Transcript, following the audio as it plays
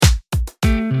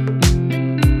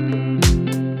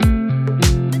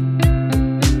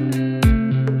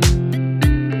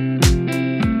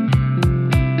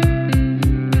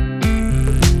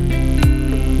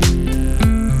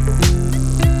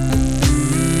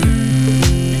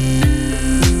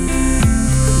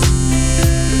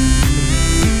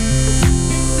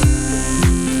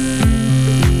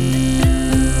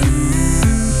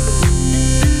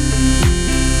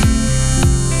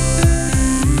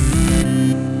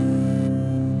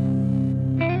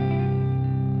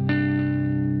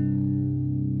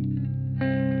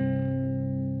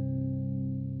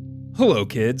Hello,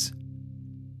 kids.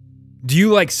 Do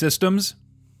you like systems?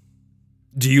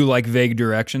 Do you like vague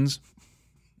directions?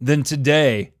 Then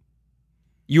today,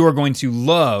 you are going to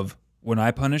love When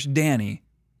I Punish Danny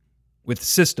with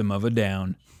System of a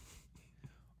Down.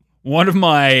 One of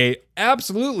my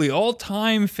absolutely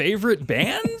all-time favorite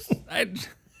bands?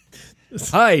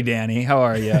 Hi, Danny. How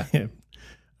are you?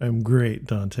 I'm great,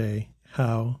 Dante.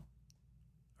 How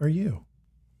are you?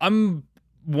 I'm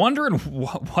wondering,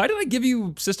 why did I give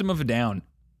you System of a Down?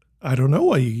 I don't know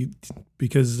why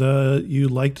because you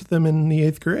liked them in the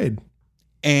 8th grade.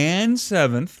 And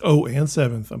 7th. Oh, and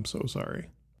 7th. I'm so sorry.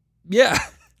 Yeah,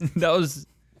 that was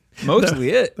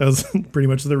mostly it. That was pretty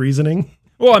much the reasoning.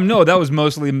 Well, no, that was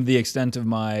mostly the extent of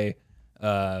my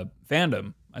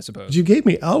fandom, I suppose. You gave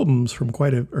me albums.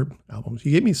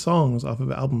 You gave me songs off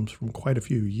of albums from quite a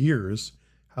few years.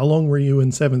 How long were you in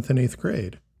 7th and 8th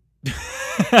grade?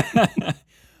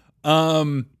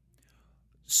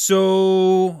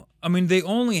 So, I mean, they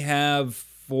only have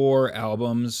 4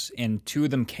 albums, and 2 of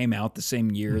them came out the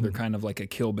same year. Mm-hmm. They're kind of like a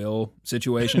Kill Bill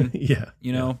situation. Yeah.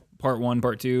 You know, part 1,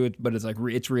 part 2, but it's like,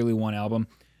 it's really one album.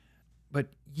 But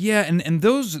yeah, and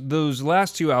those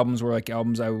last 2 albums were like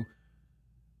albums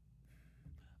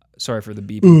sorry for the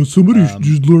beep. Somebody should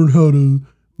just learn how to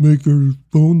make their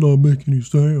phone not make any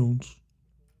sounds.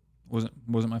 Wasn't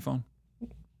my phone.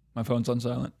 My phone's on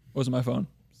silent. Wasn't my phone.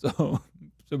 So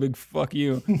big fuck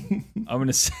you. I'm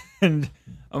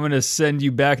gonna send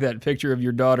you back that picture of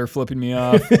your daughter flipping me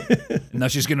off. And now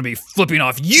she's gonna be flipping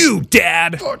off you,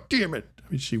 Dad. Oh, damn it. I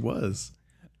mean, she was.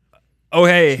 Oh,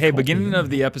 hey, beginning of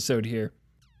the episode here.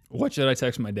 What should I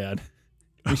text my dad?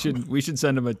 We should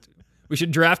send him we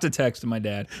should draft a text to my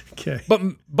dad. Okay. But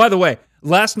by the way,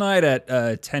 last night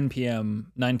at 10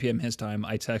 p.m., 9 p.m. his time,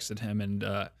 I texted him and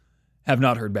have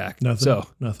not heard back. Nothing.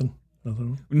 Nothing.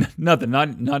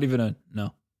 Not even a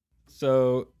no.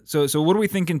 So what are we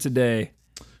thinking today?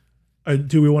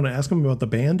 Do we want to ask him about the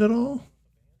band at all?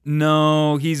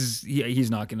 No, he's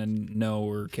not gonna know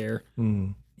or care.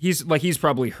 Mm. He's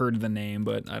probably heard the name,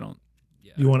 but I don't.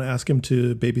 Yeah. You want to ask him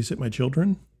to babysit my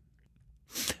children?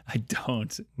 I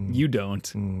don't. You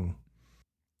don't.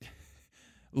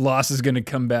 Loss is gonna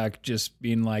come back just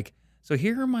being like, so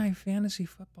here are my fantasy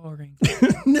football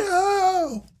rankings.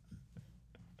 No.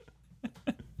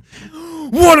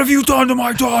 What have you done to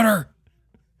my daughter?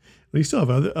 Well, you still have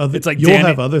other. It's like you'll Danny,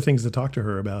 have other things to talk to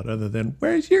her about other than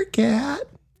where's your cat?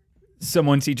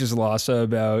 Someone teaches Lassa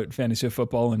about fantasy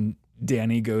football, and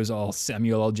Danny goes all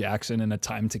Samuel L. Jackson in A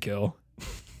Time to Kill.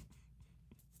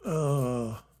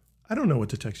 I don't know what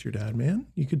to text your dad, man.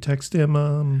 You could text him.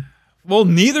 Well,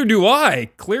 neither do I.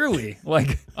 Clearly,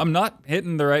 like I'm not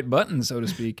hitting the right button, so to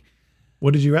speak.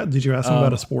 What did you ask? Did you ask him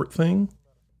about a sport thing?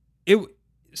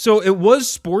 So it was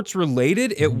sports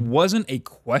related. It wasn't a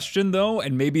question though,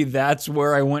 and maybe that's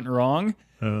where I went wrong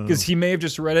because he may have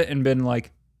just read it and been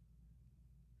like,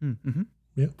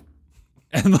 yeah,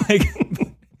 and like,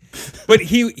 but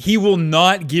he will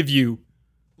not give you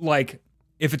like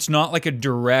if it's not like a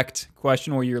direct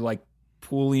question where you're like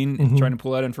pooling and trying to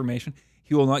pull out information.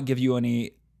 He will not give you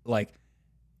any like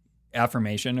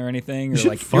affirmation or anything or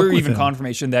like or even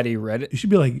confirmation that he read it. You should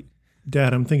be like,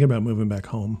 Dad, I'm thinking about moving back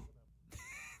home.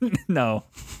 No,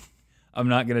 I'm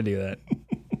not going to do that.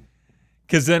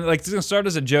 Because then like it's going to start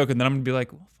as a joke and then I'm going to be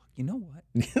like, well, fuck, you know what?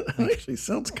 That actually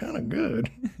sounds kind of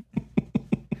good.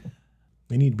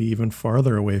 They need to be even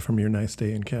farther away from your nice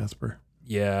day in Casper.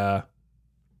 Yeah.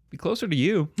 Be closer to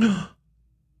you.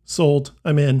 Sold.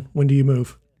 I'm in. When do you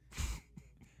move?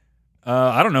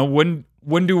 I don't know. When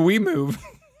do we move?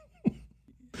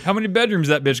 How many bedrooms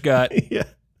that bitch got? Yeah.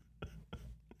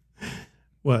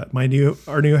 What?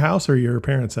 Our new house or your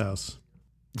parents' house?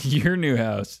 Your new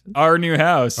house. Our new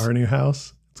house. Our new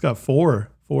house. It's got 4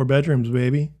 bedrooms,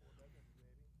 baby.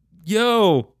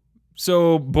 Yo.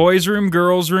 So boys' room,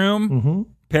 girls' room,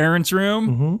 parents'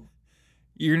 room.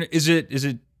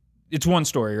 It's one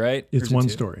story, right? It's one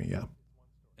story. Yeah.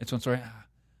 It's one story.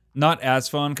 Not as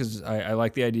fun because I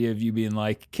like the idea of you being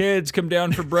like, kids, come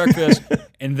down for breakfast.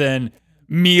 And then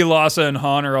me, Lassa, and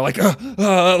Han are like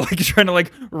trying to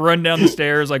like run down the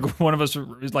stairs. Like one of us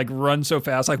is like run so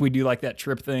fast, like we do like that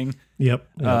trip thing. Yep.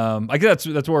 I guess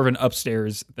that's more of an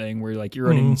upstairs thing where like you're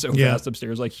running so fast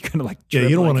upstairs, like you kind of like trip,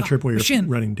 you don't like, want to trip while you're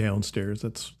running downstairs.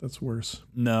 That's worse.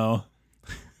 No.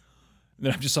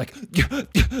 Then I'm just like,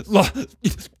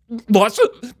 Lassa,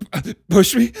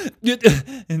 push me.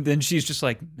 And then she's just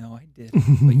like, no, I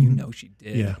didn't. But you know she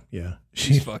did. Yeah.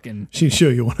 She's fucking she'd show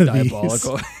you one of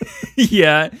diabolical.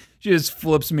 Yeah. She just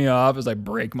flips me off as I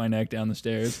break my neck down the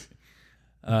stairs.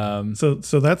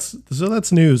 So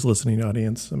that's news, listening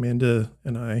audience. Amanda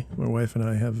and I, my wife and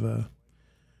I, have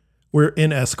We're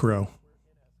in escrow,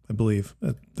 I believe.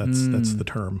 That's the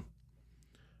term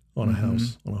on a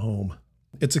house, on a home.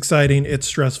 It's exciting. It's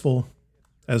stressful,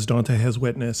 as Dante has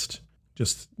witnessed.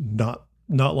 Just not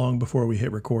long before we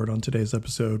hit record on today's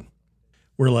episode,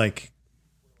 we're like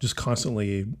just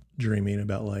constantly dreaming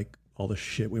about like all the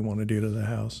shit we want to do to the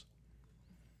house.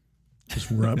 Just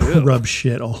rub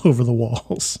shit all over the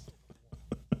walls.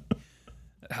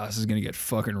 The house is gonna get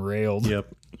fucking railed.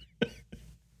 Yep.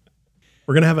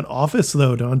 We're gonna have an office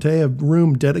though, Dante, a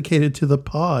room dedicated to the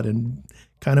pod, and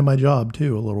kind of my job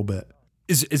too, a little bit.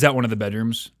 Is that one of the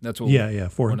bedrooms? That's what. Yeah.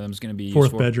 One of them's gonna be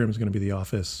fourth bedroom is gonna be the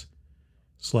office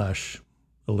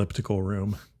 / elliptical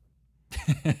room.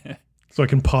 So I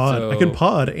can pod. I can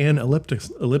pod and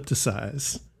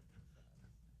ellipticize.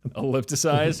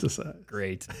 Ellipticize.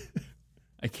 Great.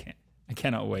 I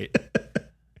cannot wait.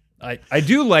 I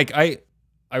do like. I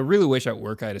really wish at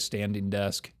work I had a standing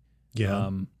desk. Yeah.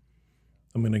 I'm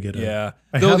gonna get a. Yeah.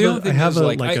 I have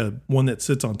a one that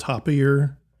sits on top of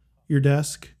your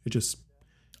desk. It just.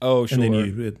 Oh, sure. And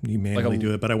then you manually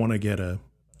do it, but I want to get a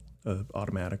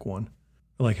automatic one.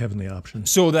 I like having the option.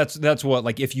 So that's what,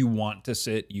 like, if you want to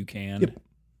sit, you can. Yep.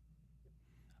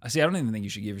 I see. I don't even think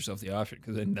you should give yourself the option,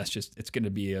 because then it's going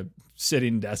to be a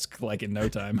sitting desk like in no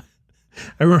time.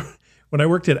 I remember when I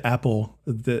worked at Apple,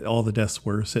 all the desks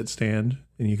were sit stand,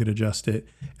 and you could adjust it.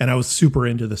 And I was super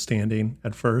into the standing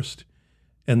at first,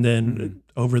 and then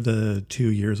over the 2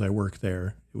 years I worked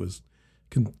there, it was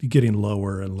getting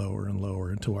lower and lower and lower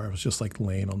until I was just like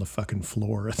laying on the fucking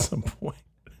floor at some point.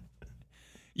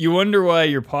 You wonder why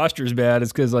your posture's bad.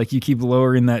 It's because like you keep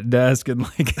lowering that desk, and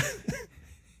like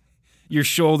your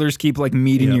shoulders keep like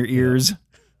meeting your ears.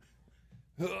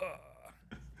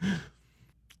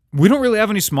 We don't really have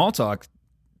any small talk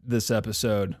this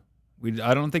episode.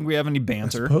 I don't think we have any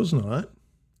banter. I suppose not.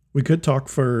 We could talk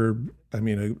for, a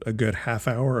good half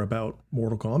hour about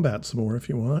Mortal Kombat some more if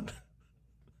you want.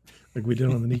 Like we did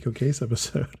on the Nico Case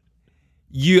episode.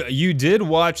 You did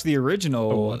watch the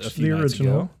original a few nights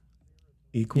ago.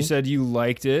 Equal. You said you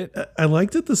liked it. I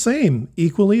liked it the same.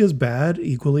 Equally as bad,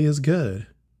 equally as good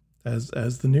as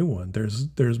the new one.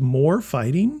 There's more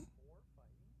fighting,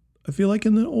 I feel like,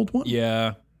 in the old one.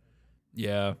 Yeah.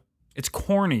 It's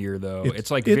cornier though. It's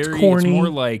corny. It's more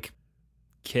like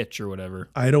kitsch or whatever.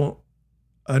 I don't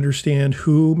understand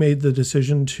who made the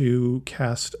decision to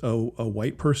cast a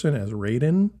white person as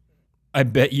Raiden. I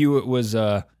bet you it was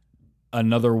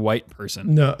another white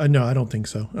person. No, I don't think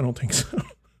so.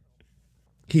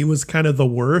 He was kind of the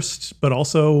worst, but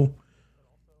also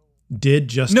did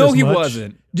just as much. He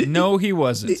wasn't. He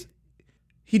wasn't.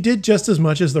 He did just as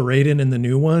much as the Raiden in the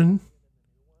new one,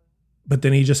 but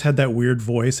then he just had that weird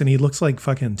voice, and he looks like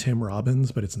fucking Tim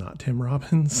Robbins, but it's not Tim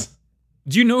Robbins.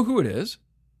 Do you know who it is?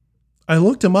 I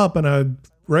looked him up, and I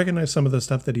recognized some of the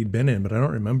stuff that he'd been in, but I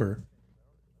don't remember.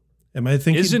 Am I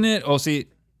thinking? Isn't it? Oh, see,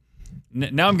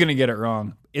 now I'm going to get it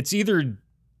wrong. It's either,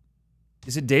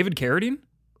 is it David Carradine?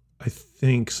 I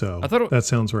think so. I thought that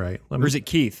sounds right. Or is it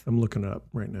Keith? I'm looking it up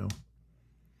right now.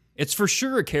 It's for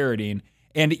sure a Carradine.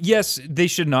 And yes, they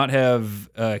should not have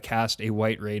cast a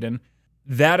white Raiden.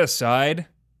 That aside,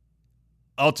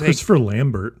 I'll take Christopher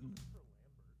Lambert.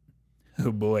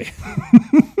 Oh boy.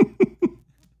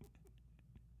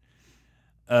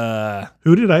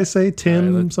 Who did I say?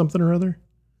 Tim something or other?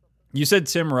 You said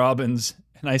Tim Robbins,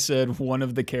 and I said one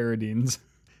of the Carradines.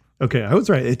 Okay, I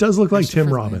was right. It does look like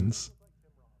Tim Robbins.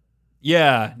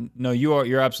 Yeah, no,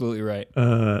 you're absolutely right.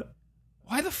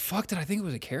 Why the fuck did I think it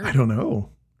was a Carradine? I don't know.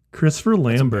 Christopher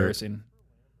Lambert. That's embarrassing.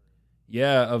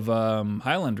 Yeah, of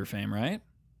Highlander fame, right?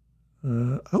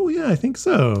 Oh yeah, I think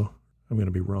so. I'm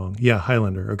gonna be wrong. Yeah,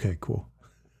 Highlander. Okay, cool.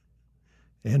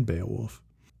 And Beowulf.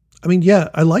 I mean, yeah,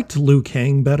 I liked Liu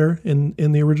Kang better in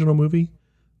the original movie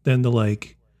than the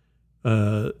late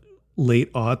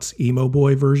aughts emo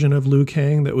boy version of Liu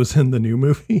Kang that was in the new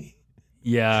movie.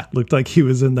 Yeah. Looked like he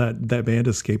was in that band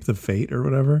Escape the Fate or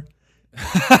whatever.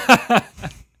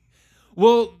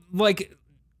 Well, like,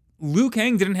 Liu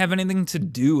Kang didn't have anything to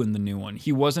do in the new one.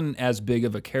 He wasn't as big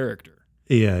of a character.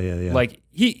 Yeah.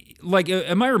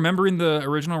 Am I remembering the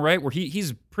original right? Where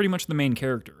he's pretty much the main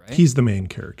character, right? He's the main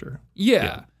character.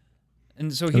 Yeah.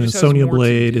 And so he just has Sonya more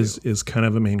Blade to do. is kind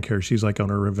of a main character. She's like on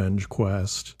her revenge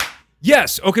quest.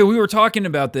 Yes. Okay, we were talking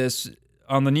about this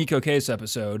on the Nico Case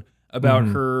episode about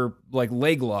her like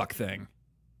leg lock thing.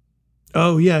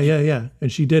 Oh yeah.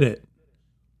 And she did it.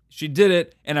 She did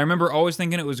it, and I remember always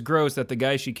thinking it was gross that the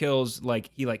guy she kills, like,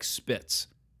 he like spits.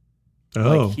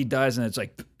 Oh. Like he dies and it's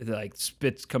like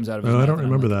spits comes out of his mouth. I don't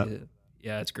remember that.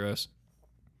 Yeah, it's gross.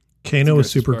 Kano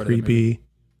was super creepy.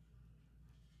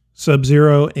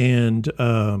 Sub-Zero and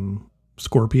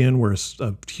Scorpion were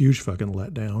a huge fucking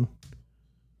letdown.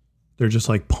 They're just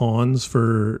like pawns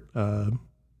for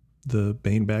the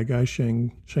main bad guy,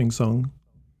 Shang Tsung.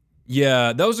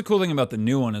 Yeah, that was the cool thing about the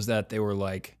new one is that they were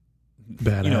like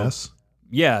Badass.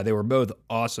 Yeah, they were both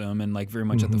awesome and like very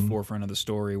much at the forefront of the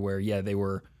story where,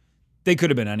 they could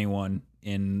have been anyone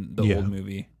in the old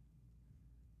movie.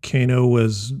 Kano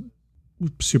was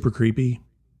super creepy.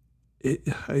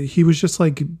 He was just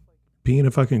like being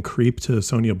a fucking creep to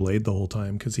Sonya Blade the whole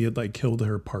time because he had like killed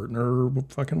her partner or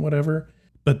fucking whatever.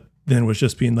 But then was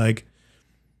just being like,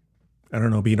 I don't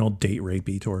know, being all date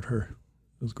rapey toward her.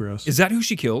 It was gross. Is that who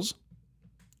she kills?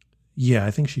 Yeah,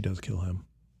 I think she does kill him.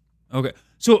 Okay.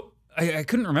 So I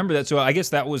couldn't remember that. So I guess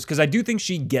that was because I do think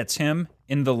she gets him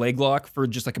in the leg lock for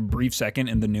just like a brief second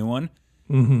in the new one.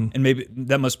 Mm-hmm. And maybe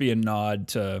that must be a nod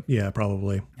to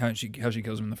probably how she kills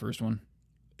him in the first one.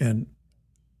 And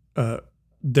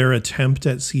their attempt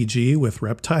at CG with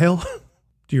Reptile.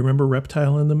 Do you remember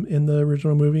Reptile in the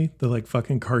original movie? The like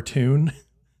fucking cartoon.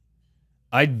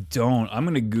 I don't. I'm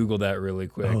gonna Google that really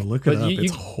quick. Oh, look it up.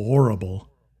 It's horrible.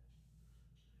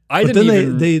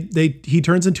 He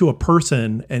turns into a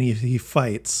person and he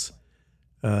fights.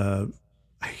 I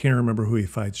can't remember who he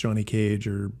fights, Johnny Cage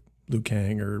or Liu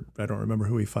Kang, or I don't remember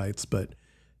who he fights, but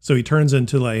so he turns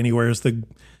into like, and he wears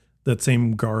that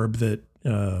same garb that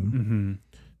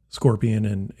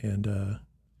Scorpion and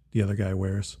the other guy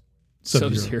wears.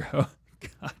 Sub-Zero.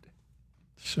 God.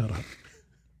 Shut up.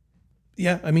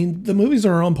 Yeah, I mean the movies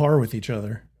are on par with each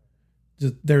other.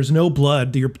 There's no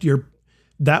blood.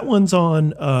 That one's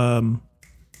on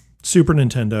Super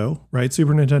Nintendo, right?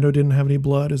 Super Nintendo didn't have any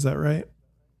blood, is that right?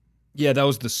 Yeah, that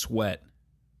was the sweat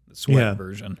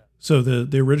version. So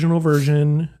the original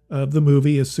version of the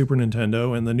movie is Super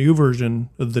Nintendo, and the new version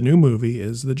of the new movie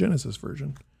is the Genesis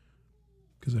version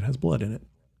because it has blood in it.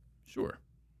 Sure.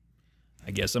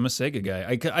 I guess I'm a Sega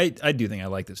guy. I do think I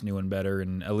like this new one better,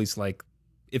 and at least like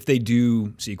if they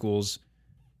do sequels,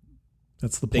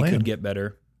 that's the plan. They could get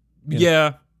better.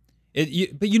 Yeah. But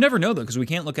you never know though, because we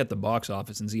can't look at the box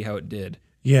office and see how it did.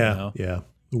 Yeah, you know? Yeah.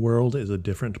 The world is a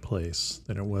different place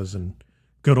than it was in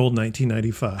good old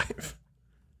 1995.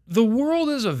 The world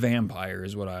is a vampire,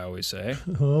 is what I always say.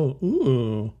 Oh,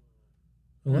 ooh.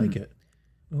 I like it.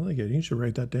 I like it. You should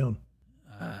write that down.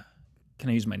 Can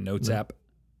I use my notes app?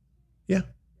 Yeah.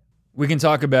 We can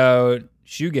talk about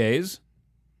shoegaze.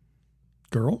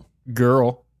 Girl.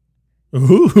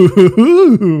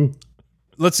 Ooh.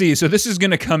 Let's see. So this is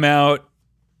going to come out.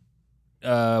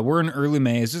 We're in early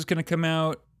May. Is this going to come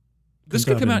out? This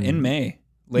could come out in May.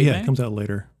 Late May? It comes out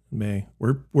later. May.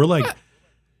 We're like,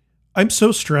 I'm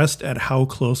so stressed at how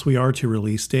close we are to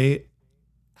release date.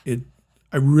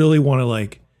 I really want to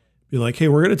like be like, hey,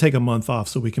 we're going to take a month off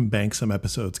so we can bank some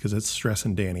episodes because it's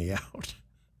stressing Danny out.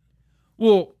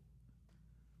 Well,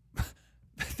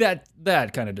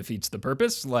 that kind of defeats the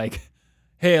purpose. Like,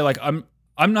 hey, like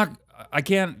I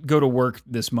can't go to work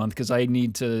this month because I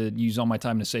need to use all my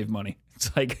time to save money.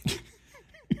 It's like,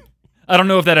 I don't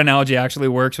know if that analogy actually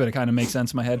works, but it kind of makes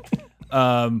sense in my head.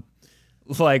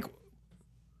 Like,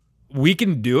 we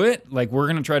can do it. Like, we're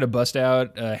going to try to bust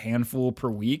out a handful per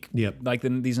week. Yep. Like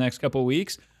these next couple of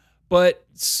weeks. But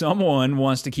someone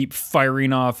wants to keep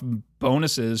firing off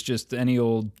bonuses just any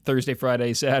old Thursday,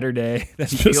 Friday, Saturday. That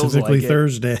Specifically feels like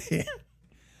Thursday.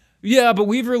 Yeah, but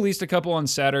we've released a couple on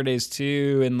Saturdays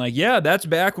too. And like, yeah, that's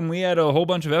back when we had a whole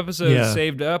bunch of episodes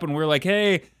saved up and we're like,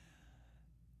 hey,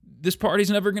 this party's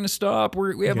never going to stop.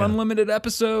 We have unlimited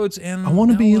episodes. And I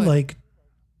want to be like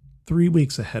 3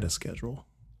 weeks ahead of schedule.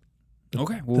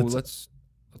 Okay, well, let's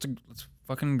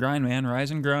fucking grind, man. Rise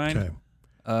and grind.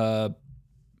 Okay.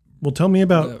 Well, tell me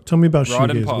about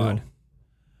Shoegaze Girl.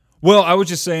 Well, I was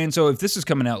just saying, so if this is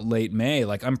coming out late May,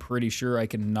 like I'm pretty sure I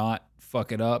can not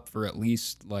fuck it up for at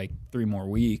least like 3 more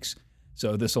weeks.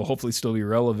 So this will hopefully still be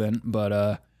relevant.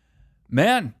 But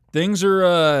man, things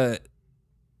are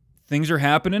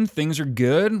happening. Things are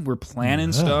good. We're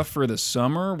planning stuff for the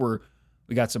summer.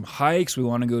 We got some hikes. We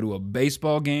want to go to a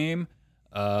baseball game.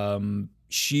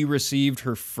 She received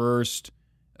her first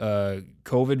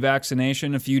COVID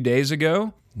vaccination a few days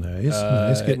ago.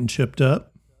 Nice. Getting chipped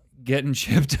up.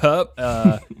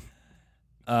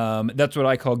 That's what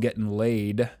I call getting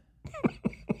laid.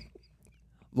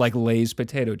 Like Lay's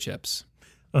potato chips.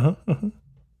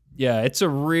 Yeah, it's a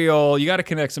real, you got to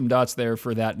connect some dots there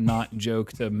for that not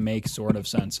joke to make sort of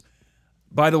sense.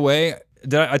 By the way,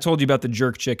 I told you about the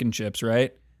jerk chicken chips,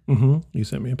 right? Mm-hmm. You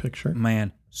sent me a picture.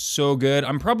 Man, so good.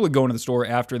 I'm probably going to the store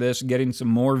after this, getting some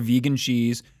more vegan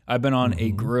cheese. I've been on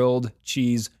a grilled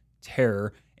cheese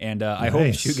terror. And I hope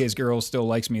Nice. Shoegaze Girl still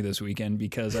likes me this weekend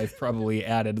because I've probably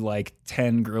added like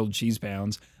 10 grilled cheese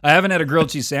pounds. I haven't had a grilled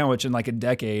cheese sandwich in like a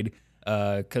decade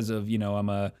because of, I'm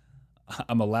a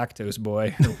lactose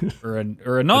boy or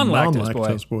a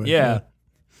non-lactose boy. Yeah.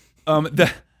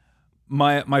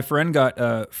 My friend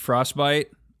got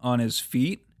frostbite on his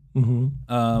feet,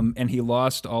 and he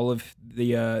lost all of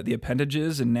the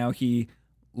appendages, and now he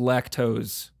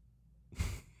lactose.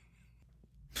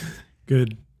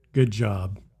 Good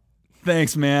job.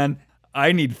 Thanks, man.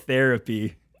 I need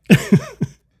therapy.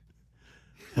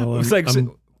 Well, It's like,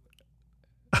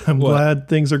 I'm What? glad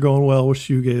things are going well with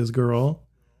Shoegaze Girl.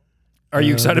 are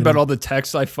you excited about all the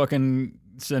texts I fucking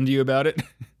send you about it?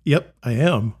 Yep, I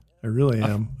am. I really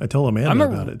am. I told Amanda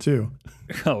about it too.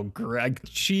 Oh, Greg,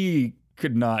 she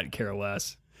could not care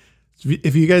less.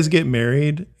 If you guys get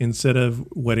married, instead of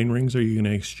wedding rings, are you going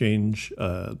to exchange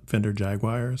Fender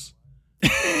Jaguars?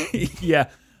 Yeah.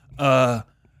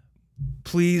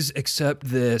 Please accept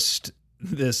this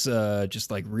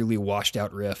just like really washed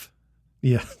out riff.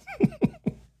 Yeah.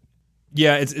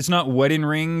 Yeah, it's not wedding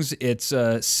rings, it's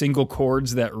single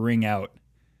chords that ring out.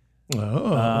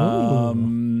 Oh.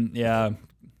 Yeah.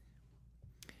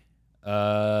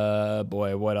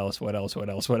 Boy, what else?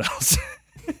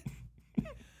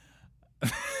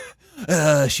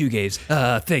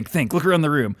 Shoegaze. Think. Look around the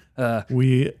room.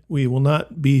 We will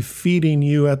not be feeding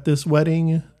you at this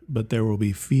wedding, but there will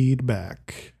be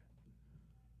feedback.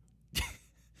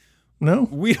 No?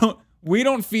 We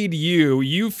don't feed you.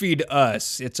 You feed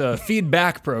us. It's a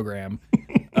feedback program.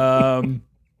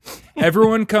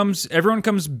 Everyone comes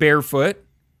barefoot.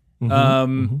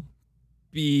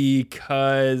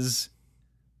 Because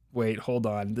wait, hold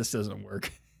on. This doesn't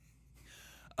work.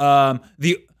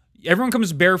 Everyone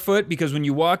comes barefoot because when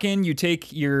you walk in, you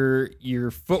take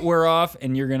your footwear off,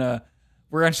 and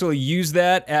we're actually use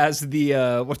that as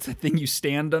the what's the thing you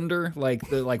stand under, like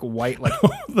the white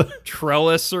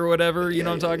trellis or whatever, you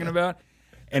know what I'm talking about?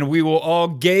 And we will all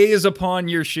gaze upon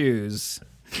your shoes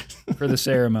for the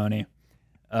ceremony.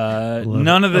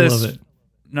 None of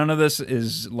this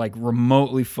is like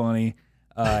remotely funny.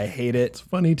 I hate it. It's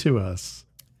funny to us.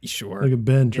 Sure. Look at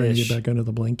Ben trying to get back under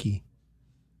the blankie.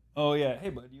 Oh yeah. Hey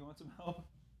bud, do you want some help?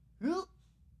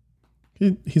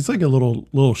 He's like a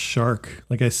little shark.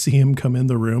 Like I see him come in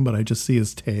the room, but I just see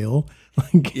his tail.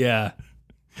 Like Yeah.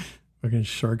 fucking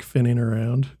shark finning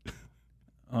around.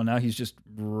 Oh, now he's just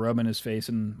rubbing his face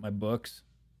in my books.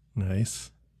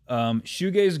 Nice.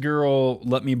 Shoegaze Girl,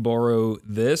 Let Me Borrow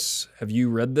This. Have you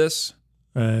read this?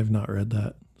 I've not read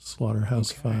that.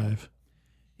 Slaughterhouse 5.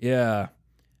 Yeah.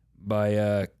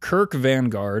 By Kirk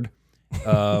Vanguard.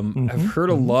 I've heard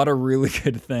a lot of really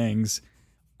good things.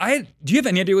 Do you have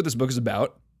any idea what this book is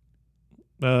about?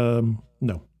 No.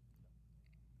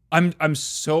 I'm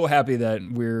so happy that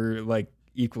we're like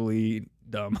equally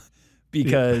dumb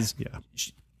because Yeah.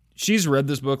 She's read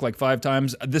this book like 5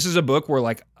 times. This is a book where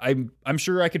like I'm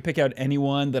sure I could pick out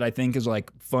anyone that I think is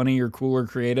like funny or cool or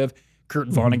creative. Kurt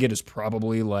Vonnegut is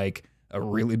probably like a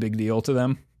really big deal to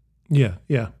them. Yeah.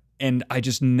 Yeah. And I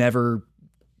just never,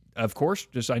 of course,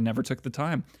 I never took the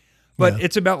time. But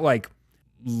it's about like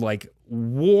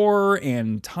war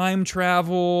and time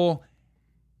travel.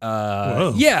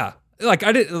 Yeah. Like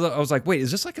I was like, wait, is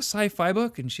this like a sci-fi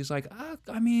book? And she's like,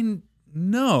 I mean,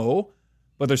 no,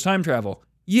 but there's time travel.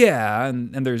 Yeah,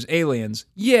 and there's aliens.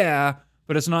 Yeah,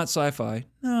 but it's not sci-fi.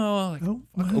 No,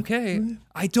 like, okay.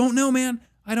 I don't know, man.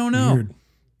 I don't know. Weird.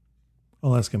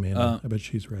 I'll ask Amanda. I bet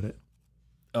she's read it.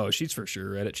 Oh, she's for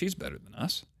sure read it. She's better than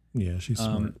us. Yeah, she's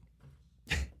smart.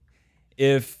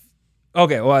 It's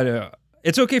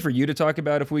okay for you to talk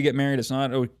about if we get married. It's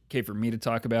not okay for me to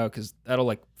talk about because that'll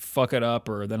like fuck it up,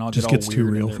 or then I'll Just get all gets weird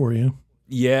too real for you.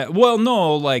 Yeah. Well,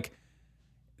 no, like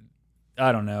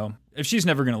I don't know if she's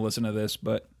never gonna listen to this,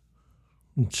 but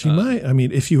She might. I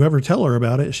mean, if you ever tell her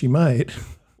about it, she might.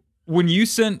 when you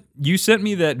sent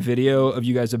me that video of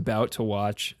you guys about to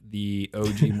watch the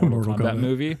OG Mortal Kombat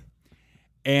movie,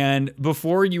 and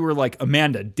before you were like,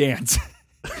 Amanda, dance.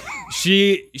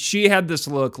 she had this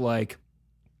look like,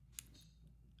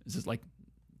 this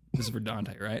is for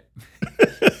Dante, right?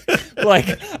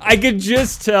 Like I can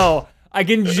just tell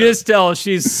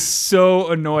she's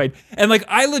so annoyed. And like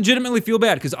I legitimately feel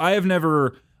bad because I've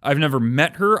never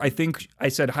met her. I think I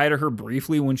said hi to her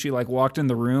briefly when she like walked in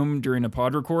the room during a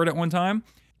pod record at one time.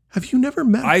 Have you never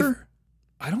met her?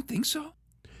 I don't think so.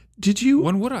 Did you?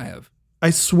 When would I have? I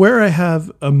swear I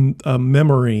have a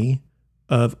memory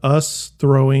of us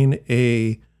throwing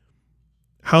a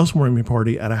housewarming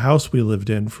party at a house we lived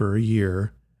in for a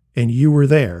year, and you were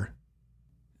there.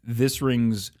 This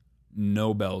rings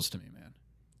no bells to me, man.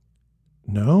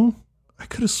 No? I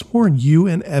could have sworn you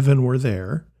and Evan were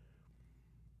there.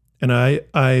 And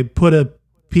I put a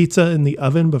pizza in the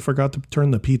oven but forgot to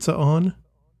turn the pizza on.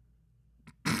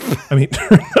 I mean,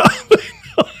 turn the oven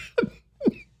on.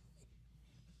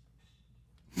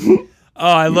 Oh,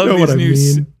 I love know what I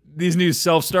mean. these new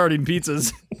self-starting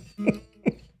pizzas.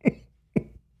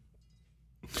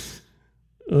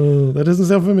 Oh, that doesn't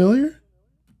sound familiar?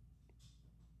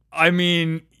 I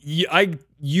mean,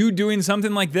 you doing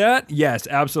something like that? Yes,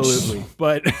 absolutely.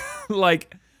 But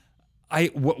like,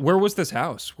 where was this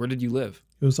house? Where did you live?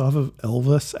 It was off of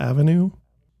Elvis Avenue.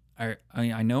 I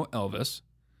know Elvis.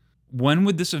 When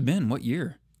would this have been? What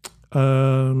year?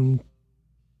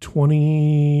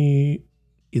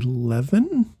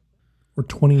 2011 or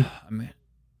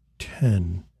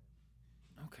 2010.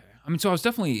 Okay. I mean, so I was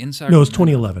definitely inside. No, it was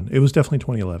 2011. It was definitely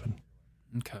 2011.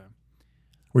 Okay.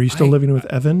 Were you still living with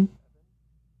Evan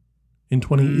in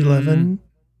 2011?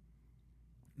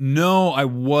 No, I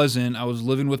wasn't. I was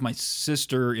living with my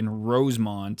sister in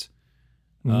Rosemont.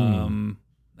 That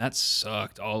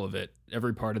sucked. All of it.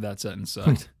 Every part of that sentence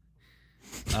sucked.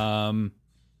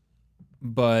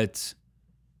 But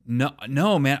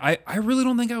no, man. I really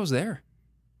don't think I was there.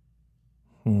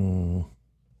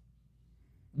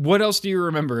 What else do you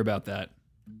remember about that?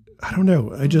 I don't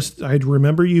know. I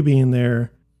remember you being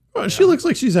there. Oh, she looks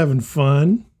like she's having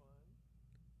fun.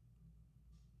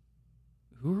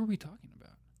 Who are we talking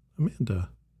about? Amanda.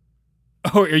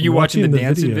 Oh, are you watching the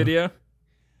dancing video?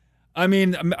 I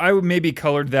mean, I maybe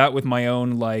colored that with my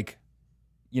own, like,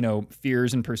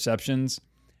 fears and perceptions.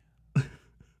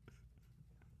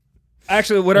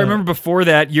 Actually, what I remember before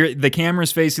that, the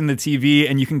camera's facing the TV,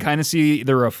 and you can kind of see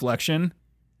the reflection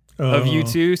of you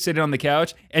two sitting on the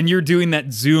couch, and you're doing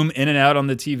that zoom in and out on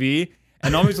the TV.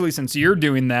 And obviously, since you're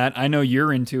doing that, I know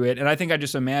you're into it. And I think I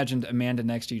just imagined Amanda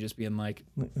next to you just being like,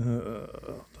 the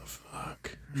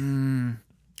fuck?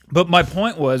 But my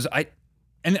point was, I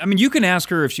mean, you can ask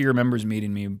her if she remembers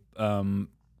meeting me.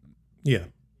 Yeah.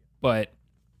 But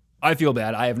I feel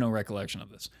bad. I have no recollection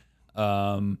of this.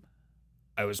 I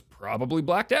was probably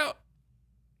blacked out.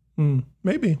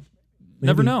 Maybe.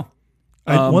 Never know.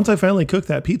 Once I finally cooked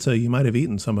that pizza, you might have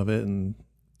eaten some of it and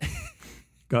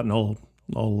gotten all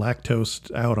lactose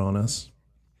out on us.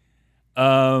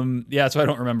 Yeah, so I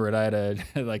don't remember it. I had a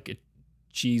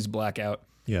cheese blackout.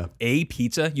 Yeah. A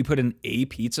pizza? You put in a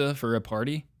pizza for a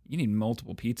party? You need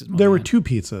multiple pizzas. There were 2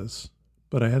 pizzas,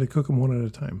 but I had to cook them one at a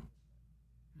time.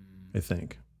 I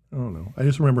think. I don't know. I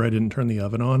just remember I didn't turn the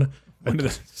oven on. I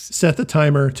set the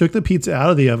timer, took the pizza out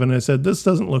of the oven. And I said, "This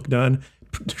doesn't look done."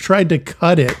 Tried to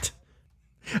cut it.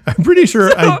 I'm pretty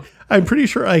sure I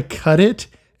cut it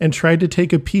and tried to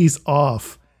take a piece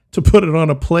off to put it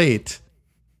on a plate.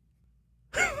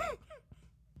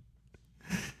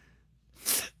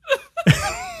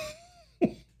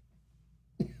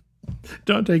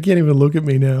 Dante can't even look at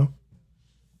me now.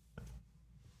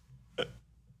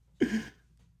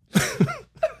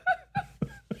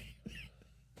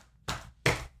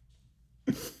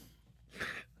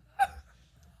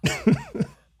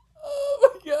 Oh my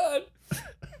God.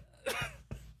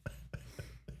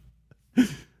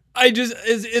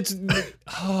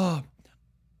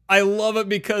 I love it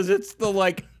because it's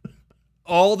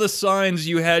all the signs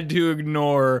you had to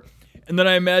ignore. And then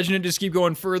I imagine it just keep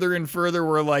going further and further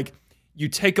where you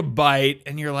take a bite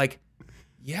and you're like,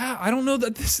 yeah, I don't know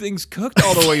that this thing's cooked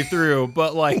all the way through,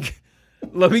 but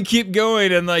let me keep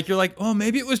going. And you're like, oh,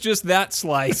 maybe it was just that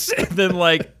slice. And then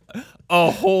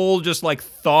a whole just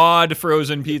thawed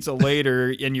frozen pizza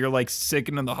later and you're sick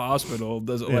and in the hospital.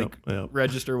 Does it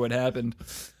register what happened?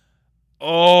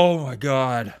 Oh my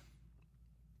God.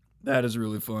 That is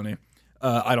really funny.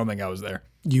 I don't think I was there.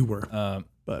 You were.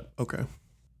 But okay.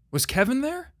 Was Kevin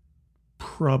there?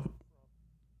 Probably.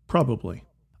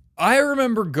 I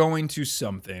remember going to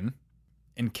something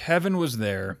and Kevin was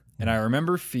there and I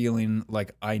remember feeling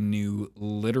like I knew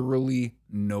literally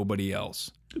nobody else.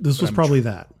 This was probably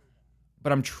that.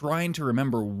 But I'm trying to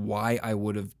remember why I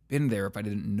would have been there if I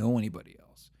didn't know anybody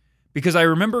else. Because I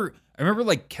remember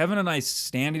Kevin and I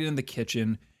standing in the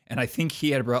kitchen and I think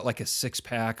he had brought a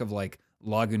 6-pack of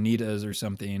Lagunitas or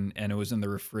something and it was in the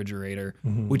refrigerator.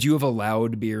 Mm-hmm. Would you have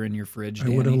allowed beer in your fridge,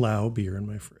 Danny? I would allow beer in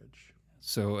my fridge.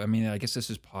 So, I mean, I guess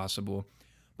this is possible.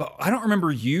 But I don't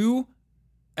remember you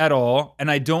at all,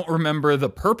 and I don't remember the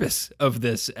purpose of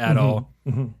this at all.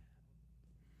 Mm-hmm.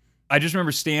 I just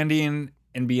remember standing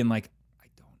and being like, I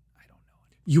don't know.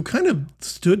 You kind of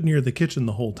stood near the kitchen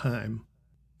the whole time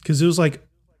because it was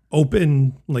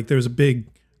open, there was a big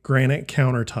granite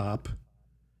countertop.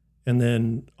 And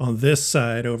then on this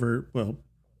side over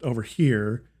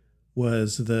here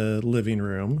was the living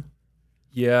room.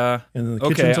 Yeah. And then the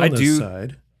kitchen's on this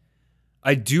side.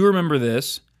 I do remember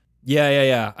this.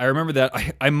 Yeah. I remember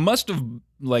that. I must have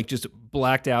like just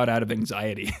blacked out of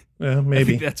anxiety. Yeah,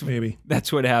 maybe.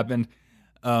 That's what happened.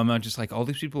 I'm just like, all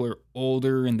these people are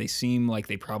older and they seem like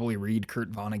they probably read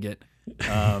Kurt Vonnegut.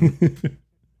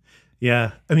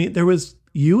 Yeah. I mean, there was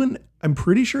you and I'm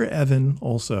pretty sure Evan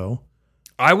also.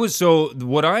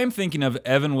 What I'm thinking of,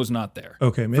 Evan was not there.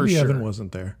 Okay, maybe Evan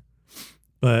wasn't there.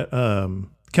 But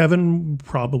Kevin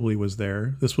probably was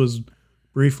there. This was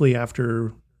briefly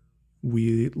after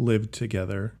we lived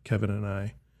together, Kevin and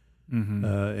I. Mm-hmm.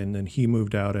 And then he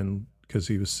moved out and because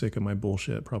he was sick of my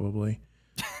bullshit, probably.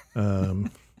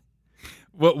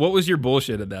 What was your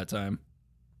bullshit at that time?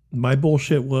 My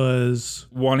bullshit was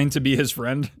wanting to be his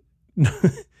friend.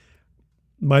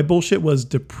 My bullshit was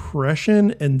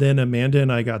depression, and then Amanda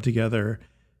and I got together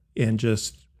and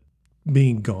just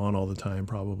being gone all the time,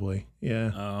 probably.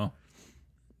 Yeah. Oh.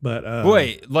 But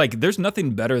boy, like there's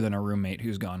nothing better than a roommate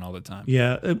who's gone all the time.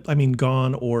 Yeah, I mean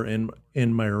gone or in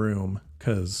my room,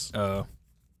 cause. Oh.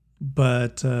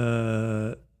 But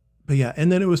yeah,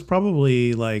 and then it was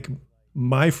probably like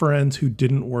my friends who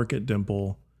didn't work at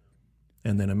Dimple,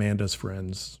 and then Amanda's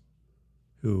friends,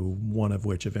 who one of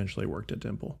which eventually worked at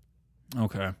Dimple.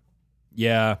 Okay.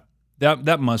 Yeah,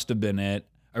 that must have been it.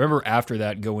 I remember after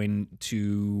that going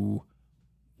to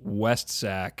West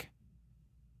Sac.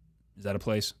 Is that a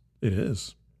place? It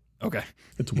is. Okay.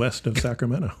 It's west of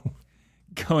Sacramento.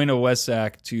 Going to West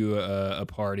Sac to a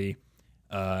party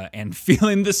and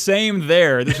feeling the same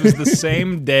there. This was the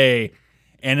same day.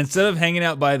 And instead of hanging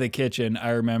out by the kitchen,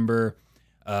 I remember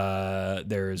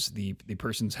there's the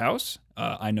person's house.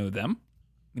 I know them.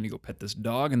 I'm going to go pet this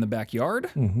dog in the backyard.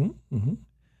 Mm-hmm. Mm-hmm.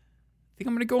 I think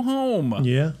I'm going to go home.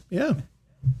 Yeah.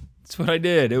 That's what I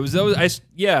did.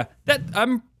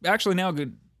 I'm actually now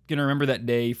going to remember that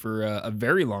day for a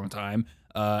very long time.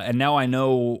 And now I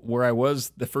know where I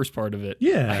was the first part of it.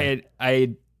 Yeah.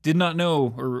 I did not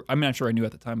know, or I'm not sure I knew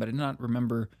at the time, but I did not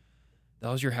remember that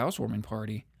was your housewarming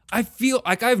party. I feel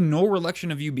like I have no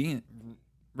recollection of you being...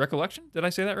 Recollection? Did I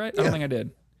say that right? Yeah. I don't think I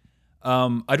did.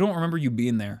 I don't remember you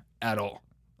being there at all.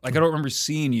 Like, I don't remember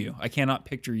seeing you. I cannot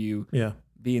picture you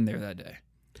being there that day.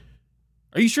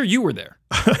 Are you sure you were there?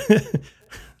 I'm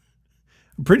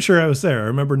pretty sure I was there. I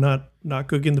remember not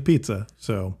cooking the pizza,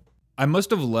 so... I must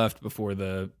have left before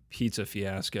the pizza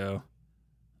fiasco.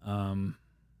 I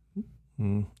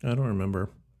don't remember.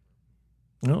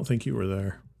 I don't think you were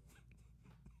there.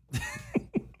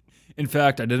 In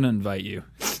fact, I didn't invite you.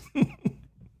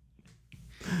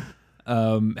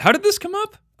 How did this come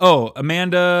up? Oh,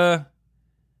 Amanda,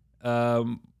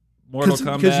 Mortal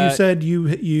Kombat. Because you said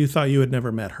you thought you had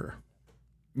never met her.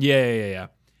 Yeah.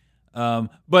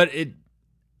 But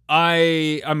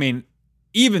I mean,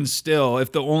 even still,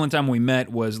 if the only time we met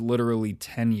was literally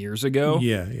 10 years ago.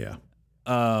 Yeah.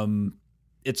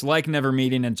 It's like never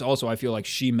meeting. And it's also, I feel like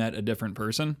she met a different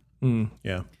person.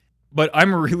 Yeah. But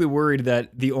I'm really worried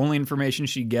that the only information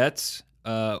she gets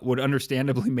would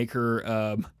understandably make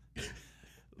her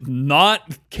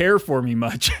not care for me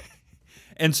much.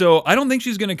 And so I don't think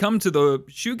she's going to come to the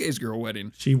Shoegaze Girl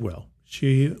wedding. She will.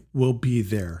 She will be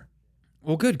there.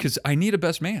 Well, good, because I need a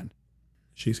best man.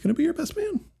 She's going to be your best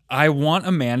man? I want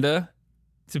Amanda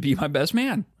to be my best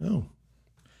man. Oh.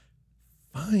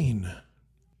 Fine.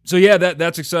 So yeah,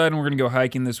 that's exciting. We're going to go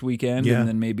hiking this weekend and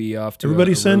then maybe off to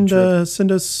everybody a road trip.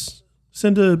 send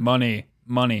a money.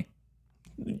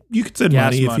 You could send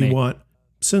money if you want.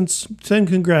 Send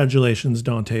congratulations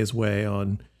Dante's way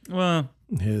on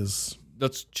his...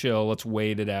 Let's chill. Let's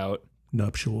wait it out.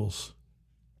 Nuptials.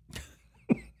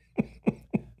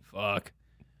 Fuck.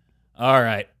 All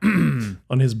right.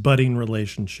 On his budding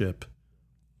relationship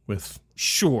with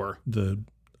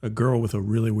a girl with a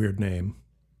really weird name.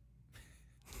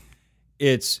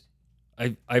 It's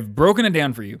I've broken it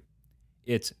down for you.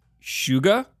 It's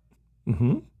Shuga.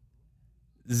 Mm-hmm.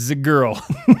 The girl.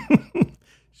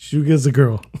 Shuga's a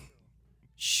girl.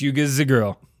 Shuga's the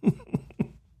girl.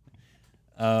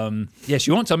 Yeah, she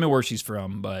won't tell me where she's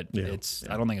from, but I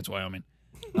don't think it's Wyoming.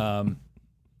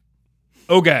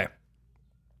 Okay.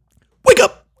 Wake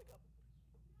up!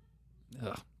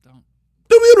 Ugh, don't.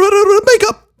 Wake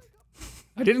up!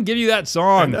 I didn't give you that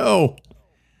song. I know.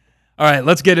 All right,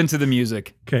 let's get into the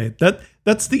music. Okay,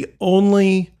 that's the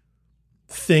only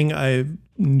thing I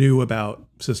knew about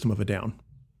System of a Down.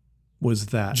 Was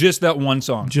that just that one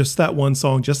song? Just that one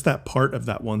song, just that part of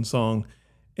that one song.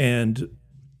 And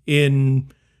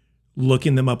in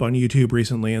looking them up on YouTube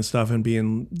recently and stuff and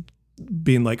being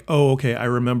like, oh, okay, I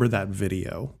remember that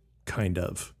video, kind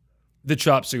of. The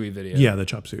Chop Suey video. Yeah, the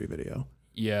Chop Suey video.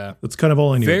 Yeah. That's kind of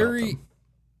all I knew about them.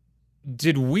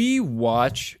 did we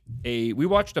watched a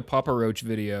Papa Roach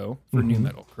video for new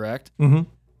metal, correct? Mm-hmm.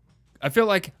 I feel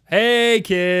like, hey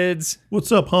kids.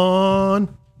 What's up,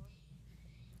 hon?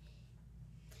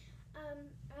 A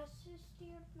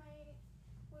sister of my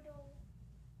widow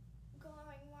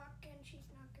going walk and she's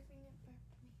not giving it back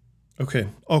to me. Okay,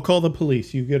 I'll call the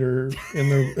police. You get her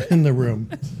in the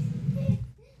room,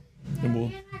 and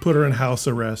we'll put her in house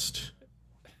arrest.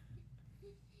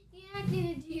 You're not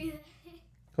gonna do that.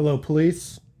 Hello,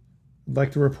 police. I'd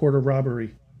like to report a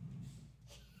robbery.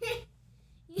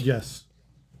 Yes.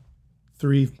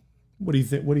 3. What do you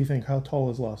think? What do you think? How tall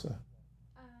is Lhasa?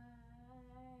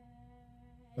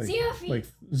 0 feet. Like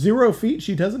 0 feet?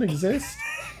 She doesn't exist?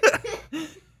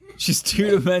 She's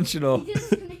two-dimensional.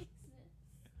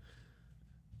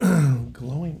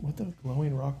 Glowing? What the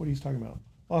glowing rock? What are you talking about?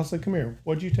 Lhasa, come here.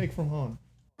 What'd you take from Han?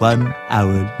 1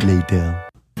 hour later.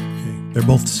 Okay. They're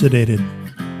both sedated.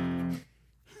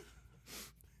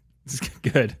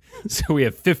 Good. So we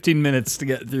have 15 minutes to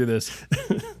get through this.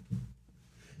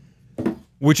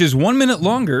 Which is 1 minute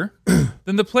longer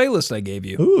than the playlist I gave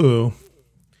you. Ooh.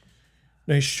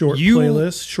 Nice short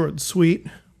playlist. Short and sweet.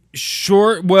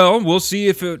 Short, well, we'll see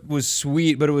if it was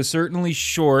sweet, but it was certainly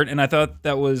short. And I thought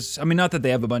that was, I mean, not that they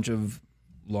have a bunch of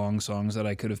long songs that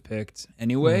I could have picked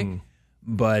anyway,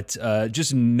 but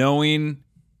just knowing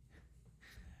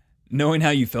how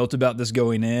you felt about this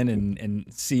going in and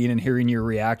seeing and hearing your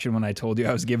reaction when I told you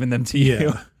I was giving them to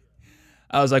you,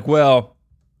 I was like, well,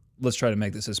 let's try to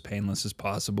make this as painless as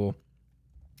possible.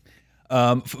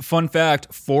 Fun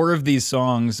fact, 4 of these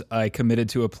songs I committed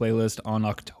to a playlist on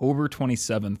October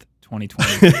 27th,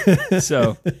 2020.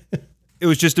 So it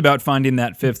was just about finding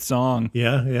that 5th song.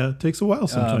 Yeah. It takes a while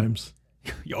sometimes.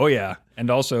 Oh, yeah. And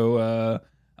also,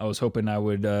 I was hoping I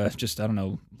would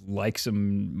like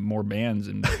some more bands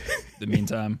in the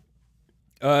meantime.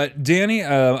 Danny,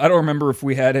 I don't remember if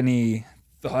we had any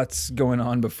thoughts going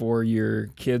on before your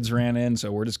kids ran in,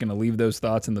 so we're just going to leave those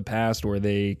thoughts in the past where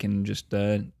they can just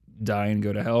die and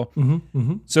go to hell.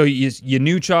 So you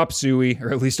knew Chop Suey,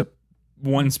 or at least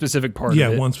one specific part of it.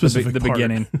 Yeah, one specific the part.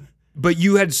 beginning. But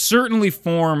you had certainly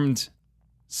formed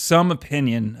some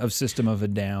opinion of System of a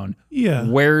Down. Yeah.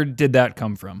 Where did that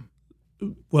come from?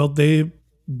 Well, they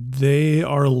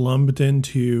are lumped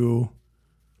into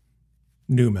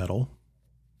nu metal,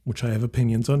 which I have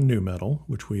opinions on nu metal,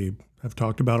 which we have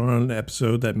talked about on an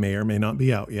episode that may or may not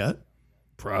be out yet.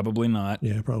 Probably not.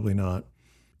 Yeah, probably not.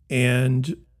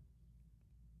 And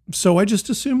so I just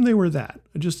assumed they were that.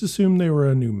 I just assumed they were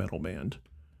a nu metal band,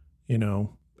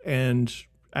 and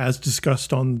as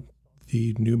discussed on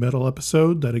the nu metal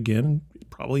episode that, again,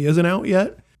 probably isn't out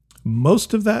yet,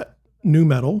 most nu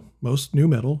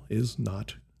metal is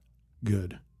not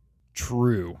good.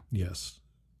 True. Yes.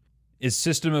 Is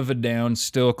System of a Down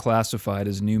still classified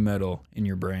as nu metal in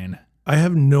your brain? I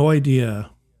have no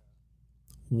idea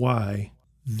why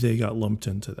they got lumped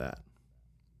into that.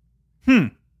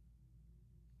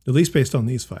 At least based on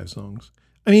these 5 songs.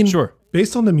 I mean, Sure.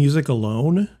 Based on the music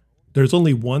alone, there's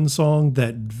only one song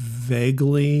that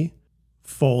vaguely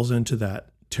falls into that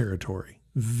territory.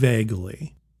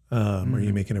 Vaguely. Are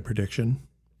you making a prediction?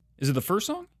 Is it the first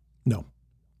song? No.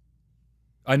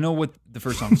 I know what the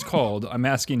first song is called. I'm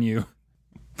asking you.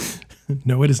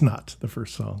 No, it is not the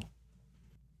first song.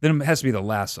 Then it has to be the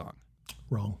last song.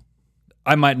 Wrong.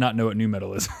 I might not know what nu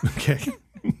metal is. Okay.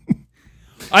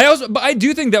 But I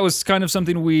do think that was kind of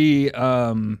something we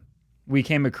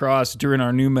came across during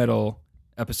our nu metal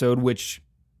episode, which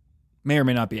may or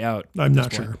may not be out. I'm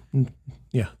not sure.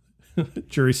 Yeah.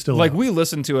 Jury's still Like out. we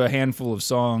listened to a handful of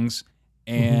songs,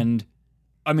 and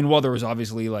I mean, while there was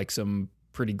obviously like some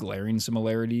pretty glaring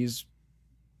similarities,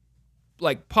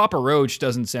 like Papa Roach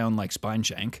doesn't sound like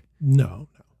Spineshank, No.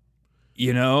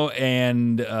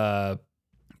 and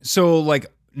so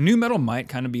like nu metal might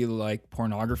kind of be like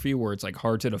pornography, where it's like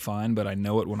hard to define, but I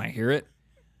know it when I hear it.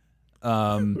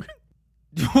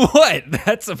 What?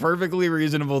 That's a perfectly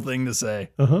reasonable thing to say.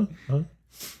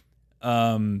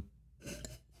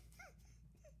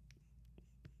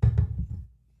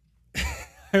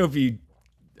 I hope you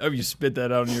spit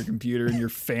that out on your computer and your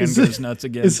fan goes nuts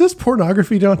again. Is this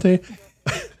pornography, Dante?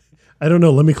 I don't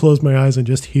know. Let me close my eyes and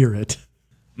just hear it.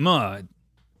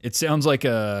 It sounds like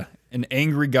an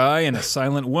angry guy and a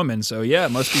silent woman. So yeah,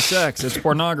 it must be sex. It's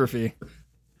pornography.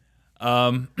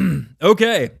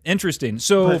 Okay, interesting.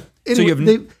 So Anyway, you have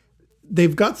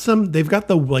they've got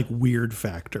the like weird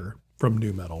factor from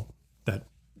nu metal that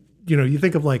you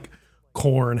think of, like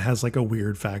Korn has like a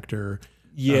weird factor.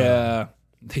 yeah,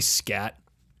 they scat.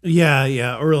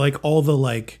 Yeah, or like all the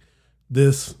like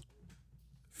this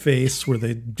face where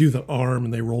they do the arm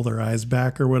and they roll their eyes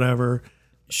back or whatever.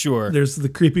 Sure. There's the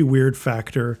creepy weird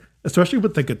factor, especially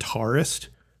with the guitarist.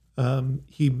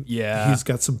 He's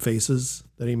got some faces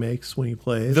that he makes when he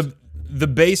plays. The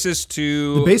bassist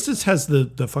too. The bassist has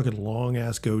the fucking long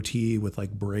ass goatee with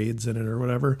like braids in it or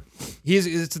whatever.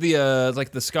 It's the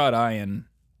like the Scott Ian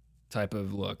type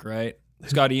of look, right?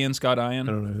 Scott Ian. I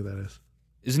don't know who that is.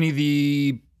 Isn't he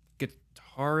the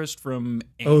guitarist from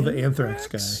Anthrax? Oh, the Anthrax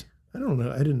guy. I don't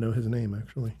know. I didn't know his name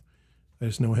actually. I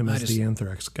just know him as the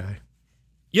Anthrax guy.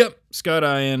 Yep, Scott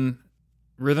Ian,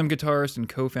 rhythm guitarist and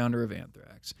co-founder of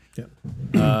Anthrax. Yep.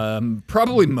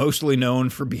 Probably mostly known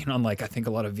for being on like I think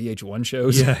a lot of VH1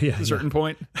 shows. At a certain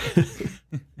point.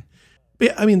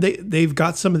 Yeah, I mean they've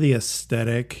got some of the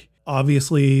aesthetic.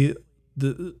 Obviously,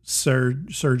 the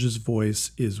Serge's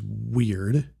voice is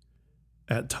weird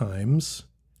at times,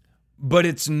 but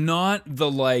it's not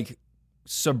the like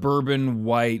suburban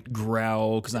white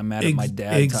growl because I'm mad at my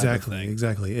dad. Exactly.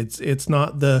 It's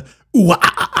not the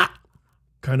ooh-ah-ah-ah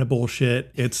kind of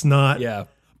bullshit. It's not. Yeah,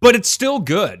 but it's still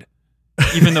good,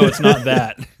 even though it's not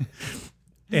that.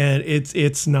 And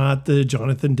it's not the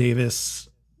Jonathan Davis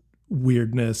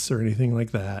weirdness or anything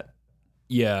like that.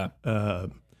 Yeah.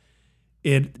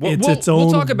 It's its own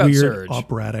we'll talk about weird Surge.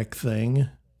 operatic thing.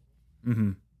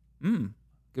 Mm-hmm.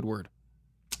 Good word.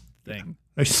 Thing.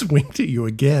 I just winked at you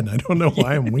again. I don't know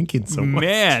why I'm winking so much.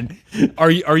 Man,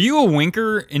 are you a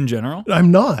winker in general?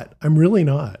 I'm not. I'm really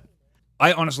not.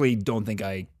 I honestly don't think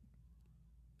I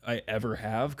ever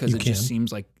have because just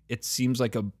seems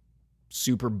like a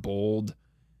super bold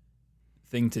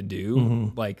thing to do.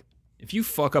 Mm-hmm. Like if you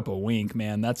fuck up a wink,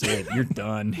 man, that's it. You're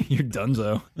done. You're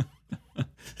donezo.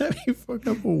 How do you fuck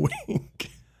up a wink?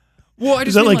 Well, I just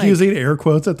is that like using air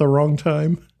quotes at the wrong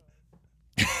time?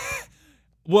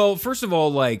 Well, first of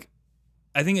all, like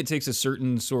I think it takes a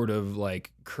certain sort of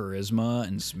like charisma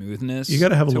and smoothness. You got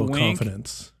to have a little wink.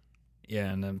 confidence.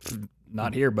 Yeah, and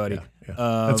not here, buddy. Yeah.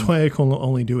 That's why I can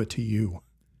only do it to you.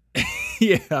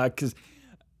 Yeah, because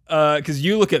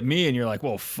you look at me and you're like,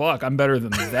 well, fuck, I'm better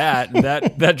than that. And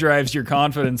that drives your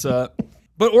confidence up.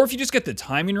 Or if you just get the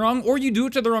timing wrong, or you do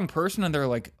it to the wrong person and they're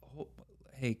like, oh,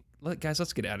 hey, guys,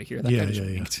 let's get out of here. That guy just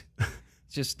winked.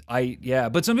 It's just,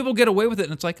 but some people get away with it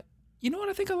and it's like, you know what?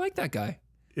 I think I like that guy.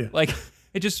 Yeah. Like,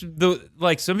 it just,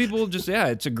 some people just,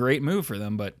 it's a great move for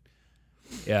them. But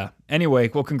yeah. Anyway,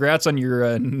 well, congrats on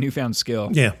your newfound skill.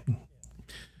 Yeah.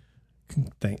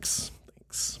 Thanks.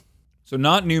 So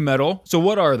not new metal. So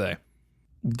what are they?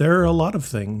 There are a lot of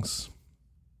things.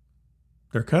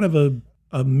 They're kind of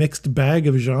a mixed bag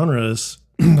of genres.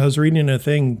 I was reading a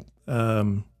thing,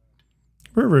 I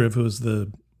remember if it was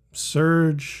the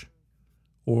Surge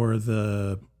or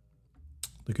the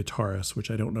guitarist,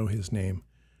 which I don't know his name.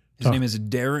 His name is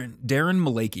Darren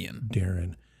Malakian.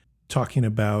 Darren, talking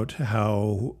about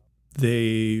how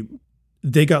they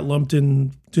got lumped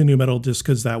into nu metal just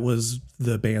because that was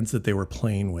the bands that they were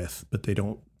playing with, but they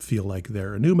don't feel like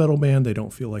they're a nu metal band. They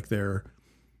don't feel like they're,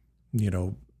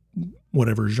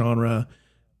 whatever genre.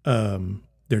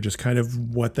 They're just kind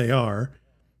of what they are.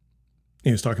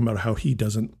 He was talking about how he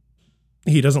doesn't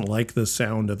like the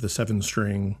sound of the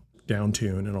 7-string down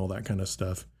tune and all that kind of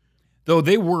stuff. Though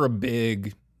they were a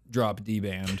big drop D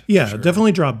band. Yeah, sure.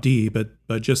 Definitely drop D, but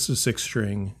just a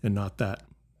 6-string and not that,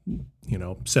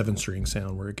 7-string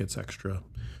sound where it gets extra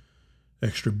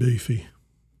beefy.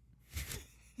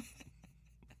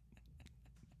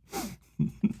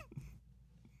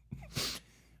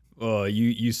 Oh,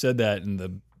 you said that in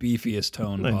the beefiest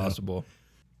tone possible.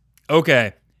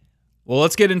 Okay. Well,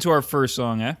 let's get into our first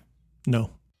song, eh?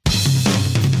 No.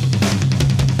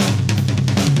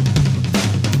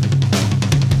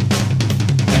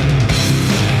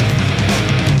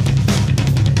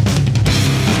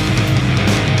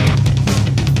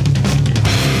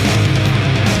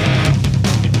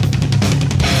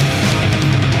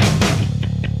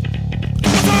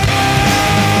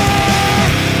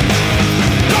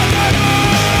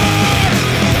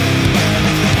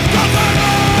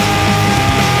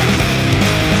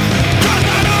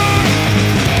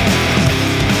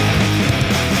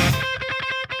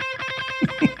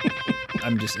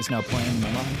 It's now playing in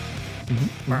my mind.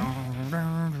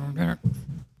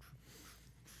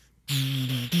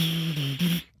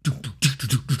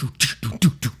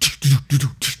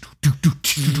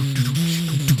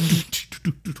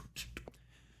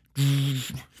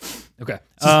 Okay.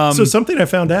 So something I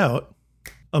found out,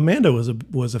 Amanda was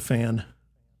a fan.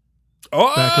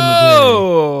 Oh, back in the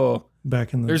day.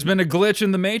 Back in the There's been a glitch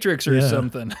in the Matrix or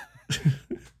something.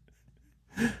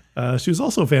 She was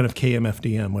also a fan of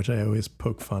KMFDM, which I always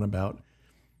poke fun about,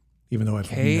 even though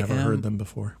I've never heard them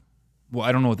before. Well,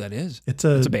 I don't know what that is. It's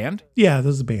a band? Yeah,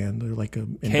 this is a band. They're like a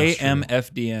industrial.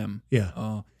 KMFDM. Yeah.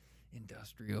 Oh,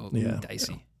 industrial. Yeah. Ooh,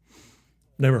 dicey.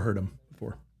 Never heard them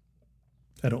before.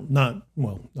 Not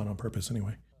on purpose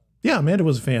anyway. Yeah, Amanda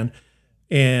was a fan.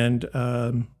 And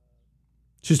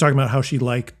she's talking about how she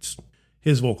liked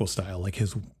his vocal style, like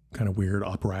his kind of weird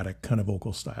operatic kind of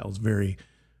vocal style. It's very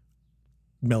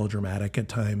melodramatic at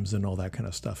times and all that kind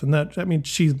of stuff. And that, I mean,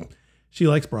 she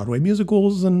likes Broadway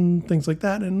musicals and things like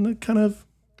that. And it kind of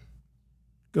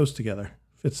goes together,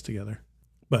 fits together.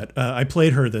 But I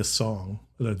played her this song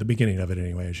at the beginning of it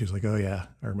anyway. And she's like, oh yeah,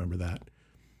 I remember that.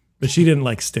 But she didn't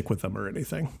like stick with them or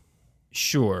anything.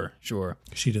 Sure.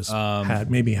 She just had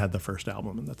the first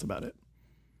album and that's about it.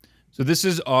 So this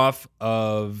is off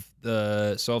of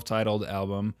the self-titled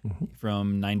album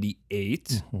from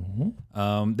 98.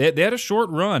 They had a short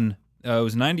run. It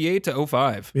was 98 to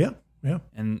 05. Yeah.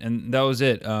 And that was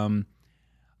it.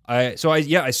 I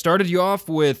started you off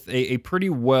with a pretty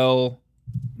well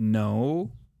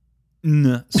song.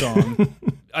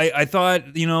 I thought,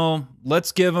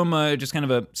 let's give them just kind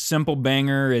of a simple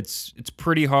banger. It's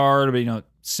pretty hard, but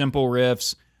simple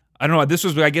riffs. I don't know. This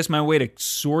was, I guess, my way to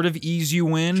sort of ease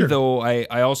you in, Sure. though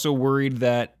I also worried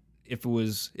that if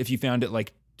you found it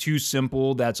like too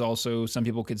simple, that's also, some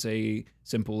people could say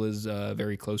simple is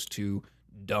very close to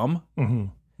dumb.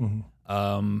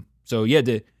 So yeah,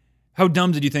 how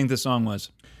dumb did you think this song was?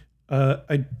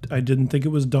 I didn't think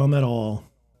it was dumb at all.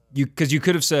 Because you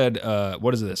could have said,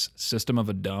 what is this? System of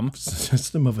a Dumb?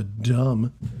 System of a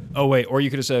Dumb. Oh, wait. Or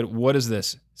you could have said, what is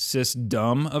this? Sis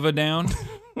Dumb of a Down?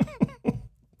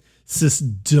 Sis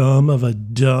Dumb of a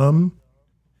Dumb.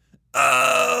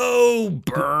 Oh,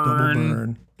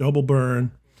 burn. Double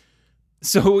burn.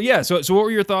 So, yeah. So what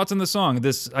were your thoughts on the song?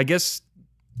 This, I guess,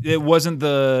 it wasn't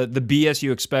the BS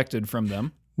you expected from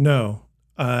them. No.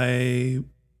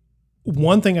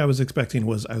 One thing I was expecting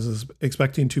was I was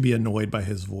expecting to be annoyed by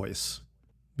his voice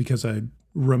because I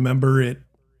remember it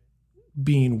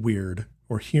being weird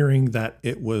or hearing that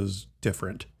it was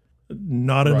different.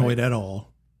 Not annoyed at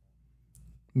all.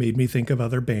 Made me think of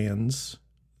other bands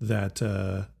that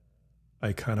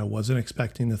I kind of wasn't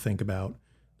expecting to think about.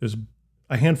 There's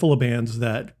a handful of bands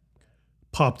that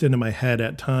popped into my head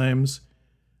at times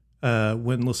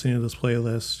when listening to this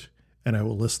playlist, and I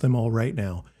will list them all right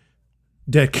now.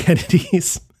 Dead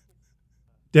Kennedys,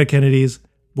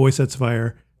 Boy Sets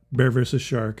Fire, Bear vs.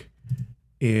 Shark,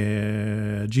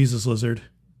 and Jesus Lizard.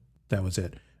 That was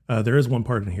it. There is one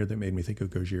part in here that made me think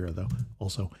of Gojira, though,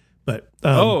 also. But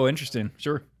interesting.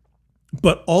 Sure.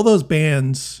 But all those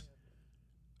bands,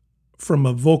 from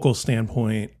a vocal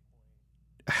standpoint,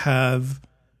 have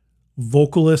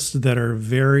vocalists that are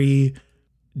very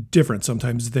different.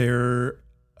 Sometimes they're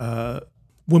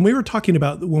when we were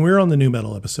on the new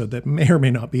metal episode that may or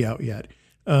may not be out yet,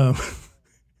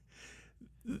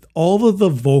 all of the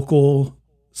vocal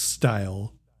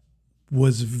style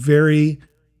was very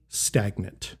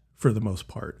stagnant for the most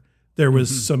part. There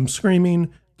was some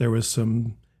screaming, there was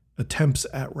some attempts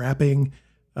at rapping,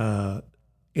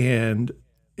 and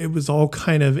it was all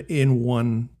kind of in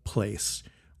one place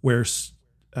where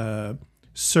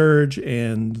Serge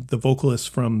and the vocalists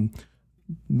from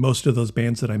most of those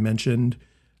bands that I mentioned,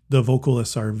 the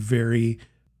vocalists are very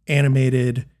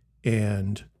animated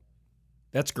and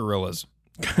that's Gorillaz.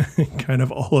 kind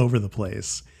of all over the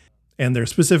place. And there are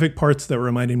specific parts that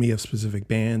reminded me of specific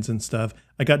bands and stuff.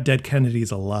 I got Dead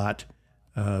Kennedys a lot.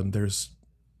 I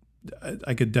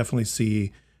could definitely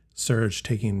see Serge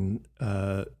taking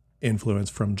influence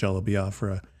from Jello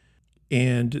Biafra.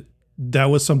 And that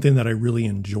was something that I really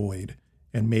enjoyed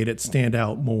and made it stand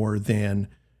out more than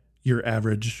your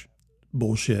average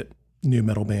bullshit new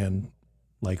metal band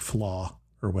like Flaw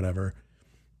or whatever.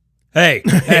 Hey.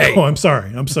 Oh, I'm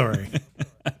sorry.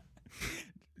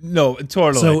 No,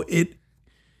 totally. So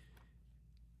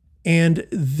and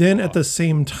then at the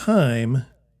same time,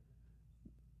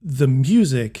 the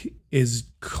music is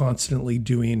constantly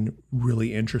doing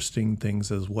really interesting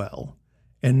things as well.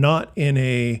 And not in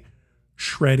a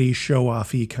shreddy,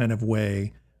 show-offy kind of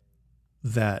way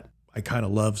that I kind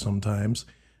of love sometimes,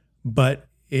 but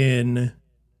it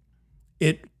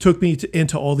took me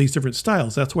into all these different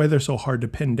styles. That's why they're so hard to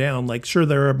pin down. Like, sure,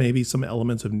 there are maybe some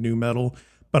elements of new metal,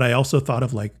 but I also thought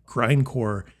of like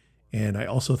grindcore, and I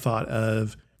also thought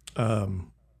of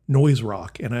noise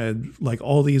rock, and I had like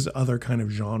all these other kind of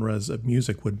genres of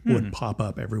music would pop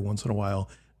up every once in a while,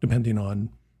 depending on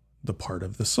the part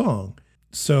of the song.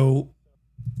 So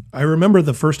I remember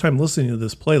the first time listening to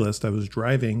this playlist, I was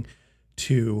driving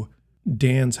to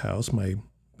Dan's house, my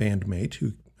bandmate,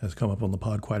 who has come up on the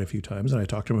pod quite a few times. And I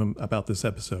talked to him about this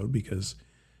episode because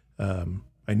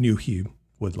I knew he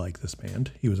would like this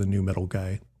band. He was a new metal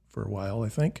guy for a while, I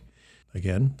think.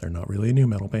 Again, they're not really a new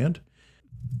metal band.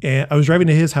 And I was driving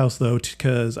to his house, though,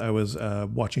 because I was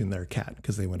watching their cat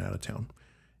because they went out of town,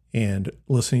 and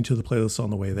listening to the playlist on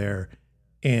the way there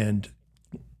and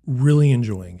really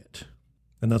enjoying it.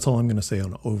 And that's all I'm going to say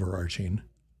on overarching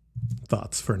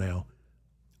thoughts for now.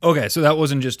 Okay, so that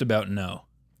wasn't just about no.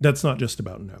 That's not just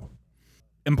about no.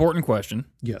 Important question.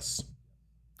 Yes.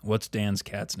 What's Dan's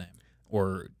cat's name?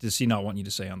 Or does he not want you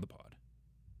to say on the pod?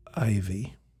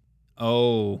 Ivy.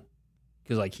 Oh,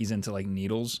 because like he's into like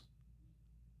needles?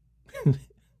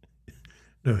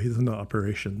 No, he's in the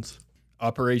operations.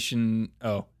 Kind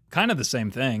of the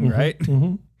same thing, right?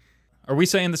 Mm-hmm. Are we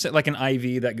saying this like an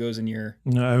IV that goes in your...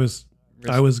 No, I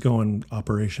was going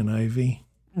Operation Ivy.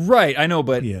 Right, I know,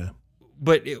 but Yeah.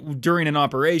 but during an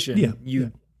operation, you Yeah.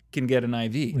 can get an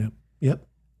IV. Yep.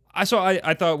 I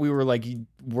thought we were like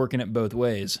working it both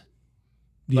ways,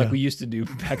 like we used to do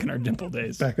back in our dimple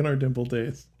days. Back in our dimple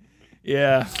days.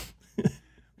 Yeah,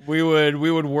 we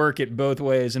would work it both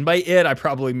ways, and by it I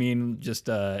probably mean just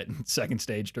second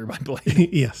stage turbine blade.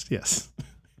 Yes.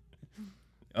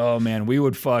 Oh man, we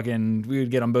would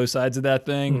get on both sides of that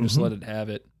thing and just let it have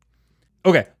it.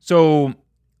 Okay, so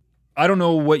I don't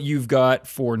know what you've got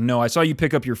for no. I saw you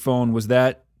pick up your phone. Was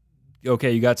that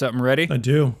okay? You got something ready? I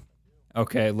do.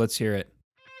 Okay, let's hear it.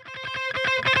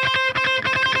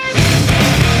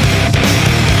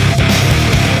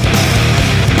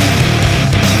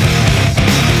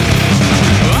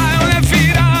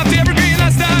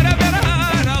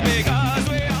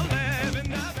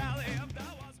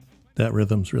 That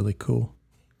rhythm's really cool.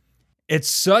 It's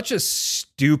such a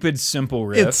stupid, simple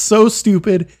riff. It's so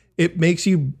stupid. It makes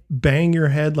you bang your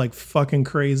head like fucking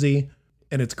crazy,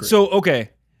 and it's great. So,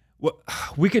 okay,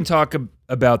 we can talk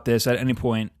about this at any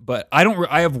point, but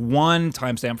I have one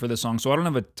timestamp for this song, so I don't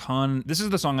have a ton. This is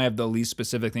the song I have the least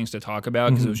specific things to talk about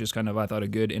because it was just kind of, I thought, a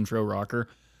good intro rocker.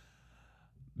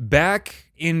 Back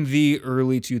in the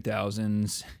early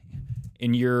 2000s,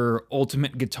 in your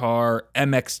Ultimate Guitar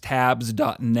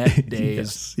mxtabs.net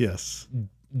days, yes.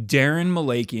 Darren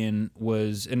Malakian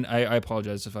was, and I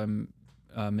apologize if I'm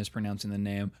mispronouncing the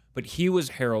name, but he was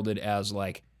heralded as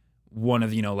like one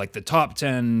of, like the top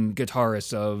 10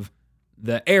 guitarists of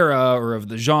the era or of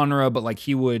the genre, but like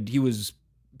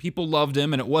people loved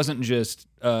him, and it wasn't just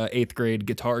 8th grade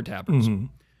guitar tappers. Mm-hmm.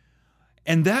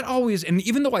 And that always, and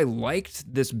even though I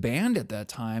liked this band at that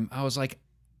time, I was like,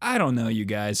 I don't know, you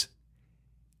guys.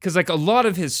 Because like a lot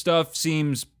of his stuff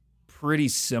seems pretty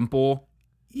simple.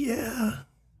 Yeah.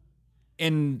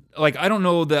 And like, I don't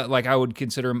know that like I would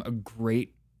consider him a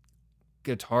great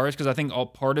guitarist, because I think all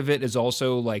part of it is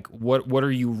also like, what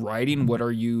are you writing? What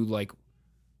are you like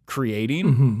creating?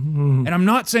 Mm-hmm. And I'm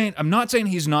not saying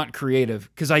he's not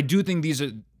creative, because I do think these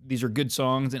are good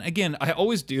songs. And again, I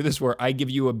always do this where I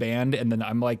give you a band and then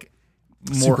I'm like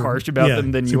more harsh about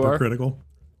them than you are. Critical.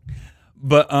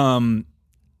 But I'm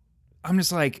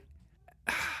just like,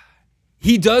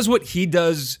 he does what he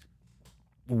does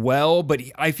well, but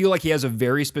I feel like he has a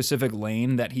very specific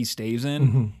lane that he stays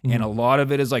in, and a lot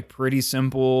of it is like pretty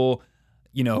simple,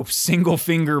 single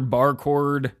finger bar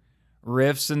chord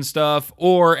riffs and stuff.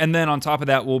 And then on top of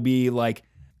that will be like,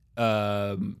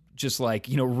 just like,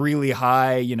 really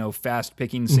high, fast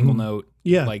picking single note,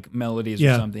 like melodies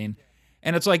or something.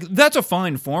 And it's like, that's a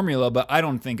fine formula, but I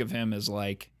don't think of him as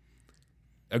like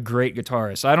a great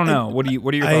guitarist. I don't know. What are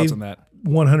your thoughts on that?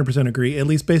 100% agree. At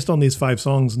least based on these 5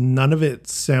 songs, none of it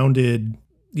sounded,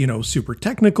 super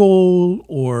technical,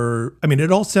 or, I mean,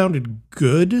 it all sounded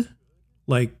good.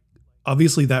 Like,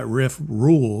 obviously that riff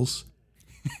rules.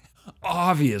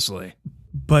 Obviously.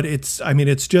 But it's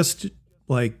just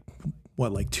like,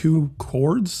 what, like 2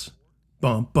 chords?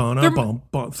 Bump, bump,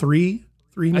 bump, bump, 3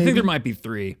 maybe? I think there might be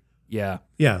 3. Yeah.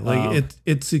 Yeah, like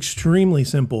it's extremely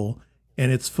simple,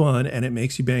 and it's fun, and it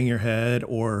makes you bang your head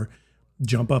or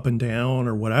jump up and down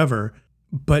or whatever,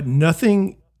 but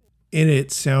nothing in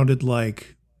it sounded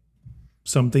like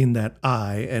something that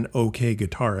an okay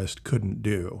guitarist couldn't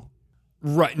do.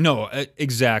 Right. No,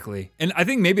 exactly. And I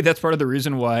think maybe that's part of the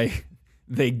reason why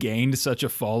they gained such a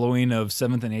following of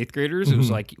 7th and 8th graders. It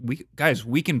was like,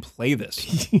 we can play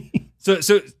this.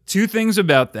 So 2 things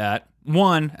about that.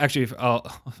 One, actually,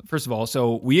 first of all,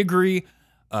 so we agree,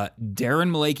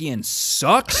 Darren Malakian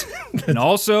sucks, and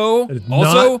also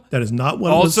that is not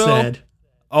what was said.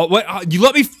 Oh, what? You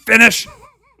let me finish.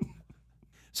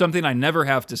 Something I never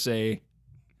have to say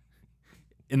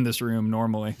in this room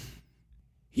normally.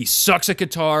 He sucks at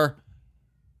guitar.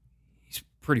 He's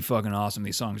pretty fucking awesome.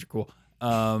 These songs are cool.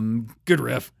 Good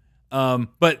riff.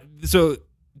 But so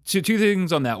two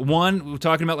things on that. One, we're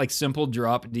talking about like simple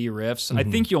drop D riffs. I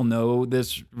think you'll know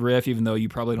this riff, even though you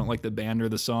probably don't like the band or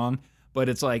the song. But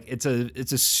it's like it's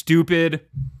a stupid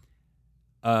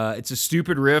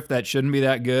riff that shouldn't be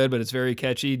that good, but it's very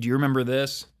catchy. Do you remember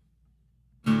this?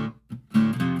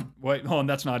 Wait, hold on,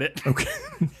 that's not it. Okay.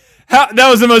 That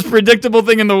was the most predictable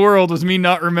thing in the world, was me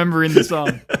not remembering the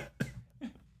song.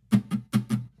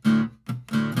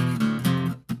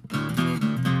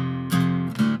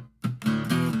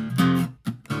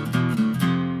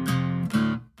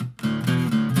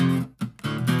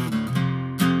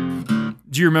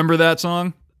 Do you remember that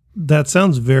song? That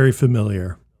sounds very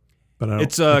familiar, but I don't.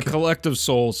 It's a Collective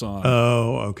Soul song.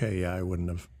 Oh, okay. Yeah, I wouldn't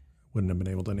have been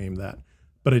able to name that,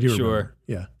 but I do remember.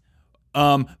 Yeah.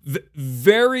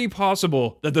 Very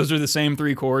possible that those are the same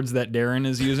 3 chords that Darren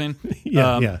is using.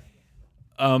 Yeah.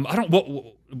 I don't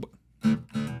know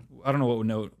what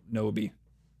note would be.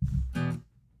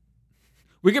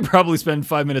 We could probably spend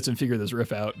 5 minutes and figure this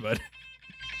riff out, but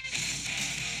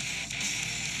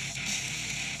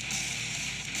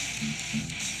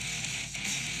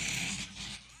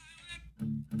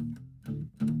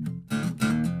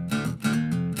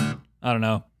I don't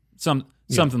know.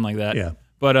 Something like that. Yeah.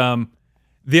 But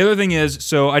the other thing is,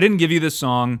 so I didn't give you this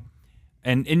song,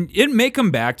 and it may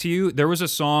come back to you. There was a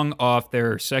song off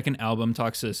their second album,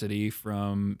 Toxicity,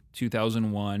 from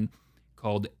 2001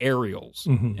 called Aerials,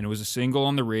 and it was a single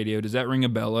on the radio. Does that ring a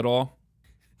bell at all?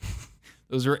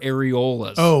 Those are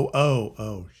areolas.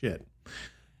 Oh, shit.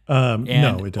 No,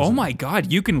 it doesn't. Oh my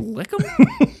God, you can lick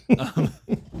them?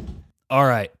 All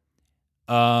right.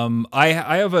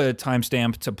 I have a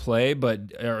timestamp to play, but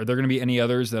are there going to be any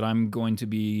others that I'm going to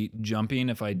be jumping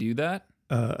if I do that?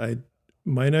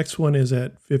 My next one is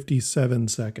at 57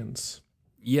 seconds.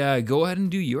 Yeah, go ahead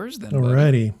and do yours then. buddy.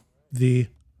 Alrighty. The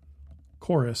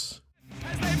chorus.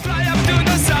 As they fly up to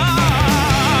the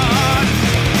sun,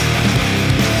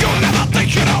 you'll never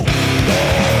think you know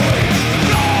why.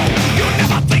 No, you'll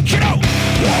never think you know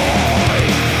why.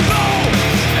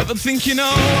 No, never think you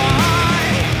know why.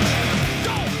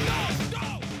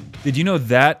 Did you know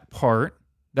that part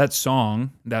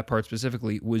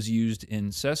specifically, was used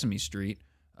in Sesame Street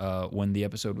when the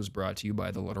episode was brought to you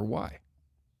by the letter Y?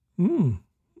 There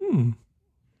you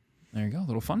go. A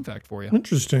little fun fact for you.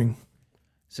 Interesting.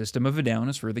 System of a Down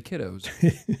is for the kiddos.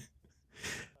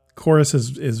 Chorus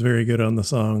is very good on the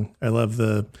song. I love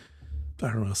the,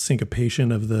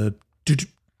 syncopation of the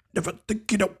never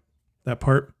think you know. That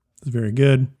part is very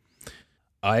good.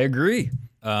 I agree.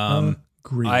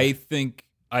 Agree.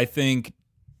 I think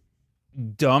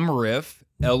dumb riff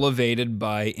elevated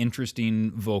by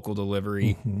interesting vocal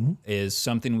delivery is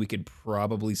something we could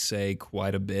probably say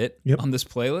quite a bit on this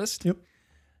playlist. Yep.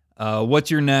 What's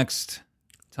your next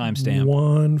timestamp?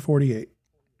 148.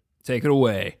 Take it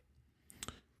away.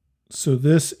 So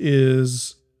this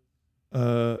is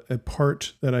a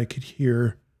part that I could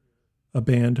hear a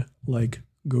band like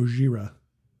Gojira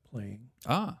playing.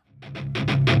 Ah.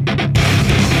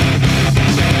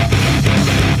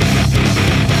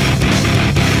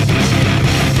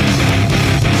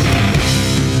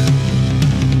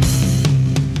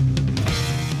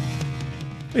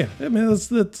 Yeah, I mean that's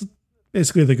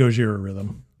basically the Gojira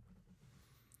rhythm.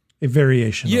 A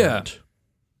variation of it.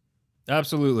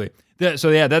 Absolutely. That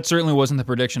certainly wasn't the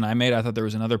prediction I made. I thought there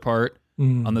was another part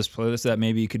on this playlist that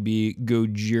maybe could be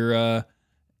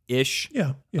Gojira-ish.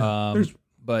 Yeah.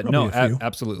 But no,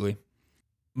 absolutely.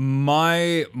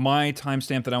 My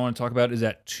timestamp that I want to talk about is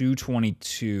at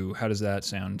 2:22. How does that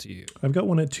sound to you? I've got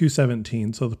one at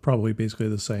 2:17, so they're probably basically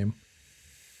the same.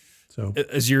 So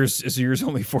is yours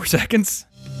only 4 seconds?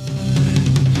 Do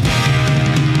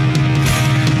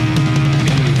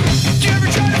you ever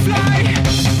try to fly? Do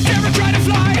you ever try to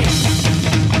fly?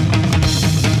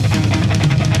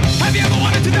 Have you ever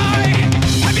wanted to die?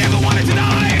 Have you ever wanted to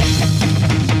die?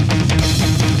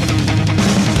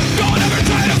 Don't ever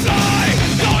try to fly!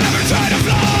 Don't ever try to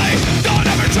fly! Don't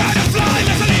ever try to fly!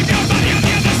 Let's leave your body on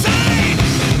the other side!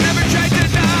 Never try to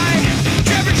die! Do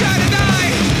you ever try to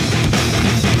die?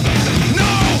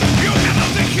 No! You never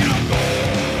think you know.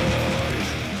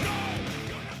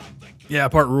 Yeah,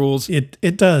 part rules.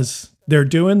 it does. They're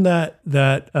doing that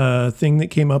thing that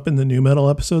came up in the new metal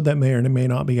episode that may or may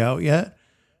not be out yet,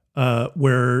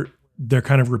 where they're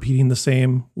kind of repeating the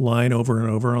same line over and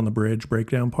over on the bridge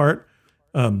breakdown part,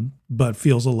 but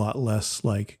feels a lot less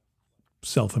like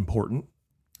self-important.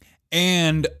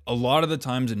 And a lot of the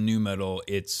times in new metal,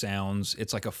 it's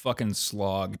like a fucking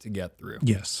slog to get through.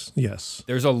 Yes.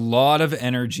 There's a lot of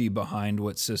energy behind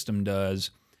what System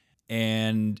does.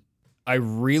 And I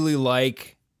really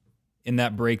like in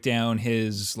that breakdown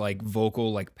his like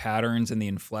vocal like patterns and the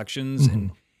inflections.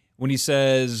 And when he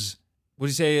says, what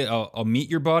does he say? I'll meet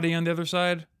your body on the other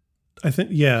side, I think,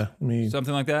 yeah. I mean,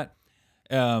 something like that.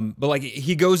 But like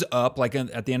he goes up, like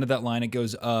at the end of that line, it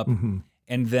goes up,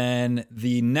 and then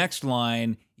the next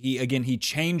line, he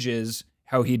changes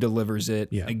how he delivers it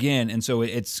again, and so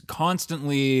it's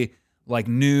constantly like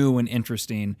new and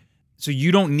interesting. So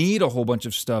you don't need a whole bunch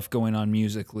of stuff going on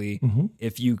musically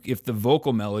if the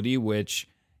vocal melody, which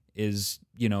is,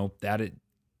 you know,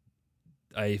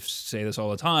 I say this all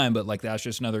the time, but like that's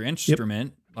just another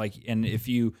instrument. Like, and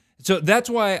so that's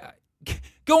why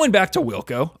going back to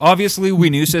Wilco, obviously we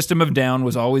knew System of a Down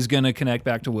was always going to connect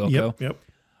back to Wilco. Yep.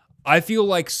 I feel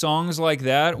like songs like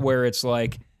that, where it's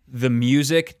like the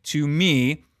music to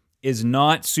me is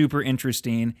not super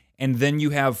interesting, and then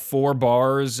you have 4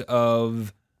 bars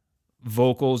of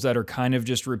vocals that are kind of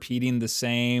just repeating the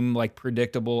same, like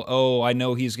predictable, oh, I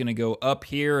know he's going to go up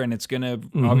here and it's going to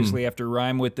obviously have to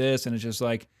rhyme with this. And it's just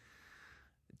like,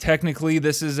 technically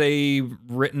this is a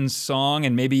written song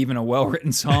and maybe even a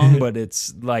well-written song, but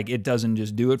it's like, it doesn't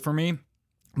just do it for me.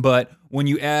 But when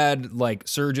you add like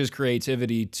Serge's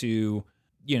creativity to,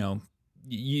 you know,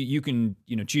 you can,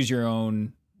 you know, choose your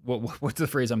own, what's the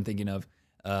phrase I'm thinking of?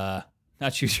 Not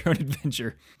choose your own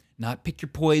adventure, not pick your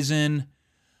poison.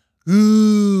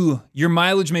 Ooh, your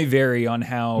mileage may vary on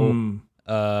how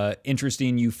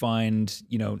interesting you find,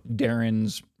 you know,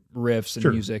 Darren's riffs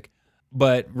and music.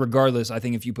 But regardless, I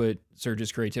think if you put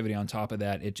Serge's creativity on top of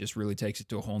that, it just really takes it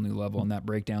to a whole new level. And that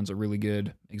breakdown's a really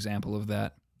good example of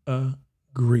that.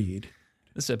 Agreed.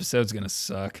 This episode's going to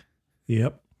suck.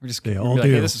 Yep. We're just They gonna all be like,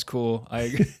 do. hey, this is cool.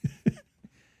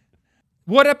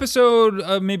 What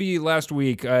episode, maybe last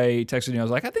week, I texted you, I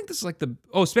was like, I think this is like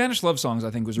Spanish Love Songs,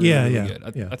 I think was really good.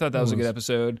 I thought that was a good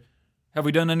episode. Have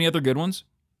we done any other good ones?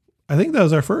 I think that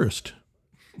was our first.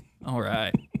 All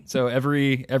right. So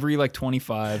every like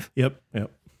 25. Yep.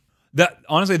 That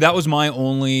honestly, that was the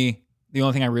only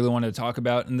thing I really wanted to talk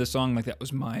about in this song. Like that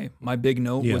was my big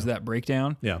note was that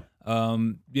breakdown. Yeah.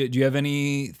 Do you have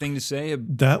anything to say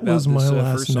about That was this, my first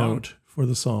last song? note for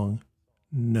the song.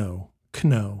 No.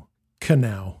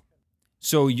 Canal.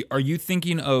 So are you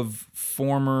thinking of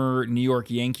former New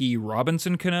York Yankee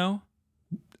Robinson Cano?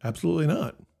 Absolutely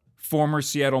not. Former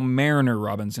Seattle Mariner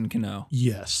Robinson Cano?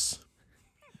 Yes.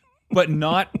 But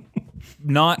not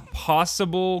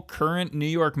possible current New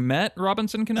York Met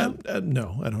Robinson Cano?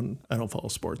 No, I don't follow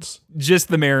sports. Just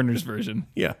the Mariners version.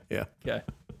 Yeah. Okay.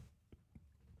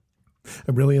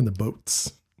 I'm really in the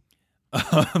boats.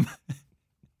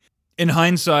 In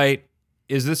hindsight,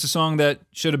 is this a song that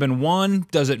should have been one?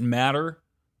 Does it matter,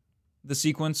 the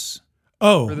sequence?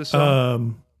 For this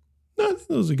song? No, I think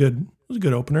it was a good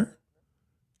opener.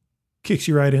 Kicks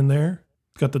you right in there.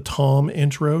 It's got the Tom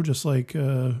intro, just like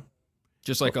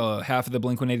Half of the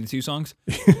Blink-182 songs?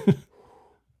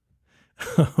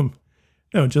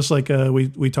 No, just like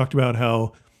we talked about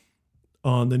how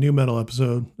on the new metal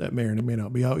episode that may or may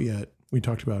not be out yet, we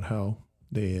talked about how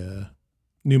the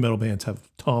new metal bands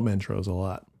have Tom intros a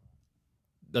lot.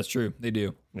 That's true. They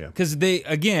do. Yeah. Because they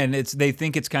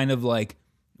think it's kind of like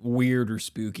weird or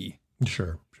spooky.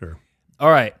 Sure.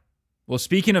 All right. Well,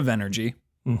 speaking of energy,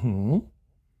 Mm-hmm.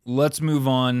 let's move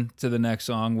on to the next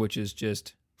song, which is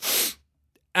just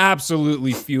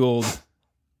absolutely fueled.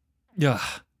 Yeah.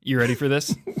 You ready for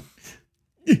this?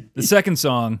 The second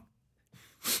song.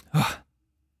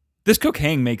 This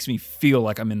cocaine makes me feel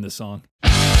like I'm in the song.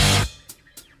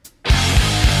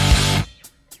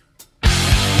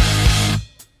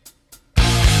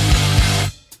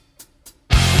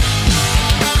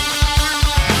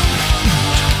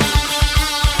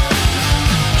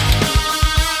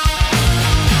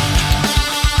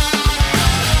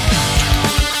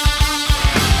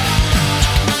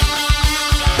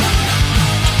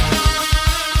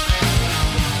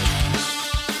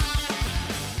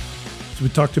 We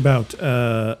talked about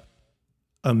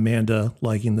Amanda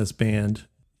liking this band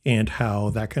and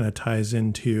how that kind of ties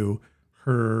into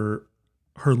her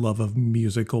love of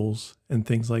musicals and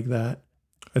things like that.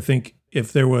 I think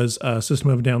if there was a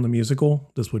System of a Down the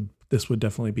musical, this would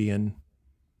definitely be in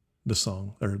the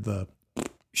song or the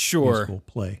musical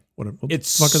play. What the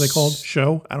fuck are they called?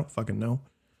 Show? I don't fucking know.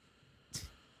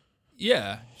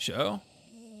 Yeah, show.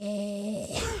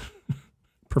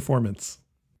 Performance.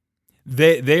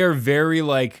 They are very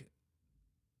like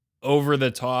over the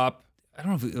top. I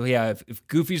don't know if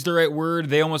goofy's the right word.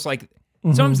 They almost like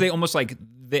sometimes they almost like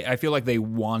I feel like they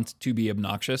want to be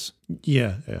obnoxious.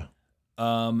 Yeah.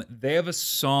 They have a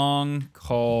song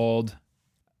called,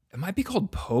 it might be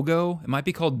called Pogo. It might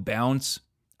be called Bounce.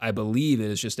 I believe it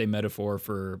is just a metaphor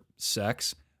for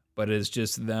sex, but it is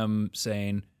just them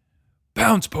saying,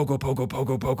 bounce, pogo, pogo,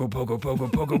 pogo, pogo, pogo, pogo,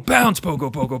 pogo, bounce,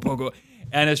 pogo, pogo, pogo.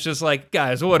 And it's just like,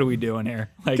 guys, what are we doing here?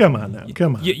 Like, Come on now.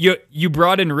 Come on. You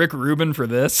brought in Rick Rubin for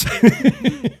this.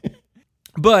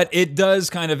 But it does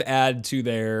kind of add to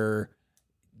their,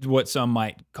 what some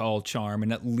might call charm,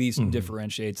 and at least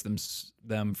differentiates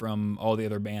them from all the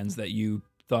other bands that you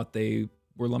thought they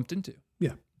were lumped into.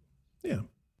 Yeah. Yeah.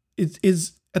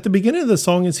 Is at the beginning of the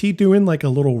song, is he doing like a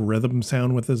little rhythm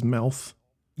sound with his mouth?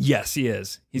 Yes, he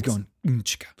is. He's going,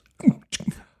 chika,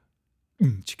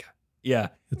 chika. Yeah.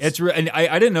 And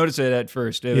I didn't notice it at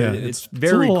first. It's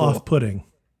very a little cool. off-putting.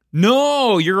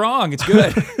 No, you're wrong. It's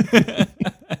good.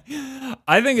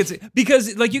 I think it's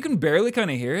because like you can barely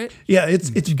kind of hear it. Yeah, it's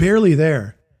barely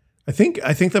there. I think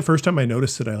the first time I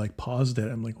noticed it, I like paused it.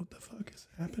 I'm like, what the fuck is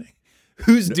happening?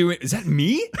 Who's doing? Is that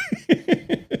me?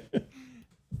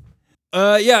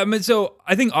 Yeah. I mean, so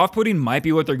I think off-putting might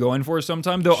be what they're going for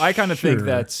sometime, though. I kind of think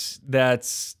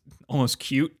that's almost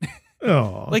cute.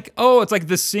 Oh, Like, oh, it's like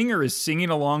the singer is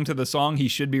singing along to the song he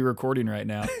should be recording right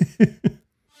now.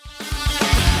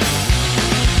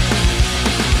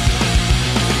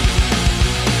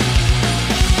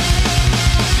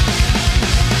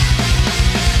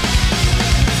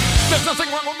 There's nothing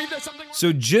wrong with me, there's something wrong.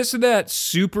 So just that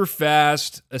super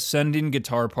fast ascending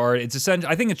guitar part, I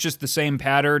think it's just the same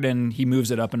pattern and he moves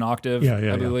it up an octave,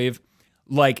 I believe.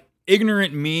 Like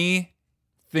ignorant me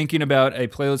thinking about a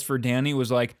playlist for Danny was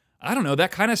like, I don't know, that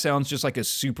kind of sounds just like a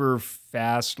super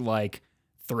fast, like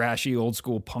thrashy old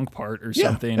school punk part or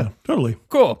something. Yeah, totally.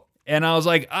 Cool. And I was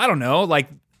like, I don't know, like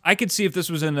I could see if this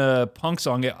was in a punk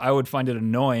song, I would find it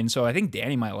annoying. So I think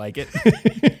Danny might like it.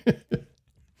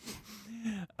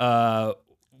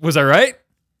 Was I right?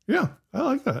 Yeah, I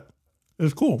like that.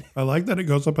 It's cool. I like that it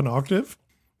goes up an octave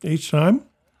each time.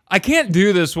 I can't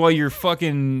do this while you're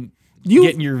fucking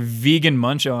getting your vegan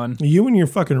munch on. You and your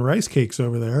fucking rice cakes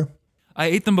over there. I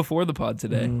ate them before the pod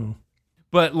today.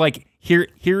 But like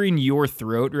hearing your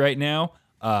throat right now,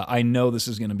 I know this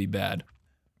is going to be bad.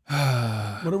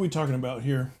 What are we talking about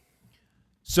here?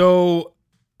 So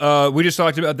we just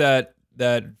talked about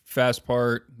that fast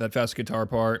part, that fast guitar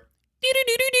part.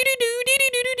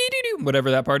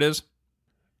 Whatever that part is.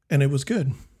 And it was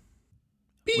good.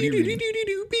 What are you reading?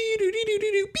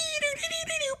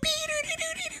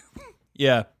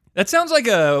 Yeah. That sounds like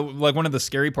one of the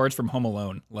scary parts from Home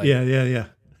Alone. Like, Yeah.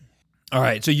 All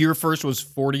right, so your first was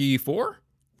 44?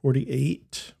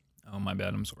 48. Oh, my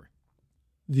bad. I'm sorry.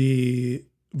 The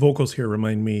vocals here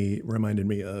reminded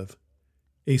me of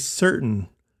a certain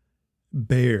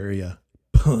Bay Area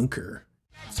punker.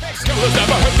 Skeletons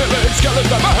never had village, skeletons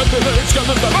never had village,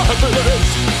 skeletons never had village.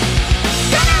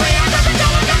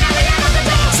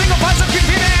 Single parts of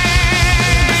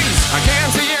computers. I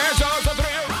can't see your jaws of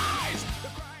real eyes.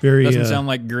 Very Doesn't sound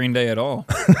like Green Day at all.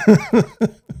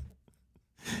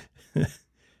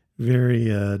 very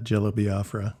Jello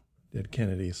Biafra, Dead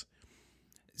Kennedys.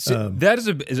 So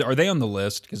that are they on the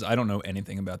list? Because I don't know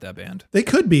anything about that band. They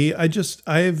could be.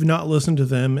 I've not listened to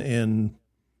them in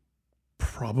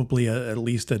probably at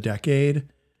least a decade.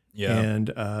 Yeah.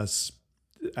 And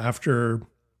after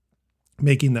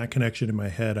making that connection in my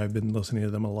head, I've been listening to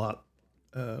them a lot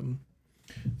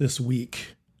this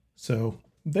week. So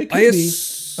they could be.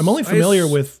 I'm only familiar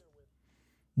with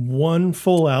one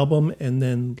full album and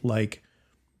then like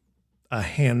a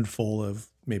handful of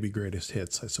maybe greatest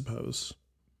hits, I suppose.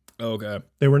 Okay.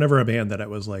 They were never a band that I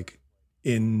was like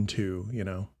into, you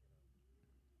know.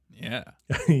 Yeah.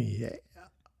 Yeah.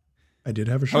 I did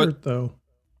have a shirt though.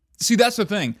 See, that's the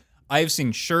thing. I've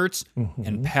seen shirts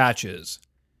and patches,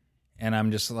 and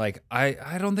I'm just like,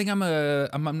 I don't think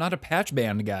I'm not a patch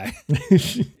band guy.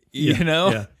 You know?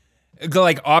 Yeah.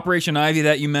 Like Operation Ivy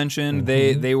that you mentioned,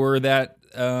 they were that.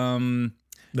 They're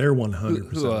 100%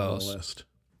 who on else? the list.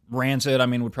 Rancid, I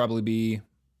mean, would probably be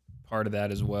part of that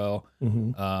as well.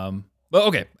 But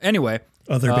okay. Anyway,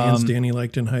 Other bands Danny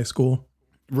liked in high school.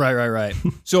 Right.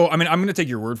 So, I mean, I'm going to take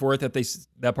your word for it that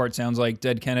that part sounds like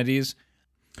Dead Kennedys.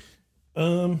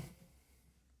 You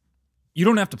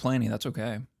don't have to play any. That's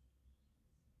okay.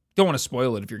 Don't want to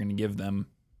spoil it if you're going to give them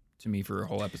to me for a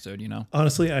whole episode, you know?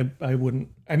 Honestly, I wouldn't.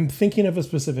 I'm thinking of a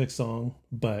specific song,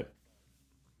 but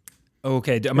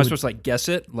Okay. Am I supposed to like guess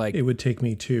it? Like it would take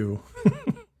me it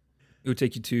would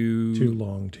take you to too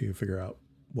long to figure out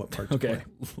what part to okay,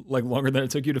 play. like longer than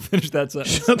it took you to finish that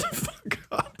sentence. Shut the fuck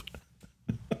up.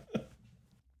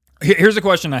 Here's a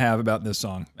question I have about this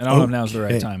song, and I don't know if now's the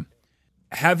right Okay. time.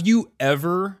 Have you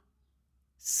ever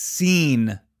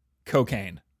seen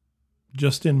Cocaine?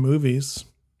 Just in movies,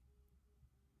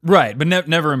 Right, but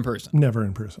never in person. never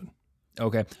in person.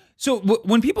 Okay. So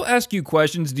when people ask you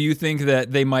questions, do you think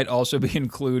that they might also be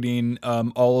including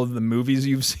all of the movies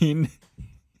you've seen?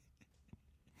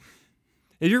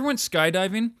 Have you ever went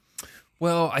skydiving?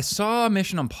 Well, I saw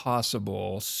Mission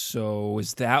Impossible, so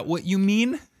is that what you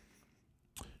mean?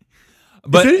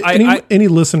 But If any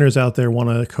listeners out there want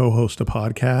to co-host a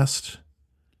podcast,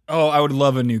 I would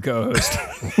love a new co-host.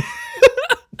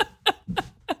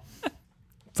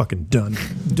 fucking done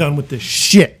with this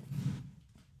shit.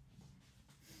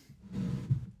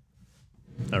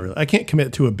 Not really. I can't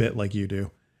commit to a bit like you do,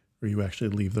 where you actually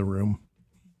leave the room.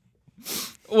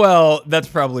 Well, that's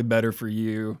probably better for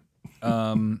you.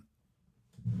 I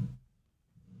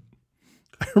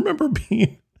remember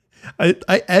I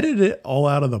edited it all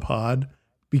out of the pod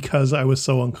because I was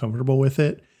so uncomfortable with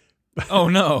it. Oh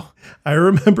no. I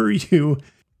remember you.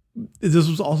 This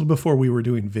was also before we were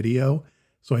doing video,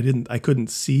 so I couldn't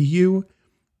see you.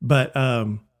 But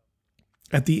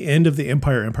at the end of the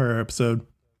Empire episode,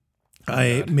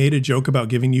 I made a joke about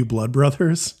giving you blood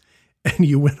brothers, and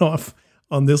you went off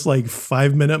on this like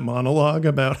 5-minute monologue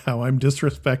about how I'm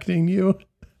disrespecting you.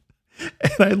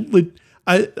 And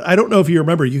I don't know if you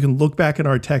remember, you can look back in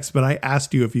our text, but I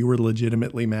asked you if you were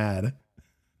legitimately mad.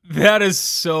 That is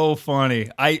so funny.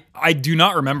 I do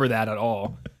not remember that at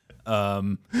all.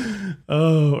 Early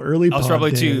I was pod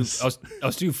probably days. I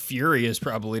was too furious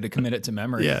probably to commit it to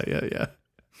memory. Yeah.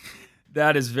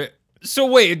 That is very. So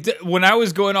wait, when I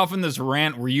was going off in this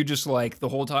rant, were you just like the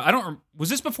whole time? Was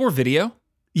this before video?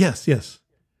 Yes.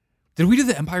 Did we do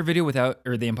the Empire video without,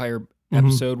 or the Empire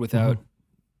episode without?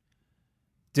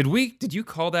 Did you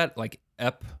call that like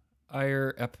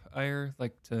Ep-ire,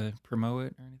 like to promote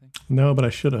it or anything? No, but I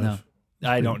should have. No,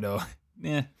 I don't know.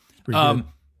 Yeah. Pretty good.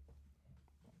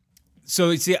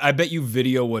 So see, I bet you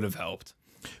video would have helped.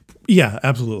 Yeah,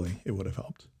 absolutely. It would have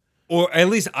helped. Or at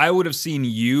least I would have seen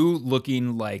you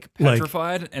looking like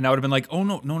petrified, and I would have been like, "Oh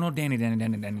no, Danny,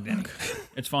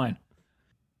 it's fine."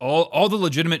 All the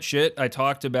legitimate shit I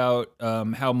talked about,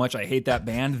 how much I hate that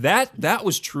band. That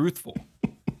was truthful.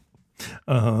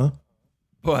 But,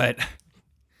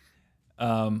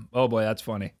 oh boy, that's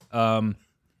funny. But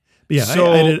yeah,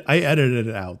 so, I edited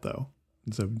it out though,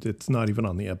 so it's not even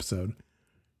on the episode.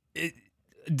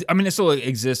 I mean, it still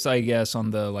exists, I guess,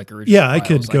 on the like original. Yeah, I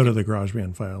could files, go to the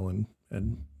GarageBand file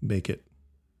and make it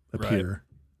appear. Right.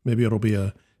 Maybe it'll be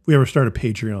if we ever start a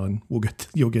Patreon,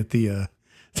 you'll get the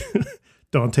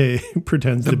Dante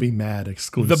pretends to be mad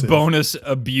exclusive. the bonus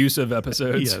abusive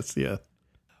episodes. Yes, yeah.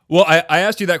 Well, I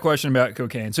asked you that question about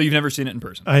cocaine, so you've never seen it in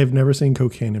person. I have never seen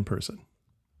cocaine in person.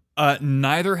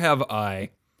 Neither have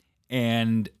I,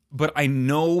 but I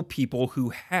know people who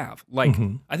have. Like,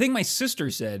 I think my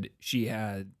sister said she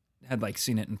had like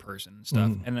seen it in person and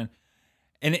stuff,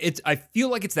 and I feel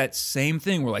like it's that same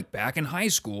thing where like back in high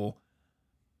school,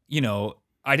 you know,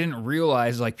 I didn't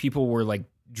realize like people were like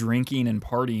drinking and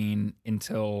partying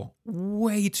until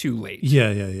way too late.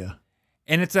 Yeah.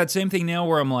 And it's that same thing now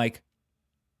where I'm like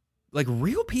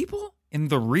real people in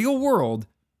the real world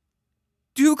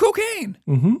do cocaine.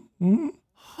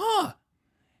 Huh.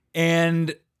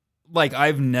 And like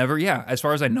I've never, as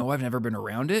far as I know, I've never been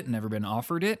around it, never been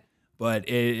offered it, but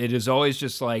it is always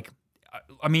just like,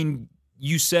 I mean,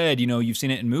 you said, you know, you've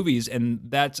seen it in movies,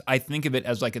 and I think of it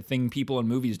as like a thing people in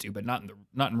movies do, but not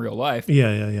in real life.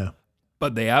 Yeah.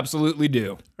 But they absolutely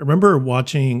do. I remember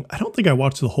watching, I don't think I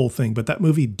watched the whole thing, but that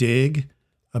movie Dig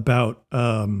about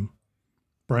Brian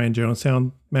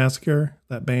Jonestown Massacre,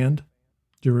 that band.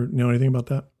 Do you ever know anything about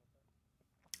that?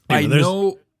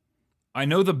 Anyway, I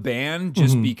know the band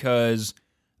just because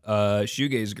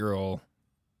Shoegaze Girl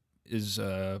is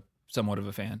somewhat of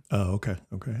a fan. Oh, okay.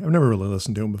 I've never really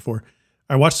listened to them before.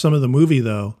 I watched some of the movie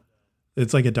though.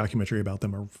 It's like a documentary about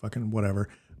them or fucking whatever.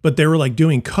 But they were like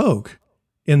doing coke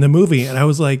in the movie, and I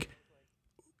was like,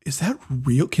 "Is that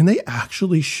real? Can they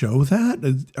actually show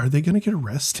that? Are they going to get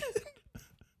arrested?"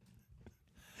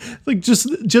 Like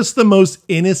just the most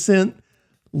innocent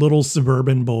little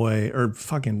suburban boy or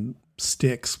fucking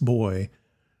sticks boy.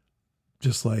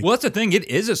 Just like, well, that's the thing. It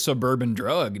is a suburban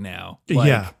drug now.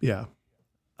 Yeah.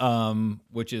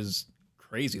 Which is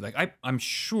crazy. Like I'm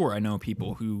sure I know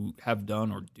people who have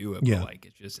done or do it, Yeah. but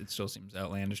like it still seems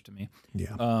outlandish to me.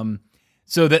 Yeah.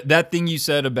 So that thing you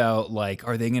said about like,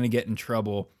 are they going to get in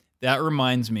trouble? That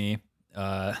reminds me.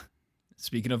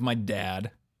 Speaking of my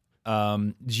dad,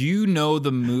 do you know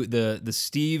the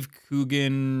Steve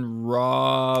Coogan,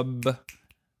 Rob,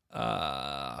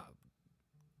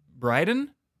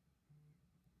 Brydon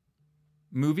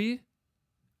movie?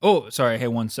 Oh, sorry. Hey,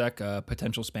 one sec.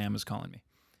 Potential spam is calling me.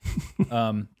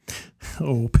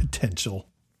 Potential.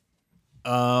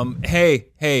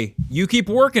 Hey, you keep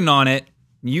working on it.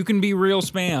 You can be real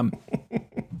spam.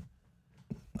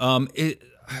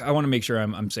 I want to make sure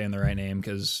I'm saying the right name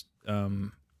because,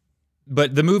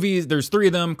 but the movie, there's 3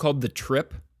 of them called The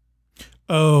Trip.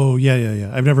 Oh,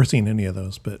 yeah. I've never seen any of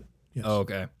those, but yes. Oh,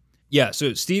 okay. Yeah,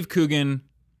 so Steve Coogan,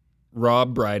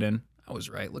 Rob Brydon. I was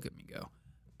right. Look at me go.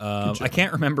 I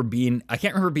can't remember being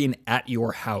at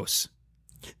your house,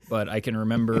 but I can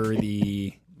remember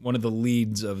one of the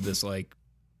leads of this like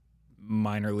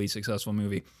minorly successful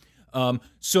movie.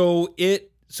 So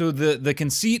the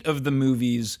conceit of the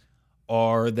movies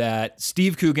are that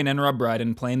Steve Coogan and Rob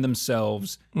Brydon playing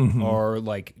themselves are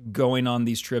like going on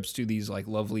these trips to these like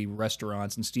lovely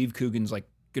restaurants, and Steve Coogan's like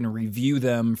going to review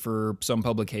them for some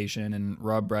publication, and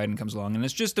Rob Brydon comes along, and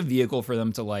it's just a vehicle for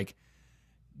them to like,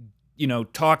 you know,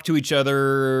 talk to each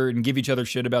other and give each other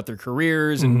shit about their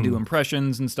careers and do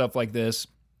impressions and stuff like this.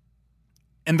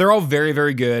 And they're all very,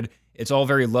 very good. It's all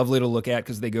very lovely to look at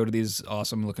because they go to these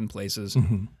awesome looking places.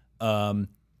 And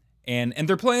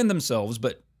they're playing themselves,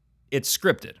 but it's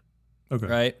scripted. Okay.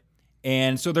 Right.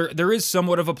 And so there is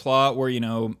somewhat of a plot where, you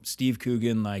know, Steve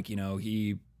Coogan, like, you know,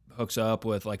 he hooks up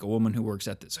with like a woman who works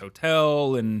at this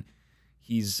hotel, and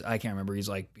I can't remember, he's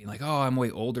like being like, oh, I'm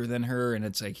way older than her. And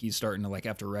it's like, he's starting to like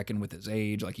have to reckon with his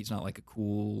age. Like he's not like a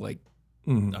cool, like,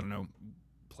 I don't know,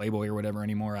 playboy or whatever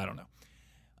anymore. I don't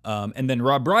know. And then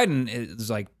Rob Brydon is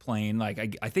like playing,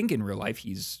 like, I think in real life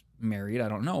he's married. I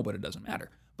don't know, but it doesn't matter.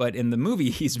 But in the movie,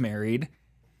 he's married.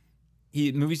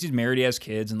 He's married, he has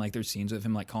kids, and like there's scenes of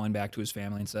him like calling back to his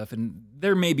family and stuff. And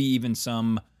there may be even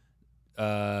some,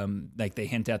 like they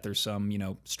hint at there's some, you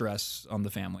know, stress on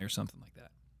the family or something like that.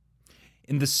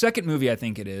 In the second movie, I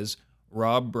think it is,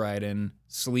 Rob Brydon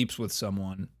sleeps with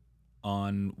someone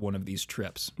on one of these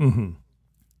trips. And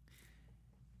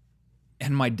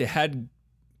my dad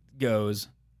goes,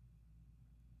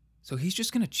 so he's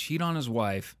just going to cheat on his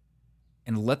wife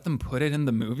and let them put it in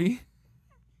the movie?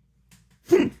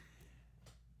 And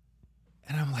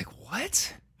I'm like,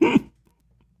 what?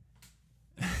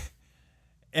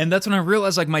 And that's when I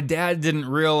realized, like, my dad didn't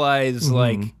realize,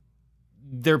 like,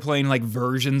 they're playing, like,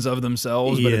 versions of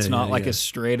themselves, but it's not, like, a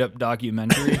straight-up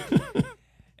documentary.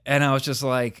 And I was just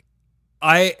like,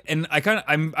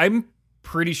 I'm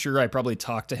pretty sure I probably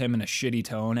talked to him in a shitty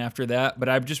tone after that, but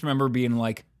I just remember being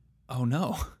like, oh,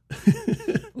 no.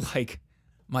 Like,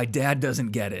 my dad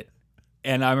doesn't get it.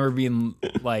 And I remember being,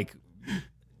 like,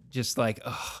 just like,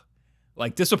 ugh,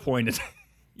 like, disappointed,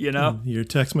 you know? Your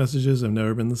text messages have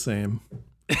never been the same.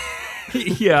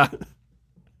 Yeah.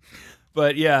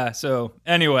 But yeah, so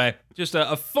anyway, just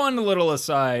a fun little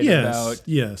aside about.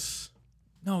 Yes.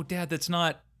 No, Dad, that's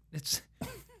not. It's.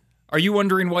 Are you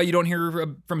wondering why you don't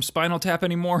hear from Spinal Tap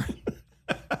anymore?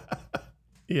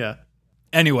 Yeah.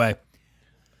 Anyway,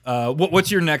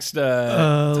 what's your next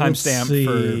timestamp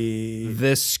for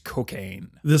this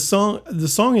cocaine? The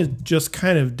song is just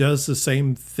kind of does the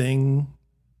same thing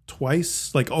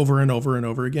twice, like over and over and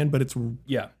over again, but it's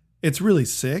really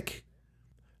sick.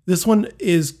 This one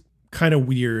is kind of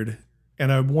weird,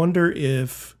 and I wonder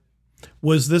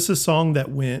was this a song that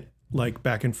went like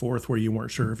back and forth where you weren't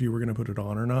sure if you were going to put it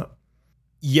on or not?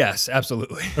 Yes,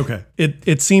 absolutely. Okay.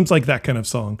 It seems like that kind of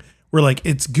song where like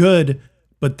it's good,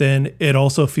 but then it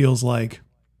also feels like,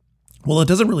 well, it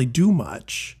doesn't really do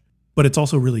much, but it's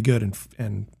also really good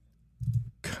and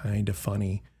kind of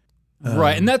funny.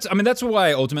 Right. And that's why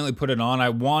I ultimately put it on. I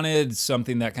wanted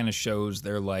something that kind of shows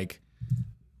their like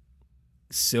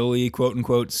silly, quote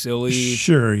unquote, silly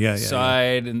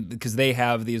side. And because they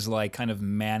have these like kind of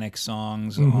manic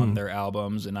songs on their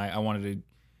albums. And I wanted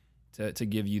to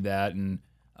give you that. And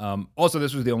also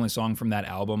this was the only song from that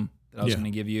album that I was going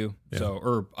to give you. Yeah. So,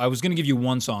 or I was going to give you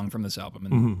one song from this album.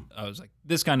 And I was like,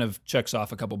 this kind of checks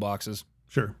off a couple boxes.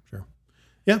 Sure.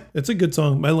 Yeah, it's a good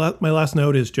song. My last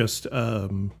note is just,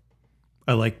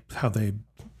 I like how they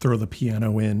throw the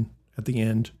piano in at the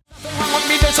end.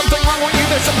 There's something wrong with you,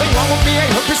 there's something wrong with me. I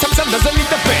hope your stepson doesn't eat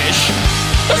the fish.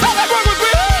 There's nothing wrong with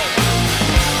me.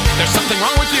 There's something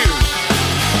wrong with you.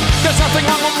 There's nothing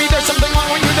wrong with me, there's something wrong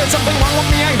with you. There's something wrong with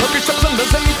me. I hope your stepson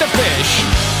doesn't eat the fish.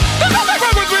 There's nothing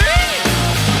wrong with me.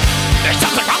 There's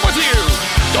something wrong with you.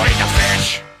 Don't eat the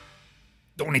fish.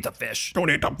 Don't eat the fish. Don't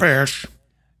eat the fish.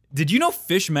 Did you know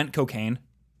fish meant cocaine?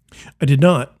 I did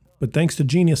not, but thanks to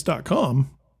Genius.com.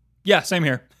 Yeah, same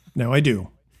here. Now I do.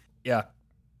 Yeah.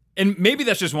 And maybe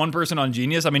that's just one person on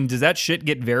Genius. I mean, does that shit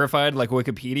get verified like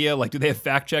Wikipedia? Like, do they have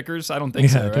fact checkers? I don't think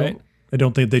so, right? I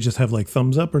don't think they just have like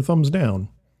thumbs up or thumbs down.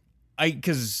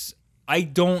 Because I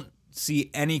don't see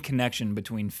any connection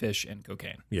between fish and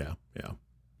cocaine. Yeah.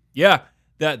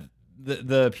 That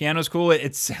the piano's cool.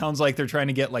 It sounds like they're trying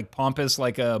to get like pompous,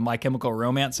 like a My Chemical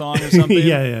Romance song or something.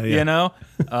 Yeah. You know?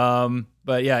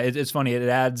 But yeah, it's funny. It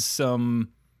adds some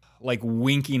like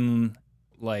winking,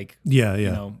 like Yeah,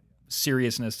 you know,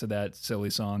 seriousness to that silly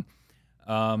song.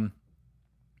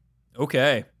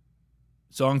 Okay,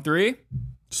 song 3.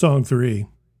 Song 3.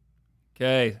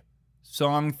 Okay,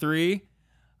 song 3.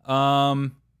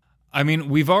 I mean,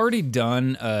 we've already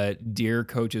done Dear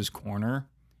Coach's Corner,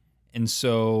 and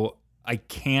so I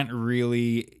can't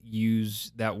really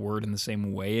use that word in the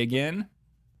same way again.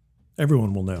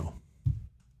 Everyone will know.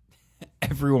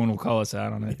 Everyone will call us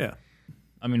out on it. Yeah.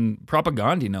 I mean,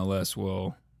 Propaganda, no less,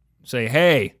 will say,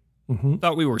 hey, Mm-hmm.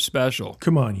 thought we were special.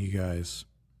 Come on, you guys.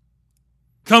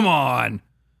 Come on.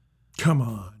 Come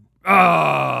on.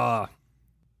 Ah.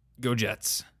 Go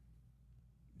Jets.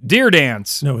 Deer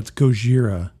Dance. No, it's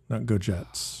Gojira, not Go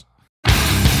Jets.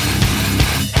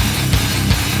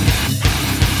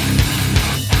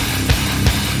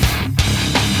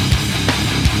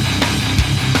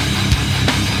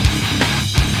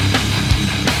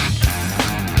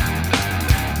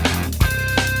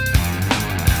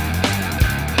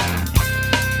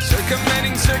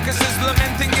 Circumventing circuses,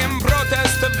 lamenting in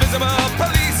protest of visible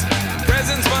police.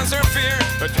 Present sponsor fear.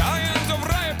 Battalions of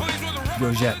riot police with rubber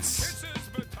Go Jets.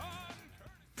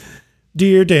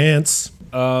 Deer Dance.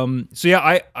 So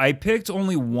yeah, I picked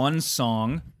only one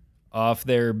song off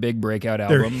their big breakout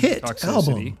Their album, hit Toxicity.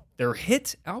 album. Their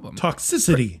hit album.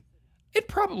 Toxicity. It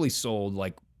probably sold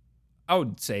like, I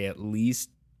would say at least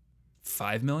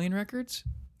 5 million records.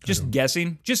 Just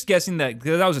guessing that,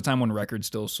 because that was a time when records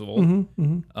still sold.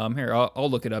 Here, I'll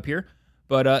look it up here.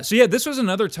 But so yeah, this was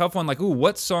another tough one. Like, ooh,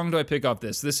 what song do I pick off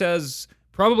this? This has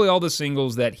probably all the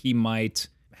singles that he might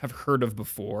have heard of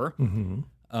before.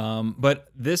 But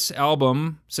this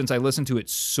album, since I listened to it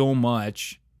so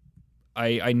much,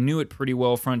 I knew it pretty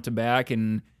well front to back,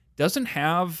 and doesn't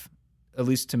have, at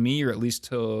least to me, or at least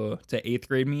to 8th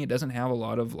grade me, it doesn't have a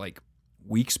lot of like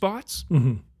weak spots.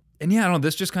 And yeah, I don't know,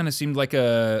 this just kind of seemed like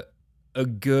a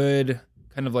good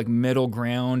kind of like middle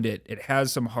ground. It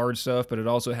has some hard stuff, but it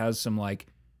also has some like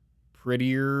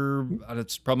prettier,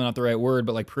 it's probably not the right word,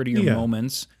 but like prettier Yeah.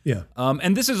 moments. Yeah.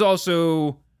 And this is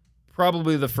also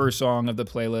probably the first song of the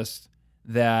playlist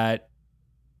that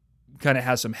kind of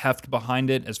has some heft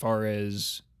behind it as far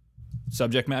as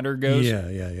subject matter goes.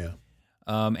 Yeah.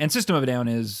 And System of a Down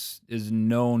is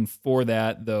known for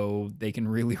that, though they can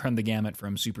really run the gamut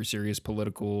from super serious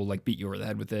political, like beat you over the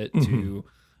head with it, to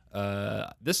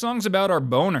this song's about our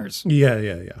boners.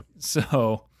 Yeah.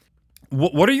 So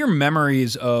what are your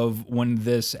memories of when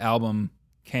this album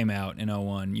came out in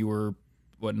 01? You were,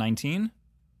 what, 19?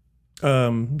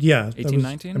 Yeah. 18,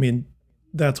 19? I mean,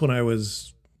 that's when I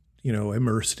was,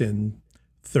 immersed in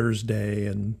Thursday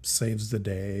and Saves the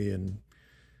Day and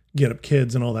Get Up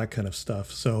Kids and all that kind of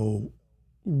stuff. So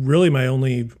really my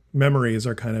only memories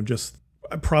are kind of just,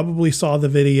 I probably saw the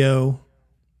video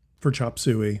for Chop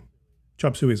Suey.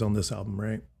 Chop Suey's on this album,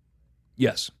 right?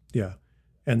 Yes. Yeah.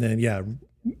 And then,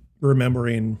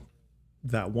 remembering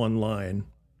that one line,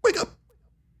 wake up,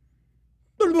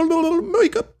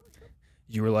 wake up.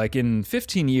 You were like, in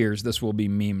 15 years, this will be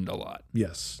memed a lot.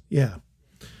 Yes. Yeah.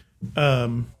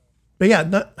 But yeah,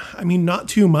 not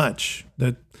too much.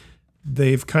 That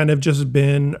they've kind of just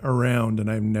been around and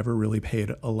I've never really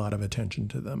paid a lot of attention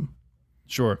to them.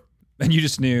 Sure. And you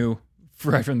just knew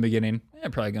right from the beginning,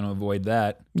 I'm probably going to avoid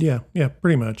that. Yeah,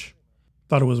 pretty much.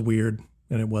 Thought it was weird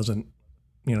and it wasn't,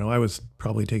 I was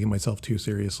probably taking myself too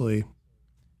seriously.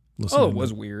 Oh, it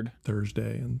was weird.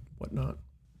 Thursday and whatnot.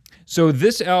 So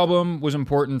this album was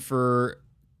important for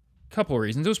a couple of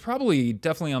reasons. It was probably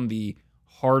definitely on the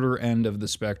harder end of the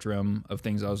spectrum of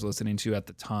things I was listening to at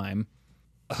the time.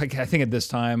 Like, I think at this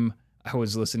time I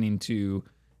was listening to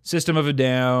System of a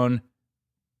Down,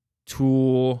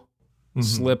 Tool,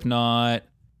 Slipknot,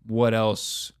 what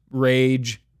else?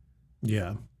 Rage.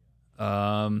 Yeah.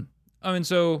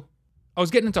 So I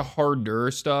was getting into harder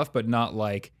stuff, but not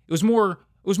like, it was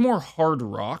more hard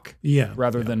rock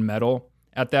rather than metal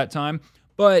at that time.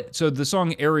 But so the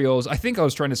song Aerials, I think I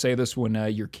was trying to say this when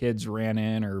your kids ran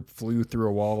in or flew through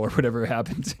a wall or whatever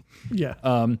happened. Yeah.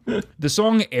 The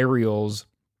song Aerials,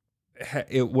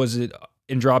 it was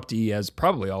in drop D, as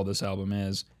probably all this album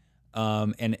is.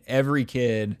 And every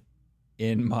kid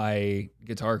in my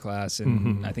guitar class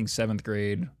in I think 7th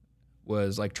grade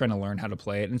was like trying to learn how to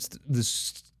play it. And it's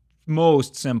the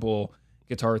most simple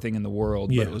guitar thing in the world,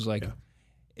 but it was like,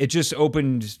 it just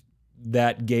opened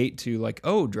that gate to like,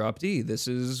 oh, drop D, this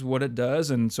is what it does.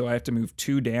 And so I have to move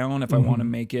 2 down if I want to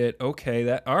make it okay.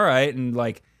 That all right. And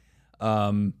like,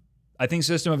 I think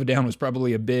System of a Down was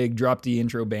probably a big drop D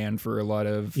intro band for a lot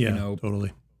of,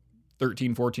 totally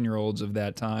 13, 14-year-olds of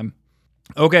that time.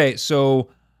 Okay, so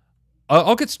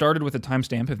I'll get started with a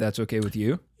timestamp if that's okay with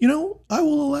you. You know, I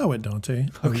will allow it, Dante.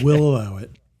 I will allow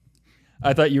it.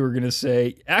 I thought you were going to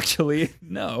say, actually,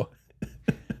 no.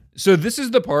 So this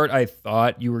is the part I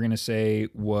thought you were going to say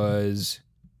was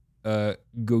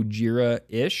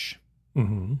Gojira-ish.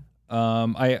 Mm-hmm.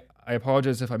 I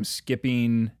apologize if I'm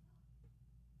skipping.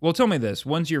 Well, tell me this.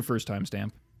 When's your first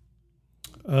timestamp?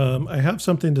 I have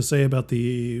something to say about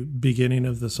the beginning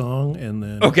of the song, and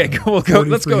then Okay,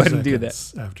 let's go ahead and do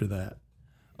that. After that,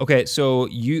 Okay, so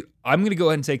I'm going to go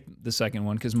ahead and take the second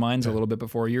one because mine's a little bit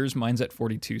before yours. Mine's at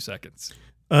 42 seconds.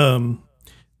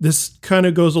 this kind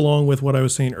of goes along with what I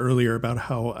was saying earlier about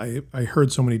how I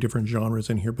heard so many different genres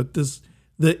in here, but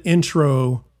the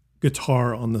intro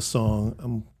guitar on the song,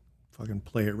 I'm fucking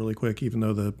play it really quick, even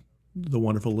though the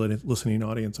wonderful listening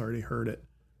audience already heard it.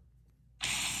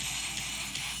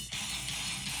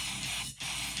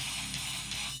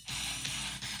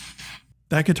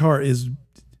 That guitar is,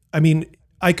 I mean,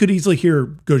 I could easily hear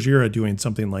Gojira doing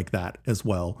something like that as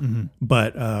well. Mm-hmm.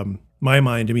 But my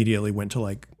mind immediately went to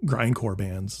like grindcore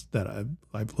bands that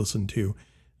I've listened to.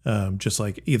 Just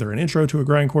like either an intro to a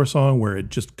grindcore song where it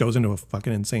just goes into a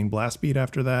fucking insane blast beat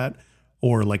after that,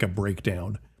 or like a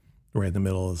breakdown right in the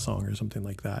middle of the song or something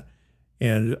like that.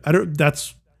 And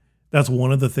that's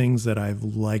one of the things that I've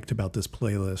liked about this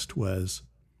playlist was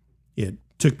it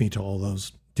took me to all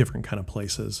those different kind of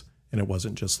places. And it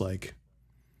wasn't just like,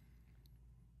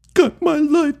 got my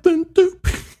life into.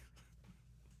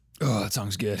 Oh, that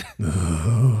song's good.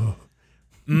 And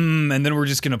then we're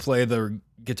just going to play the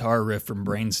guitar riff from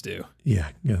Brain Stew. Yeah.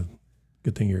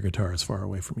 Good thing your guitar is far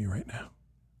away from you right now.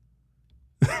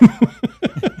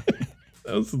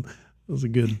 that was a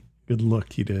good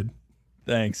look you did.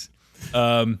 Thanks.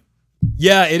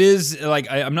 Yeah, it is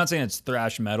like I'm not saying it's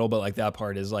thrash metal, but like that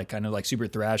part is like kind of like super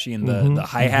thrashy, and the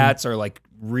hi-hats are like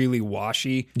really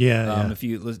washy. Yeah. If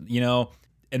you listen,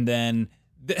 and then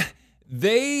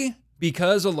they,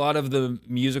 because a lot of the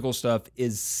musical stuff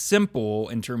is simple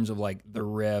in terms of like the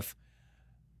riff,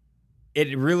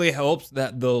 it really helps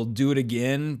that they'll do it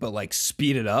again, but like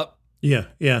speed it up. Yeah.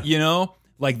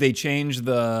 Like they change it's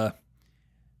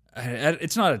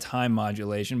not a time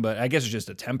modulation, but I guess it's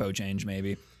just a tempo change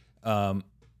maybe.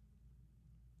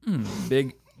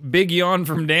 Big yawn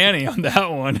from Danny on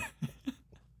that one.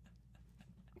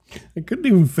 I couldn't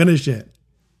even finish it.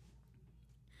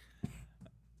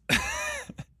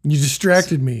 You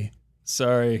distracted me.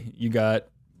 Sorry, you got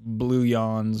blue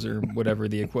yawns or whatever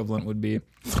the equivalent would be.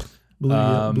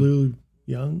 Blue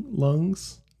young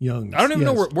lungs. Youngs. I don't even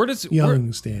know where does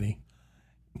Youngs, Danny.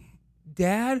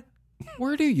 Dad,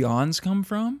 where do yawns come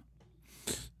from?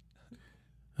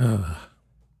 When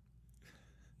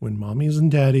mommies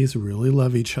and daddies really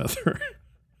love each other.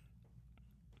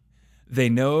 They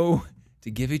know to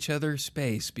give each other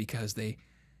space because they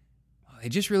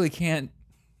just really can't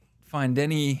find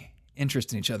any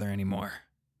interest in each other anymore.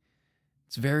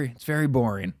 It's very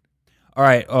boring. All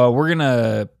right, we're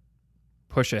gonna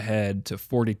push ahead to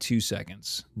 42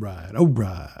 seconds. Right, all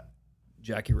right.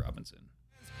 Jackie Robinson.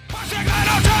 Pushing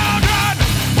little children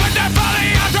with their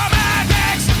folly and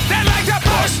dramatics. They like to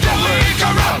push the weak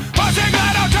around. Pushing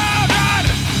little children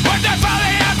with their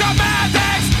folly and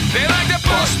dramatics. They like to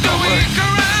push the weak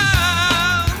around.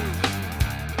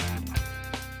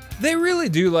 They really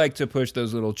do like to push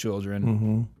those little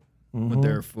children with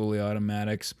their fully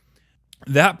automatics.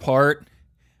 That part,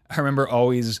 I remember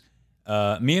always,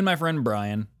 me and my friend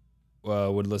Brian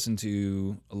would listen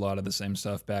to a lot of the same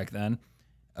stuff back then.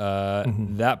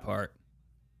 That part,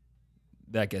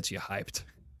 that gets you hyped.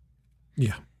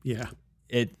 Yeah.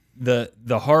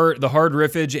 The hard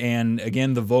riffage and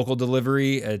again the vocal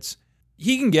delivery.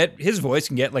 His voice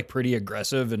can get like pretty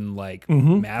aggressive and like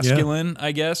masculine,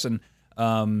 I guess, and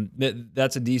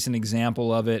that's a decent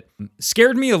example of it.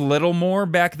 Scared me a little more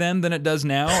back then than it does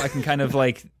now. I can kind of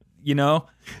like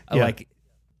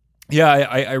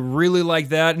I really like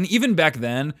that, and even back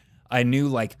then I knew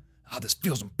like, oh, this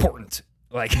feels important.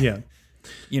 Like,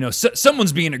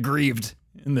 someone's being aggrieved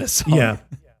in this song. Yeah.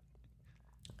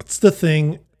 It's the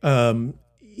thing.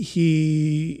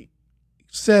 He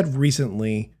said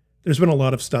recently, there's been a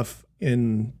lot of stuff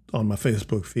on my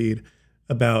Facebook feed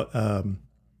about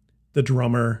the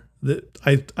drummer.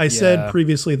 I said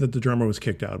previously that the drummer was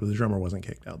kicked out, but the drummer wasn't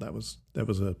kicked out. That was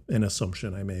an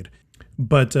assumption I made.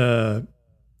 But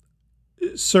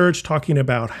Serge talking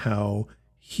about how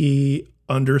he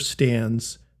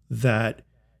understands that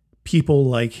people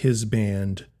like his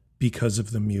band because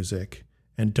of the music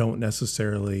and don't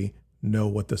necessarily know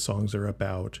what the songs are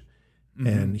about.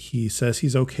 And he says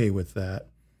he's okay with that,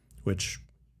 which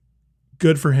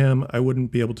good for him. I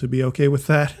wouldn't be able to be okay with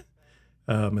that,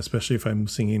 especially if I'm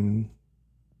singing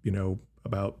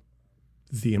about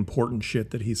the important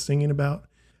shit that he's singing about.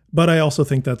 But I also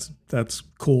think that's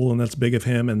cool and that's big of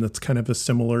him. And that's kind of a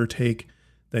similar take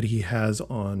that he has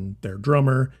on their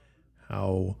drummer,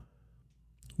 how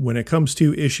when it comes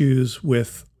to issues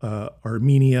with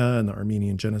Armenia and the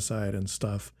Armenian genocide and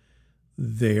stuff,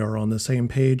 they are on the same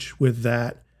page with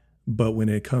that. But when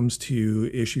it comes to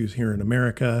issues here in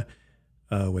America,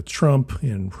 with Trump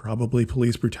and probably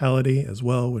police brutality as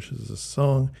well, which is a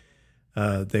song,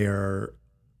 they are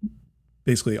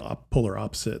basically polar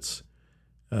opposites.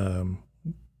 And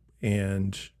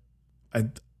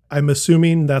I'm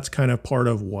assuming that's kind of part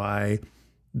of why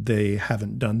they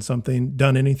haven't done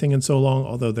anything in so long,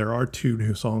 although there are 2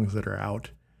 new songs that are out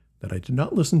that I did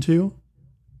not listen to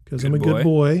because I'm a good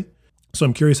boy. So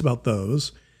I'm curious about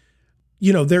those.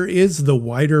 There is the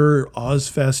wider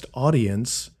Ozfest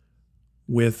audience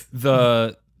with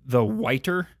the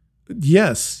whiter.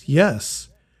 Yes.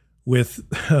 With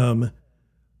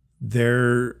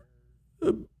their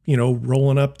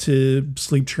rolling up to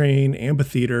Sleep Train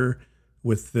Amphitheater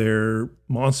with their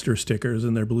monster stickers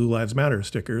and their Blue Lives Matter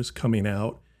stickers coming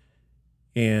out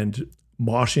and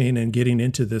moshing and getting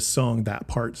into this song, that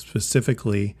part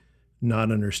specifically,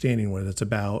 not understanding what it's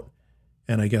about.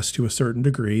 And I guess to a certain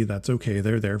degree, that's okay.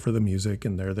 They're there for the music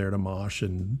and they're there to mosh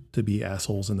and to be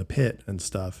assholes in the pit and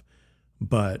stuff.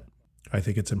 But I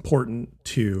think it's important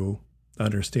to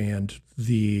understand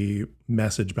the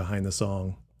message behind the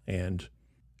song. And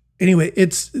anyway,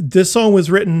 this song was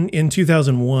written in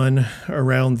 2001,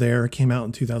 around there, came out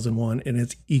in 2001, and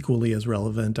it's equally as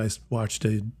relevant. I watched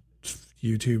a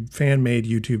fan-made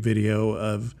YouTube video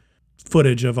of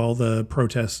footage of all the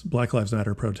protests, Black Lives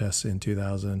Matter protests in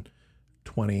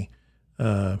 2020.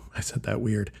 I said that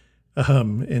weird.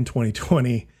 In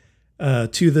 2020,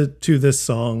 to this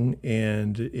song,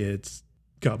 and it's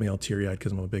got me all teary-eyed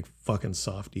because I'm a big fucking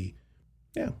softie.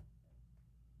 Yeah.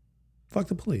 Fuck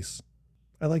the police.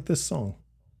 I like this song.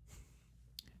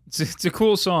 It's a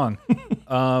cool song.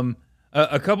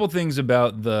 A couple things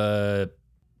about the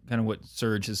kind of what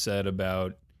Serge has said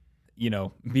about,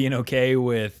 being okay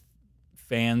with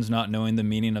fans not knowing the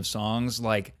meaning of songs.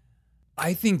 Like,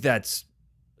 I think that's,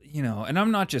 and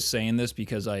I'm not just saying this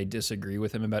because I disagree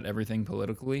with him about everything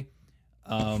politically.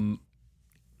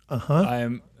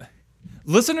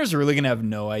 Listeners are really going to have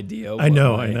no idea. I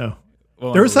know.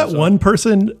 There was that one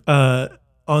person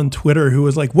on Twitter who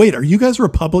was like, wait, are you guys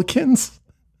Republicans?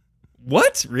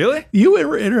 What? Really? You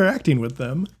were interacting with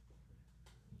them.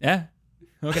 Yeah.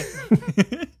 Okay.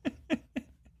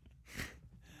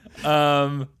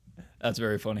 That's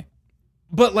very funny.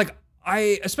 But like,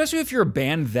 especially if you're a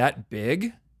band that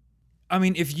big, I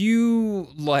mean, if you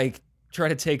like try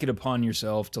to take it upon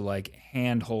yourself to like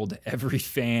handhold every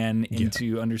fan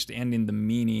into understanding the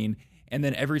meaning, and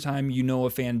then every time a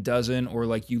fan doesn't, or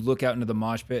like you look out into the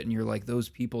mosh pit and you're like, those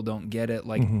people don't get it.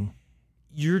 Like,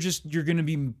 you're going to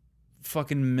be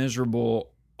fucking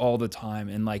miserable all the time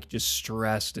and like just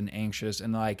stressed and anxious.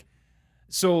 And like,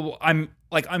 so I'm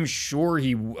sure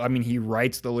he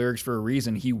writes the lyrics for a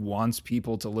reason. He wants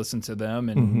people to listen to them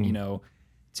and,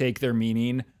 take their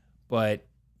meaning. But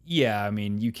yeah, I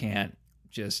mean, you can't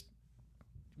just,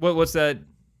 what's that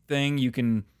thing? You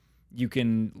can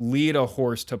lead a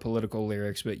horse to political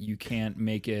lyrics, but you can't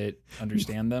make it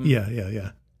understand them.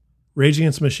 Yeah. Rage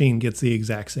Against the Machine gets the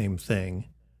exact same thing.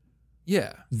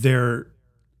 Yeah.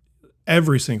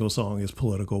 Every single song is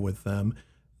political with them.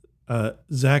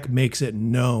 Zach makes it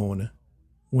known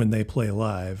when they play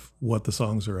live what the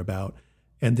songs are about.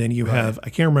 And then you have, I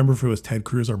can't remember if it was Ted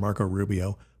Cruz or Marco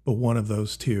Rubio, but one of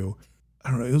those two, I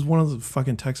don't know, it was one of the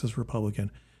fucking Texas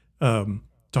Republican,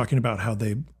 talking about how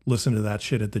they listen to that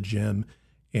shit at the gym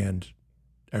and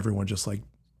everyone just like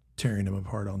tearing him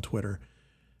apart on Twitter.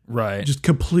 Right. Just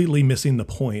completely missing the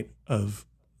point of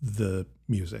the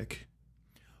music.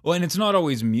 Well, and it's not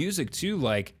always music too.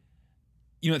 Like,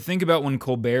 think about when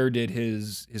Colbert did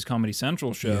his Comedy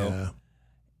Central show,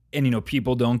 and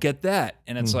people don't get that.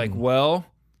 And it's like, well,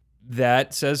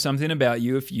 that says something about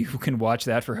you if you can watch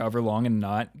that for however long and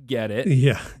not get it.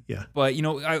 Yeah. But,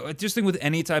 I just think with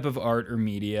any type of art or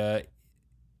media,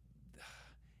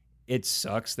 it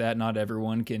sucks that not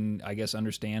everyone can, I guess,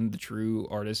 understand the true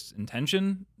artist's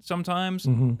intention sometimes,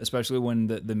 especially when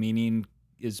the meaning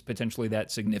is potentially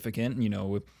that significant.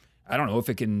 I don't know if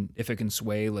it can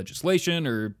sway legislation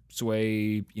or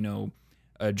sway,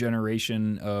 a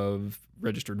generation of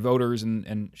registered voters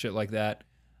and shit like that.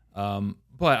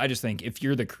 But I just think if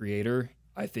you're the creator,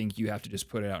 I think you have to just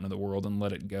put it out into the world and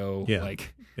let it go.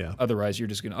 Yeah. Otherwise you're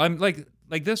just I'm like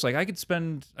this. Like I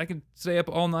could stay up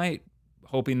all night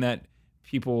hoping that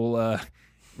people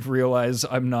realize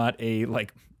I'm not a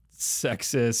like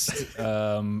sexist,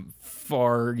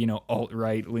 far,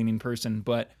 alt-right leaning person,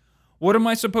 but what am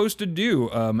I supposed to do?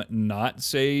 Not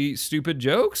say stupid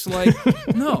jokes? Like,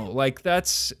 no, like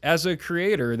that's, as a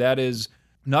creator, that is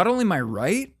not only my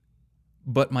right,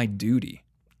 but my duty.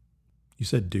 You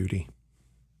said duty.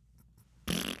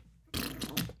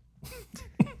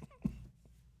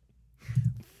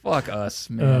 Fuck us,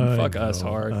 man. Fuck I us know,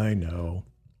 hard. I know.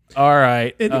 All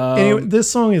right. Anyway,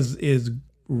 this song is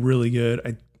really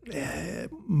good. It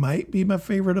might be my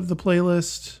favorite of the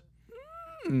playlist.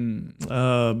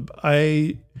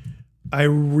 I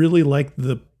really like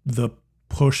the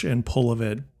push and pull of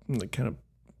it. Like, kind of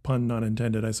pun not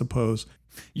intended, I suppose.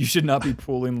 You should not be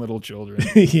pulling little children.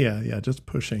 yeah, just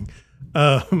pushing.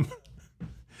 But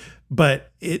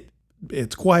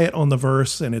it's quiet on the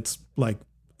verse, and it's like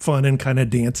fun and kind of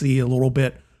dancey a little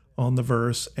bit on the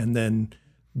verse, and then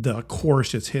the chorus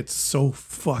just hits so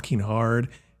fucking hard.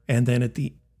 And then at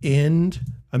the end,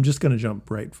 I'm just gonna jump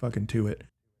right fucking to it.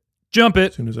 Jump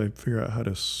it. As soon as I figure out how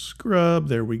to scrub,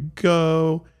 there we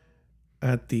go.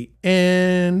 At the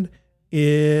end,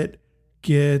 it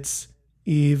gets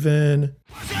even.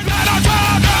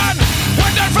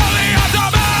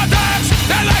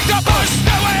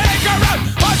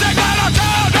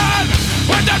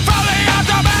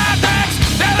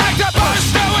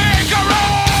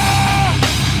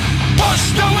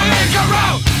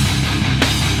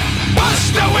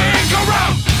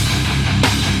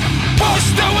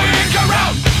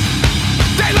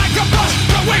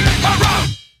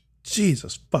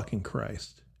 Jesus fucking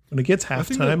Christ. When it gets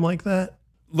halftime like that.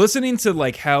 Listening to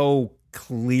like how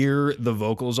clear the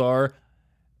vocals are,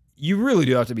 you really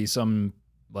do have to be some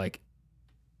like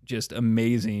just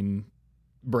amazing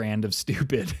brand of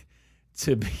stupid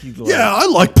to be like, yeah, I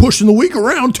like pushing the weak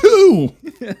around too.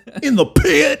 In the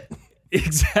pit.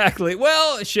 Exactly.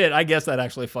 Well, shit, I guess that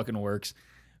actually fucking works.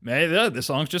 Man, the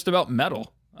song's just about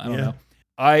metal. I don't know.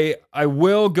 I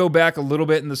will go back a little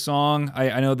bit in the song.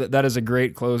 I know that is a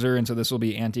great closer, and so this will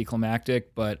be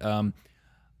anticlimactic, but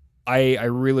I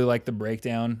really like the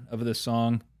breakdown of this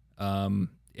song.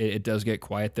 It does get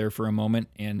quiet there for a moment,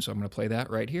 and so I'm going to play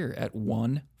that right here at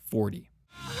 1:40.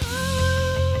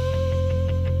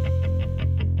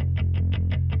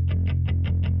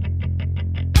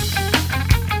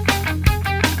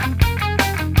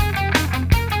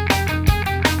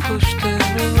 Push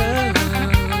them around.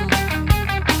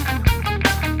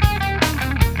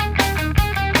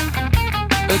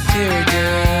 A tear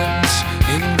dance,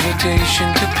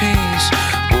 invitation to peace,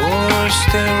 war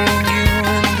staring you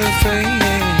in the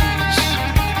face.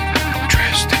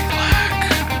 Dressed in black,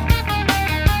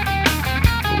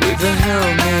 with a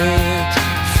helmet,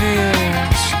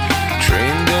 fierce,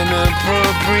 trained and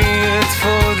appropriate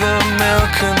for the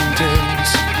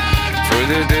malcontents, for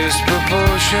the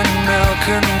disproportionate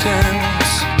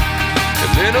malcontents.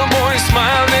 The little boy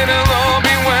smiled, it'll all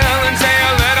be well, and say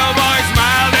a little boy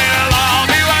smiled, it'll all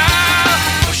be well.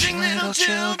 Pushing little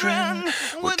children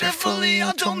with their fully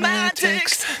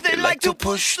automatics, they like to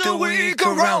push the weak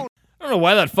around. I don't know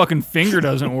why that fucking finger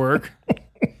doesn't work.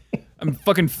 I'm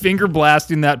fucking finger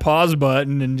blasting that pause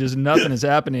button and just nothing is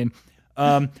happening.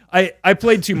 I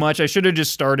played too much. I should have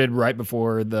just started right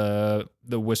before the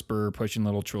whisper pushing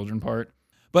little children part.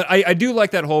 But I do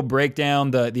like that whole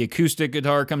breakdown. The acoustic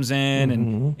guitar comes in,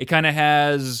 and it kind of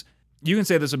has, you can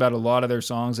say this about a lot of their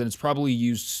songs, and it's probably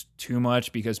used too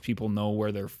much because people know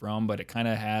where they're from, but it kind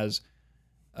of has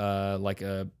like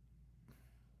a,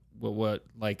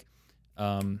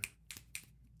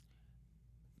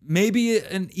 maybe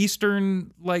an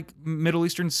Eastern, like Middle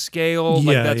Eastern scale.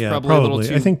 Yeah, like that's probably a little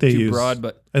too, I think they too use, broad,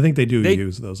 but I think they do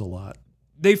use those a lot.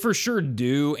 they for sure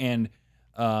do. And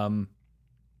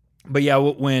but yeah,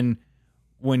 when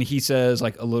he says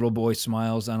like a little boy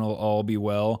smiles and it'll all be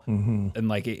well, and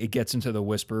like it gets into the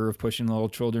whisper of pushing little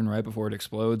children right before it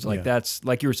explodes, like that's,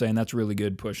 like you were saying, that's really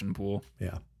good push and pull.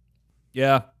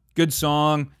 Yeah, good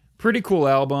song, pretty cool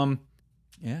album.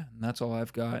 Yeah, and that's all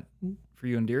I've got for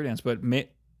you in Deer Dance, but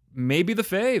maybe the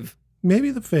fave.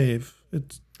 Maybe the fave.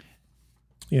 It's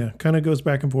kind of goes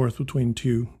back and forth between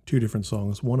two different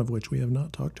songs, one of which we have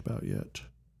not talked about yet.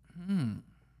 And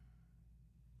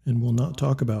we'll not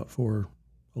talk about for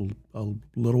a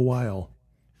little while.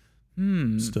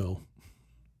 Still.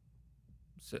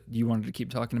 So you wanted to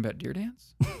keep talking about Deer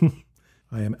Dance?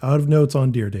 I am out of notes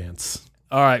on Deer Dance.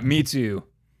 All right, me too.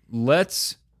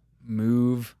 Let's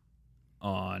move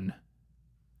on.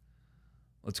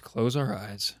 Let's close our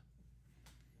eyes.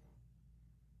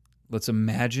 Let's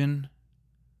imagine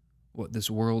what this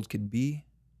world could be.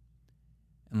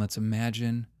 And let's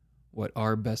imagine what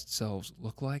our best selves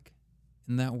look like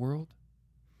in that world.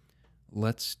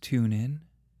 Let's tune in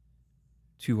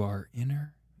to our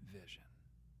inner vision.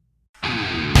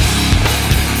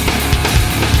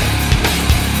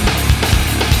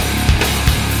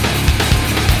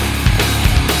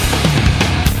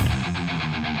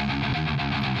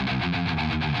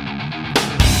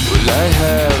 Will I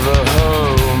have a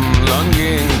home,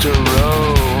 longing to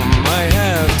roam? I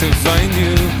have to find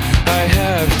you, I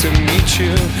have to meet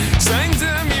you. Signs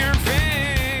of your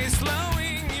face,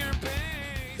 slowing your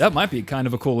pace. That might be kind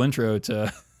of a cool intro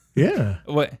to Yeah.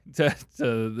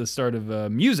 to the start of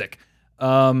music.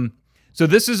 So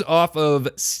this is off of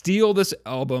Steal This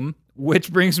Album,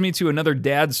 which brings me to another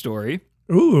dad story.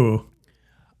 Ooh.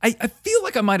 I feel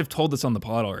like I might have told this on the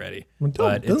pod already. Well,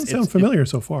 but doesn't sound familiar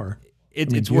so far.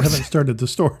 It's you worth haven't started the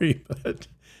story, but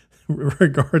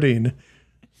regarding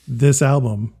this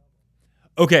album.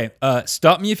 Okay,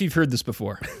 stop me if you've heard this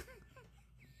before.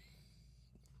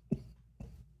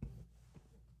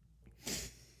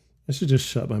 I should just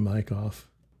shut my mic off.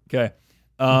 Okay.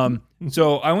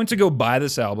 So I went to go buy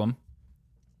this album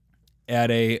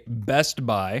at a Best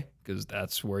Buy, because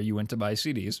that's where you went to buy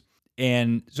CDs.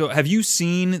 And so have you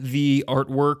seen the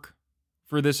artwork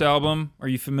for this album? Are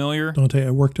you familiar? Dante,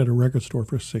 I worked at a record store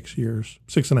for 6 years,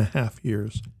 6.5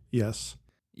 years. Yes.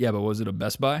 Yeah, but was it a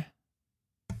Best Buy?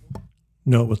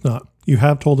 No, it was not. You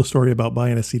have told a story about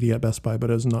buying a CD at Best Buy, but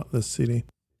it was not this CD.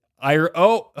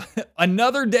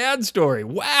 Another dad story.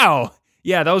 Wow.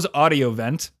 Yeah, that was Audio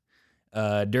Vent.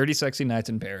 Dirty Sexy Nights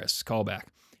in Paris. Callback.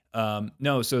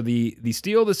 No, so the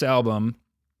Steal This Album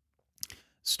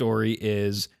story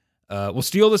is,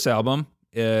 Steal This Album,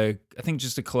 I think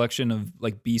just a collection of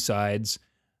like B-sides,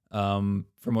 from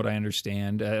what I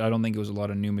understand. I don't think it was a lot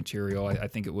of new material. I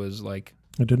think it was like,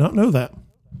 I did not know that.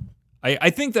 I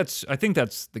think that's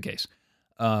the case.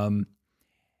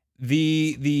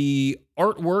 The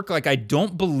artwork, like I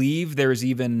don't believe there's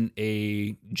even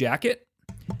a jacket.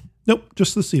 Nope,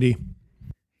 just the CD.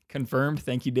 Confirmed.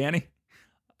 Thank you, Danny.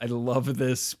 I love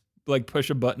this. Like push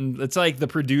a button. It's like the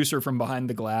producer from behind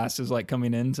the glass is like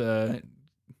coming in to.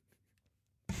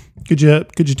 Could you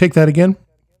take that again?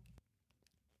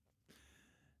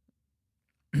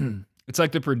 It's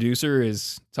like the producer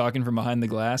is talking from behind the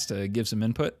glass to give some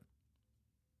input.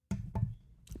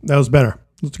 That was better.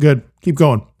 That's good. Keep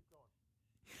going.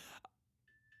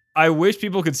 I wish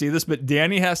people could see this, but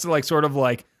Danny has to like sort of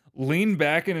like lean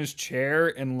back in his chair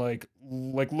and like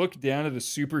look down at a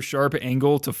super sharp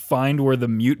angle to find where the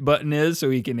mute button is so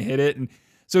he can hit it. And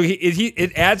so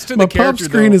it adds to the character. My pop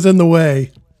screen is in the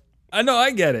way. I know,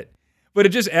 I get it. But it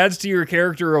just adds to your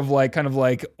character of like kind of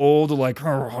like old, like,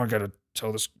 oh, I gotta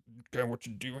tell this guy what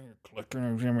you're doing. You're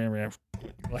clicking.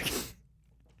 Like,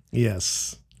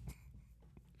 yes.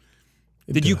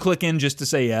 did you click in just to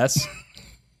say yes?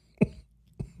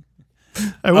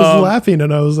 I was laughing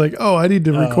and I was like, oh, I need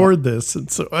to record this.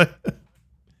 And so I.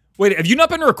 Wait, have you not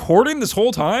been recording this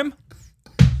whole time?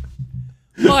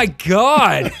 My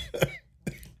God.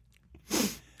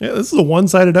 Yeah, this is a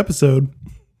one-sided episode.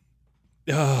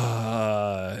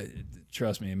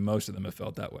 Trust me, most of them have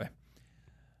felt that way.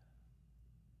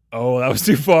 Oh, that was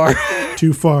too far.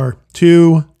 Too far.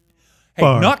 Too Hey,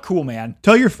 far. not cool, man.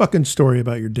 Tell your fucking story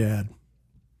about your dad.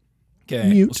 Okay.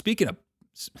 Mute. Well,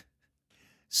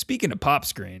 speaking of pop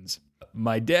screens,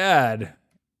 my dad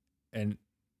and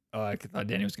I thought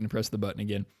Danny was going to press the button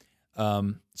again.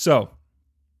 So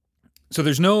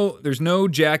there's no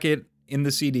jacket in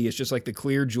the CD. It's just like the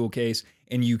clear jewel case,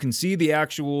 and you can see the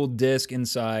actual disc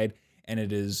inside, and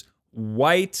it is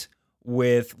white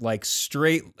with like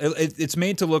straight. It's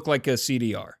made to look like a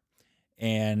CDR.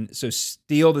 And so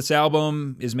Steal This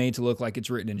Album is made to look like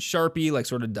it's written in Sharpie, like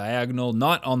sort of diagonal,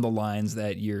 not on the lines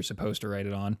that you're supposed to write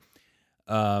it on.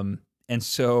 And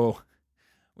so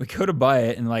we go to buy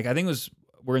it, and like I think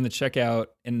we're in the checkout,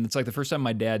 and it's like the first time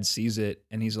my dad sees it,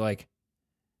 and he's like,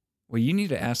 well, you need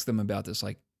to ask them about this.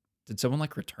 Like, did someone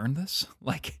like return this?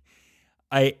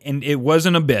 And it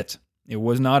wasn't a bit. It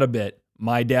was not a bit.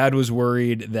 My dad was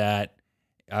worried that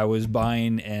I was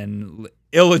buying an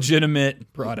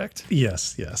illegitimate product.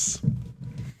 Yes.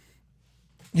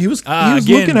 He was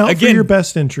looking out for your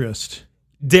best interest.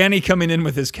 Danny coming in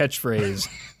with his catchphrase.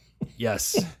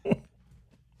 Yes.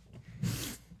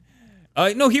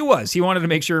 No, he was. He wanted to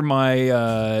make sure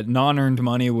my non-earned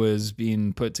money was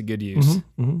being put to good use.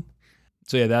 Mm-hmm.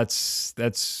 So yeah,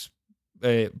 that's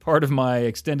a part of my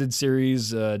extended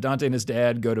series. Dante and his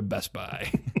dad go to Best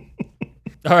Buy.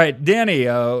 All right, Danny,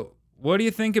 what do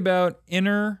you think about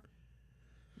Inner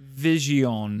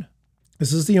Vision?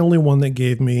 This is the only one that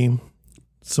gave me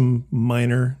some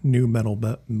minor new metal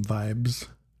vibes.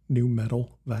 New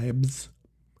metal vibes.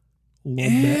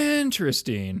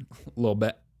 Interesting. A little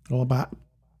bit. All about.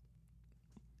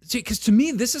 Because to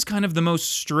me, this is kind of the most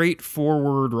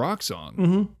straightforward rock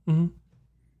song.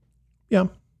 Yeah.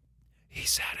 He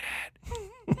said it.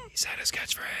 He said his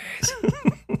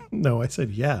catchphrase. No, I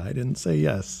said yeah. I didn't say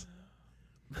yes.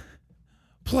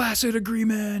 Placid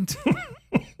agreement.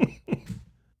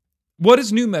 What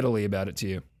is new metal-y about it to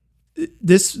you?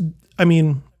 This, I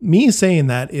mean, me saying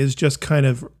that is just kind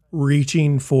of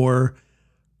reaching for,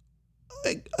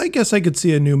 I guess I could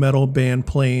see a new metal band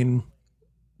playing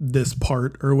this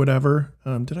part or whatever.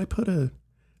 Did I put this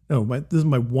is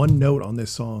my one note on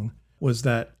this song, was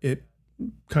that it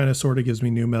kind of sort of gives me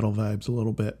new metal vibes a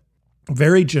little bit.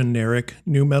 Very generic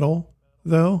new metal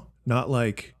though, not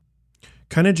like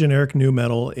kind of generic new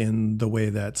metal in the way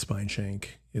that Spineshank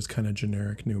is kind of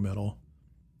generic new metal.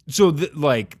 So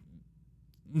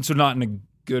so not in a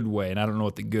good way, and I don't know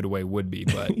what the good way would be,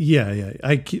 but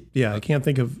I can't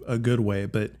think of a good way,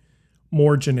 but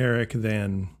more generic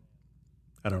than,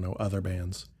 I don't know, other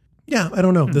bands. Yeah, I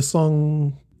don't know. This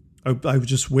song, I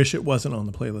just wish it wasn't on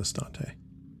the playlist, Dante.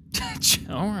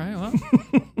 all right.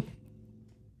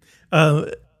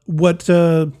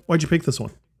 Well, Why'd you pick this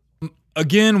one?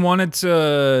 again, wanted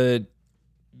to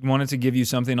give you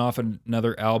something off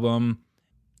another album.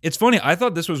 It's funny. I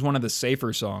thought this was one of the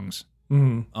safer songs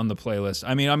on the playlist.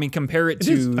 I mean, compare it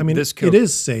to this. It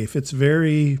is safe. It's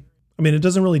very. I mean, it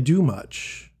doesn't really do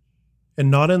much,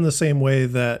 and not in the same way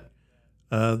that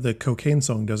the Cocaine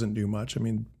song doesn't do much. I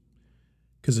mean,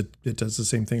 because it does the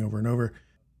same thing over and over.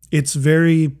 It's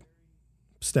very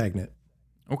stagnant.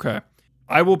 Okay.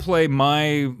 I will play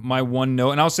my one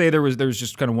note, and I'll say there was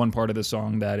just kind of one part of the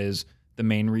song that is the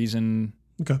main reason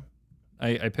Okay.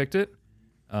 I picked it.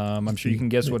 I'm sure you can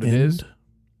guess what it is.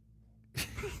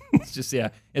 It's just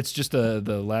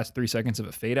the last 3 seconds of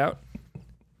a fade out.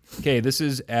 Okay, this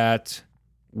is at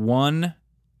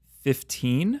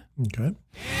 1:15. Okay.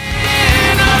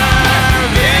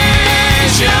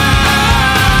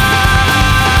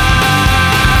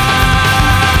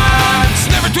 It's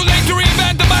never too late to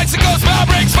reinvent the bicycle. Small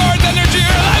breaks for the energy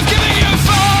your life giving you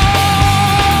force.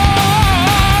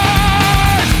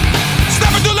 It's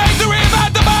never too late to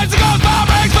reinvent the bicycle. Small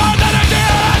breaks for the energy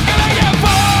your life giving you force.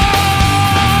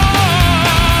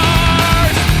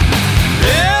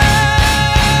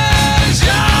 It's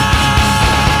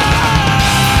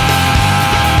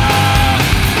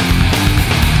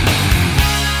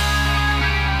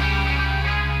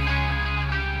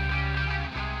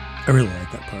I really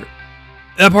like that part.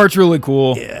 That part's really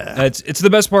cool. Yeah. It's the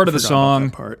best part of the Forgot about song.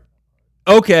 that part.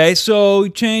 Okay, so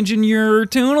changing your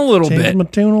tune a little Changing bit. my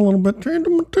tune a little bit.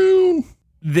 Changing my tune.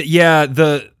 The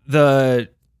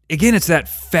again, it's that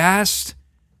fast,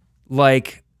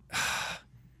 like,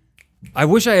 I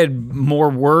wish I had more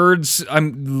words. I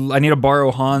need to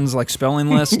borrow Hans' like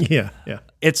spelling list. Yeah.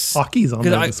 It's Hockey's on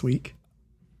 'cause there this week.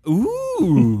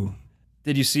 Ooh.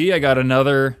 Did you see? I got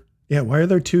another. Yeah, why are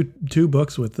there two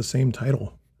books with the same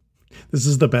title? This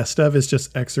is the best of. It's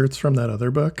just excerpts from that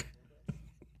other book.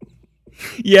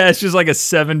 Yeah, it's just like a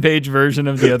 7-page version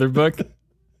of the other book.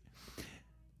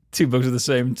 2 books with the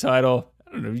same title.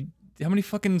 I don't know. How many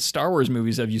fucking Star Wars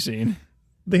movies have you seen?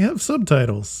 They have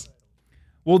subtitles.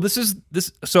 Well, this.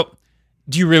 So,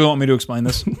 do you really want me to explain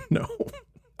this? No.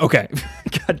 Okay.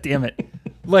 God damn it.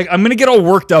 Like, I'm going to get all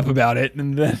worked up about it.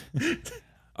 And then.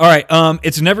 All right.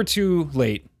 It's never too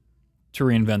late to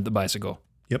reinvent the bicycle.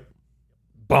 Yep.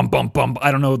 Bum, bum, bum.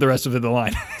 I don't know the rest of the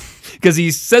line. Because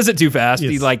he says it too fast.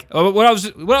 Yes. He what I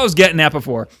was getting at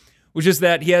before was just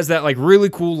that he has that like really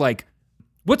cool, like,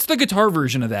 what's the guitar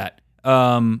version of that?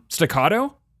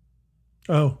 Staccato?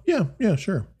 Oh, yeah,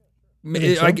 sure.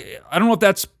 I don't know if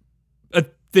that's a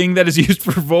thing that is used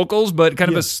for vocals, but kind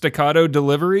of Yeah. a staccato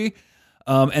delivery.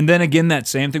 And then again, that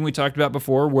same thing we talked about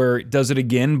before where it does it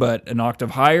again, but an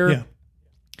octave higher. Yeah.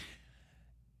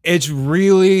 It's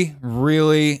really,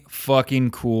 really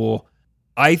fucking cool.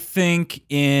 I think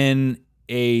in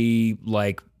a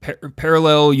like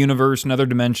parallel universe, another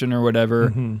dimension or whatever,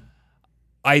 Mm-hmm.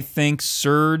 I think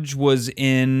Surge was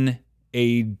in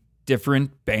a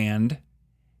different band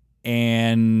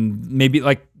and maybe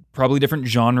like probably different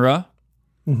genre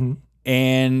Mm-hmm.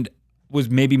 and was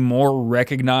maybe more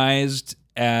recognized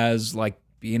as like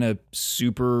being a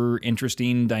super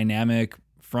interesting, dynamic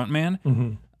frontman.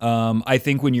 Mm-hmm. I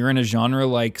think when you're in a genre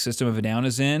like System of a Down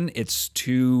is in, it's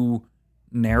too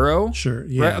narrow. Sure,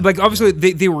 yeah. Right? Like obviously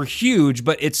they were huge,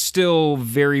 but it's still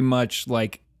very much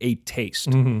like a taste.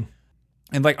 Mm-hmm.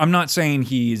 And like I'm not saying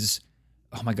he's,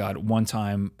 oh my God, one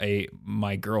time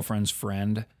my girlfriend's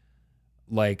friend,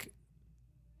 like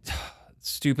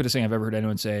stupidest thing I've ever heard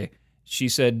anyone say. She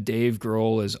said Dave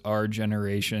Grohl is our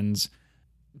generation's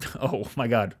Oh my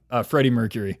God, Freddie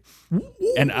Mercury.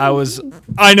 And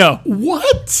I know.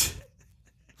 What?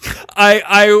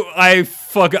 I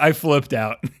flipped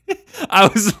out. I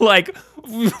was like,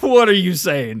 what are you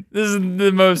saying? This is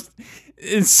the most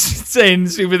insane,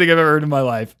 stupid thing I've ever heard in my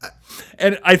life.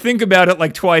 And I think about it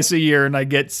like twice a year and I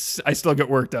still get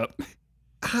worked up.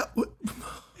 I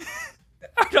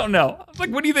don't know. Like,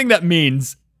 what do you think that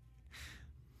means?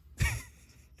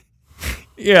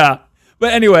 Yeah.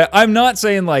 But anyway, I'm not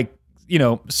saying like,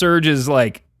 Serge is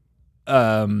like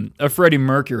a Freddie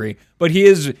Mercury, but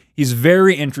he's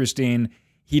very interesting.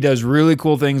 He does really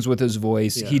cool things with his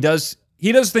voice. Yeah. He does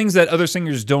things that other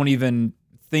singers don't even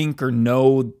think or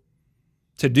know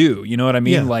to do. You know what I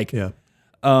mean? Yeah.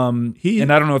 And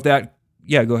I don't know if that.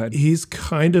 Yeah, go ahead. He's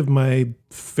kind of my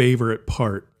favorite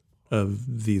part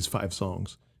of these 5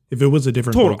 songs. If it was a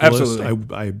different vocalist,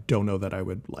 I don't know that I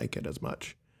would like it as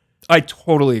much. I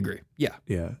totally agree. Yeah.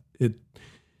 Yeah.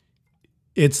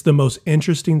 It's the most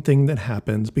interesting thing that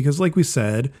happens because, like we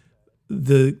said,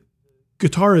 the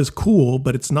guitar is cool,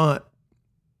 but it's not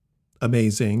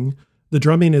amazing. The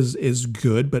drumming is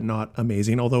good, but not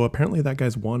amazing. Although apparently that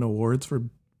guy's won awards for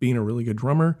being a really good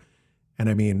drummer. And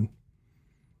I mean,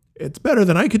 it's better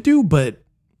than I could do, but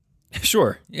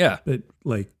sure. Yeah. But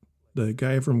like the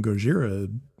guy from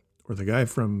Gojira or the guy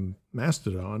from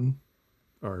Mastodon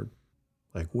are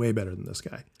like way better than this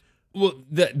guy. Well,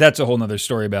 that's a whole nother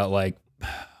story about like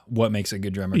what makes a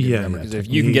good drummer. Because if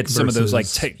you can get some of those like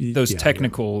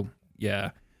technical,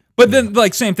 But then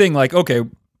like same thing, like okay,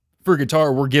 for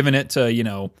guitar we're giving it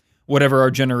to whatever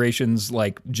our generation's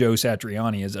like Joe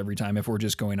Satriani is every time if we're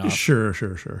just going off. Sure.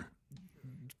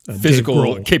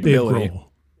 Physical capability.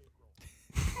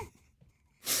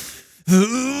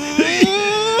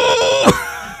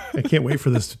 I can't wait for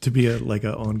this to be an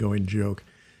ongoing joke.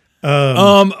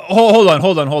 Hold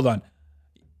on.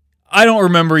 I don't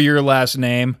remember your last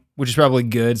name, which is probably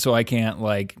good, so I can't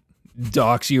like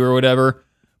dox you or whatever.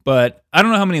 But I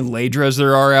don't know how many Ladras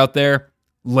there are out there.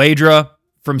 Ladra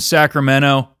from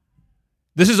Sacramento.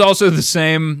 This is also the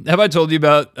same. Have I told you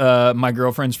about my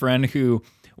girlfriend's friend who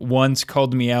once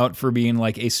called me out for being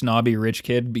like a snobby rich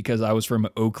kid because I was from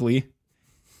Oakley,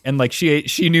 and like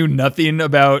she knew nothing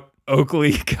about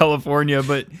Oakley, California,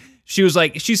 but she was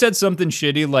like, she said something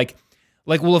shitty like,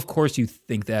 well, of course you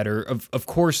think that, or of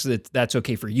course that's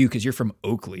okay for you because you're from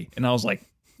Oakley. And I was like,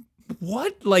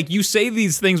 what? Like, you say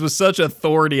these things with such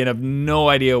authority and have no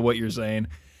idea what you're saying.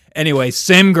 Anyway,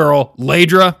 same girl,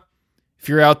 Ladra, if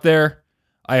you're out there,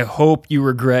 I hope you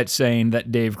regret saying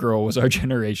that Dave Grohl was our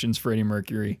generation's Freddie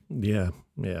Mercury. Yeah.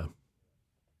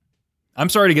 I'm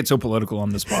sorry to get so political on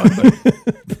this pod, but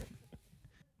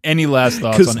any last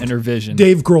thoughts on Intervision?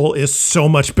 Dave Grohl is so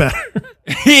much better.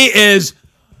 He is.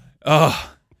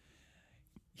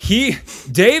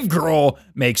 Dave Grohl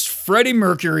makes Freddie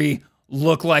Mercury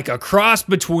look like a cross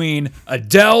between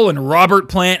Adele and Robert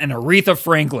Plant and Aretha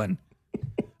Franklin.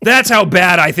 That's how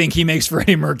bad I think he makes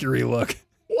Freddie Mercury look.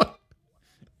 What?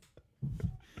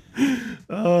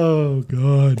 Oh,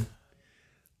 God.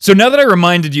 So now that I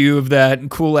reminded you of that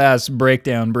cool-ass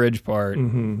breakdown bridge part,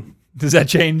 does that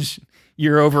change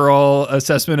your overall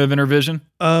assessment of Intervision?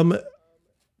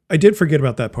 I did forget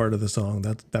about that part of the song.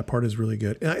 That part is really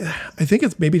good. I think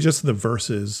it's maybe just the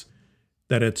verses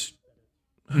that it's...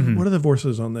 What are the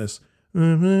verses on this? I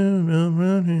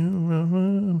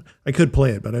could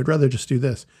play it, but I'd rather just do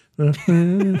this.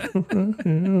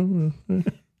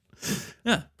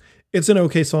 Yeah. It's an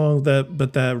okay song,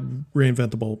 but that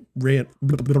reinvent the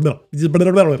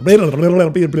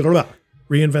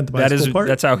bicycle part.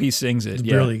 That's how he sings it.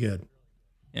 It's really good.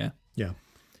 Yeah.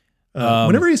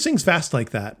 Whenever he sings fast like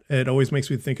that, it always makes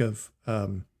me think of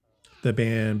the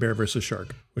band Bear vs.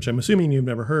 Shark, which I'm assuming you've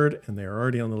never heard, and they are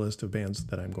already on the list of bands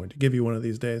that I'm going to give you one of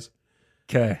these days.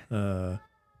 Okay.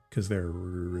 Because they're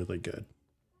really good.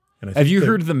 And I Have you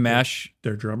heard the MASH?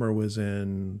 Their second drummer was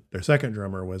in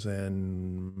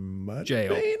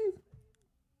Jail. Mudvayne?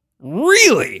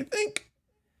 Really? I think.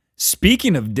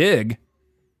 Speaking of Dig,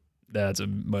 that's a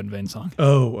Mudvayne song.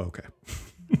 Oh, okay.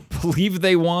 Believe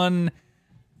they won.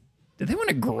 Did they win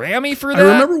a Grammy for that?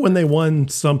 I remember when they won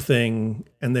something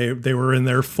and they were in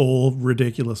their full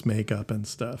ridiculous makeup and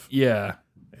stuff. Yeah.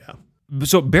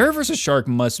 So Bear vs. Shark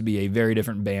must be a very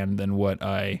different band than what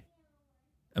I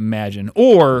imagine.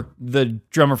 Or the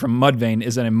drummer from Mudvayne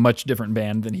is in a much different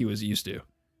band than he was used to.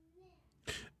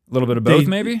 A little bit of both,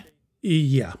 maybe?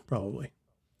 Yeah, probably.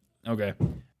 Okay,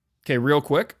 real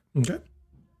quick. Okay.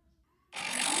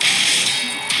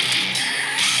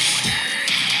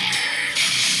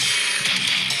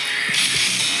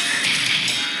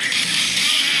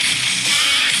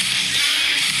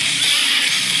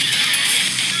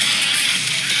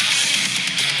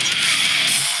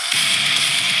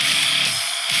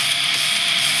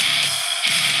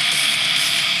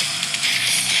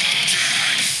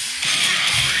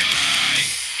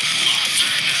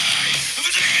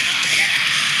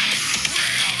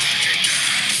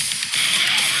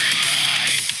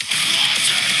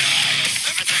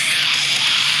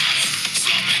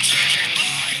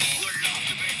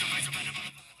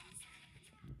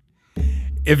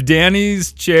 If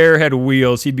Danny's chair had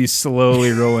wheels, he'd be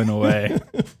slowly rolling away.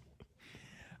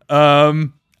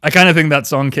 I kind of think that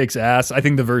song kicks ass. I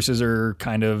think the verses are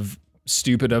kind of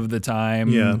stupid of the time.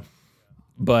 Yeah.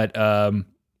 But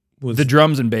the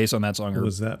drums and bass on that song are...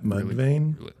 Was that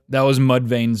Mudvayne? That was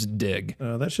Mudvayne's Dig.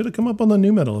 That should have come up on the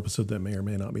new metal episode that may or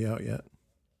may not be out yet.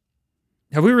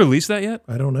 Have we released that yet?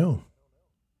 I don't know.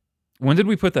 When did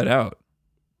we put that out?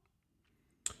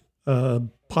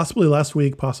 Possibly last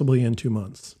week, possibly in 2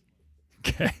 months.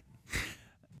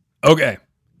 Okay.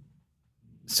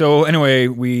 So anyway,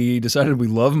 we decided we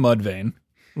love Mudvayne.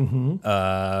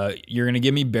 Mm-hmm. You're going to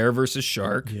give me Bear versus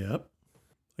Shark. Yep.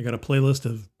 I got a playlist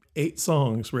of 8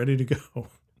 songs ready to go.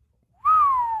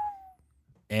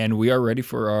 And we are ready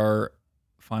for our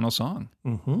final song.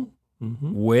 Mm-hmm.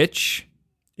 Mm-hmm. Which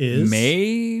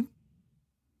may...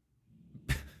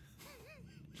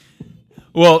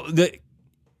 Well,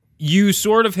 you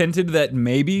sort of hinted that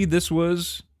maybe this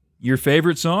was your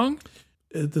favorite song?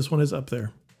 This one is up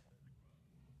there.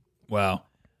 Wow.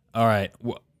 All right.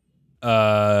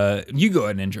 You go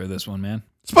ahead and intro this one, man.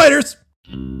 Spiders!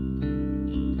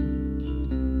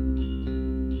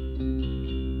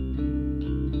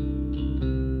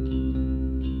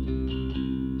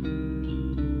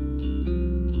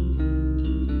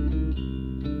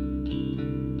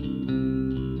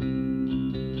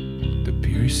 The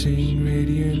piercing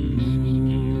radiant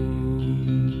moon,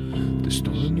 the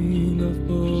storming of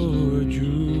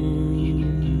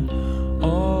June,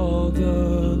 all the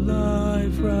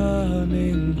life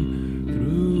running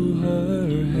through her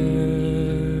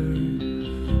hair,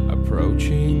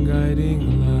 approaching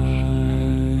guiding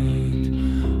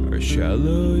light, our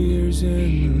shallow years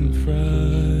in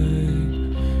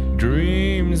fright,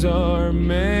 dreams are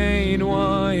made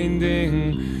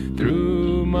winding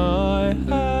through my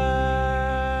eyes.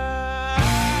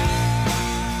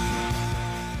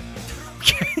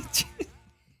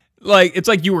 Like, it's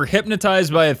like you were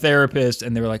hypnotized by a therapist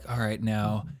and they were like, all right,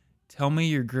 now tell me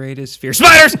your greatest fear.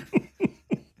 Spiders!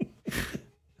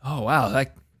 Oh, wow.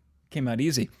 That came out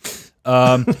easy.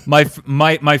 My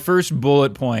first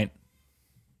bullet point,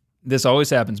 this always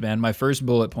happens, man. My first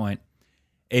bullet point,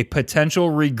 a potential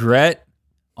regret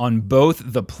on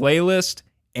both the playlist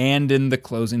and in the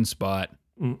closing spot.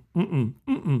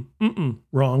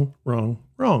 Wrong.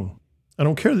 I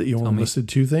don't care that you only listed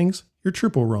 2 things. You're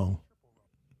triple wrong.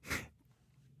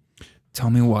 Tell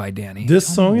me why, Danny. This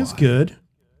song is good.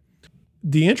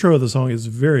 The intro of the song is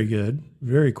very good.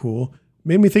 Very cool.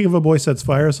 Made me think of a Boy Sets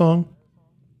Fire song,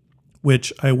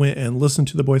 which I went and listened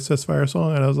to the Boy Sets Fire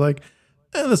song, and I was like,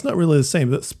 that's not really the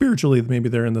same. But spiritually, maybe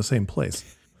they're in the same place.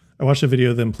 I watched a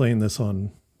video of them playing this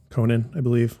on Conan, I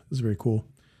believe. It was very cool.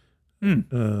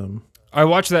 I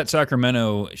watched that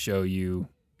Sacramento show you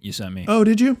sent me. Oh,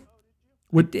 did you?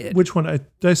 Did. Which one? Did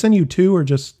I send you 2 or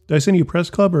did I send you Press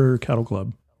Club or Cattle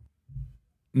Club?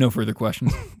 No further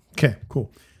questions. Okay, cool.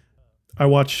 I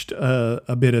watched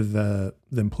a bit of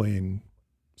them playing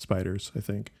Spiders, I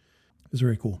think. It was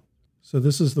very cool. So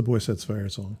this is the Boy Sets Fire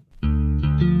song.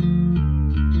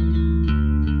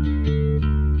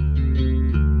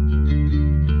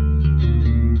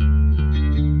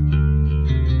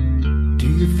 Do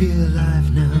you feel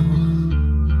alive now?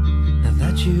 Now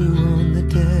that you own the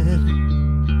dead?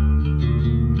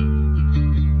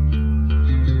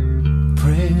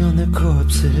 Preying on their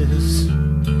corpses,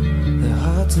 their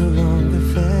hearts no longer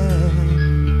fed.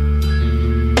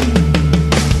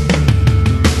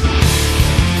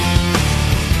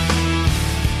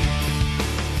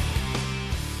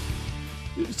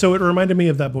 So it reminded me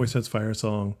of that Boy Sets Fire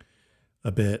song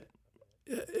a bit.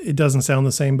 It doesn't sound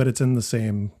the same, but it's in the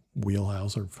same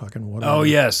wheelhouse or fucking whatever. Oh,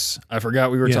 yes. I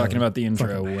forgot we were talking about the intro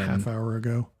fucking when half hour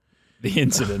ago. the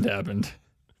incident happened.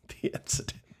 The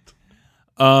incident.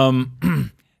 From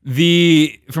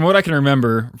what I can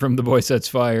remember from the Boy Sets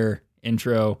Fire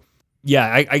intro, yeah,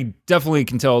 I definitely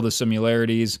can tell the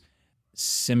similarities.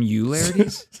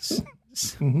 Similarities?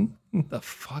 The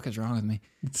fuck is wrong with me?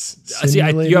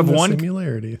 You have one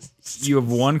similarities. You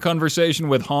have one conversation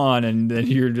with Han, and then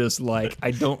you're just like,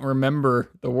 I don't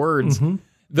remember the words.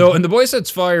 Though in the Boy Sets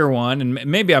Fire one, and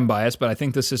maybe I'm biased, but I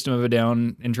think the System of a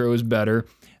Down intro is better.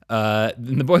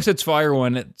 In the Boy Sets Fire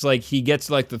one, it's like he gets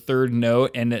like the third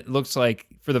note, and it looks like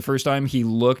for the first time he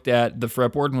looked at the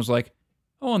fretboard and was like,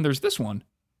 "Oh, and there's this one.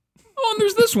 Oh, and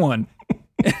there's this one."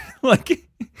 Like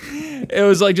it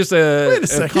was like just a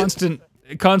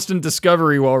constant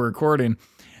discovery while recording.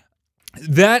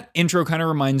 That intro kind of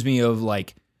reminds me of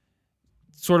like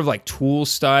sort of like Tool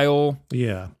style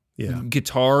Yeah.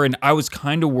 guitar, and I was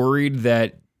kind of worried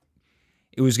that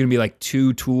it was going to be like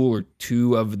too Tool or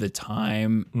too of the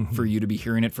time for you to be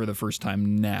hearing it for the first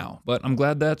time now. But I'm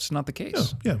glad that's not the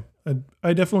case. Yeah.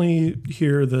 I definitely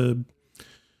hear the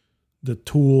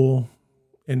Tool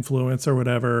influence or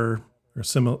whatever, or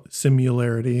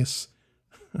similarities.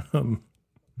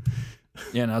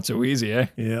 Yeah, not so easy, eh?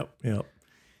 Yep.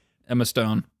 Emma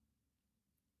Stone.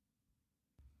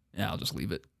 Yeah, I'll just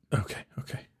leave it. Okay.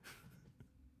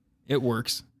 It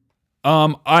works.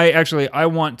 I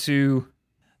want to.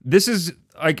 This is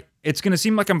like, it's going to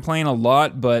seem like I'm playing a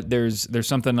lot, but there's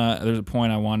something, there's a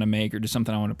point I want to make, or just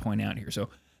something I want to point out here. So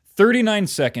 39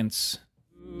 seconds.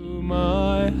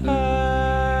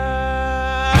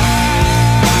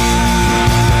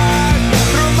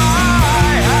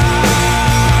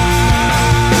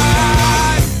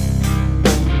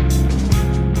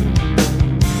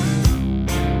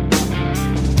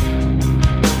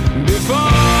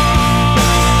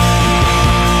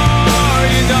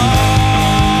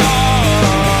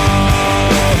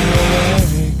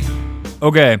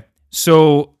 Okay,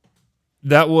 so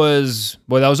that was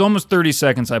almost 30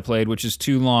 seconds I played, which is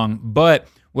too long. But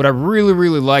what I really,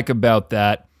 really like about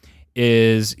that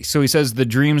is, so he says the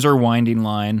dreams are winding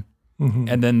line,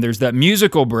 and then there's that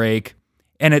musical break,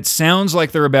 and it sounds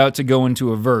like they're about to go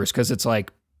into a verse, because it's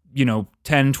like,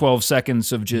 10, 12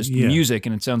 seconds of just music,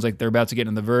 and it sounds like they're about to get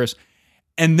in the verse.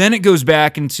 And then it goes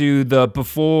back into the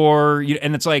before,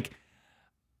 and it's like,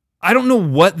 I don't know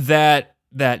what that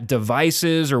device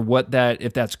is, or what that,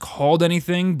 if that's called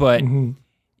anything, but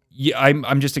yeah,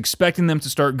 I'm just expecting them to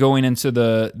start going into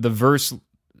the verse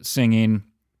singing,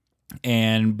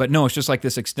 but no, it's just like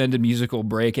this extended musical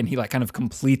break, and he like kind of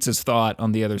completes his thought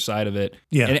on the other side of it.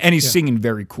 Yeah, and he's singing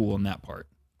very cool in that part.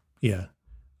 Yeah,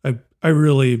 I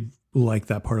really like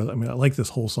that part of it. I mean, I like this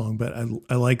whole song, but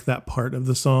I like that part of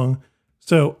the song.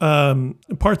 So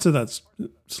parts of that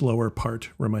slower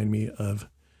part remind me of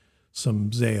some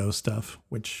Zayo stuff,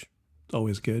 which is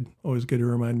always good. Always good to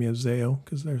remind me of Zayo,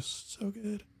 because they're so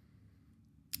good.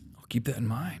 I'll keep that in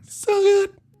mind. So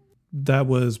good. That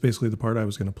was basically the part I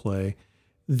was going to play.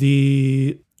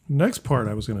 The next part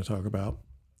I was going to talk about,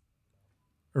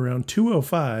 around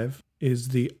 2:05, is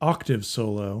the octave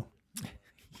solo.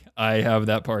 I have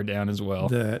that part down as well.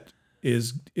 That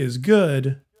is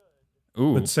good,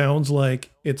 Ooh. but sounds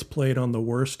like it's played on the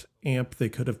worst amp they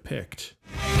could have picked.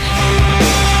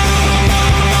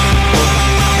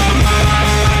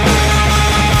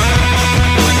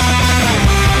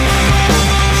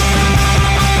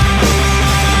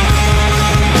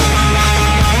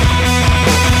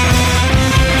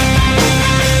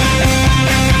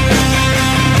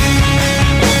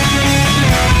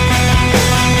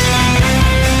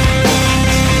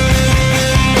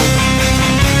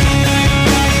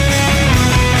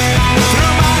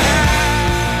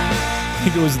 I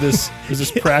think it was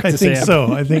this practice amp.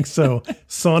 I think so.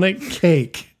 Sonic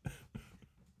Cake.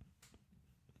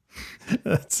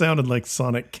 That sounded like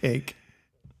Sonic Cake.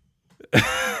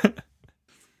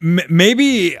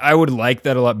 Maybe I would like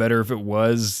that a lot better if it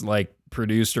was like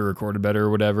produced or recorded better or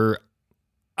whatever.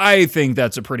 I think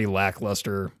that's a pretty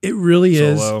lackluster. It really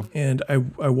solo. is. And I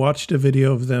watched a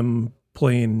video of them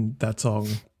playing that song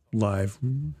live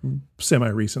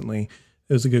semi-recently.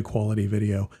 It was a good quality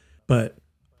video. But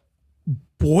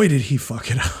boy, did he fuck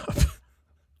it up.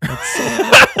 That's so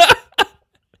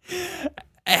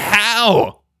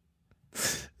How?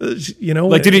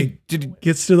 Like did he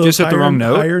gets to those just hit the wrong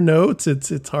note? higher notes.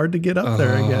 It's hard to get up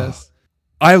there, I guess.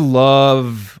 I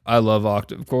love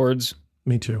octave chords.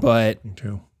 Me too. But Me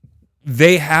too.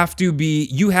 they have to be,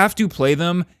 you have to play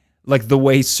them like the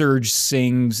way Serge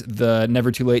sings the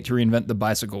Never Too Late to Reinvent the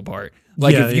Bicycle part.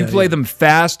 Like if you play them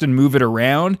fast and move it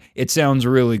around, it sounds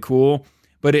really cool.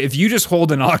 But if you just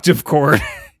hold an octave chord,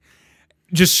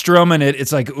 just strumming it,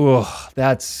 it's like, oh,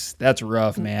 that's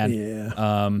rough, man.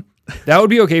 Yeah. That would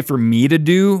be okay for me to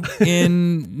do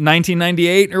in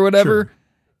 1998 or whatever. Sure.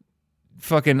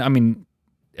 Fucking, I mean,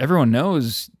 everyone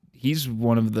knows he's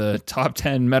one of the top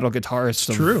 10 metal guitarists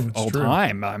of all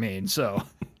time. I mean, so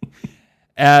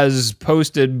as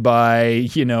posted by,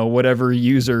 whatever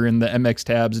user in the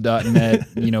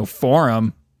mxtabs.net,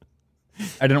 forum.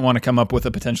 I didn't want to come up with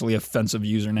a potentially offensive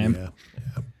username.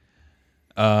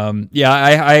 Yeah.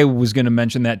 I was going to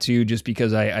mention that too, just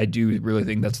because I do really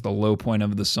think that's the low point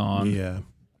of the song. Yeah.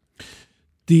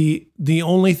 The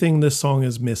only thing this song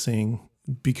is missing,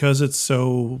 because it's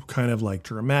so kind of like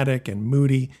dramatic and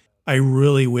moody, I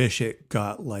really wish it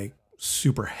got like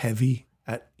super heavy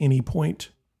at any point.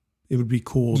 It would be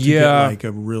cool to get like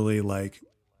a really like,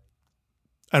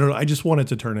 I don't know. I just want it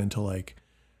to turn into like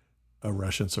a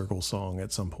Russian Circle song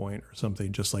at some point or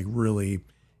something, just like really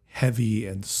heavy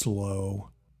and slow.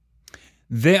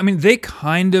 They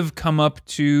kind of come up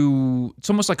to, it's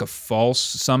almost like a false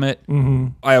summit.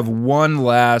 I have one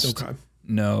last Okay.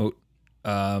 note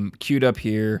queued up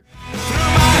here.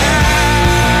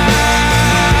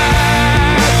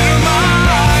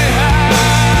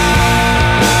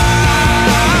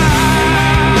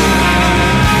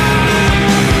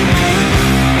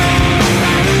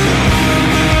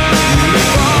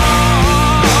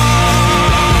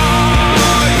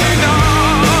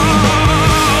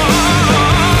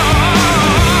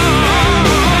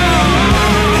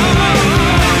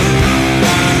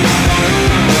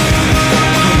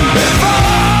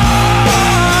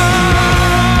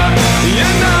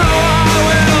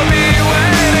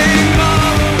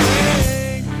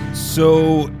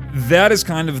 So that is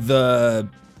kind of the,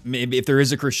 maybe if there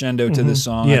is a crescendo to the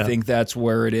song, Yeah. I think that's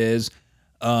where it is.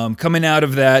 Coming out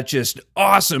of that, just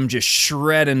awesome, just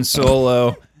shredding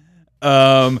solo.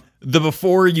 The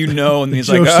before you know, and he's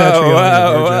Joe like, Satriani oh, of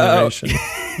wow, our wow. generation.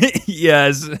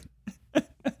 Yes.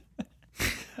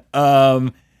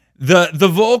 The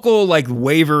vocal like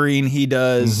wavering he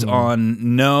does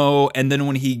on no, and then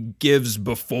when he gives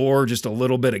before, just a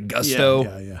little bit of gusto.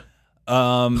 Yeah. Put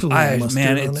a little mustard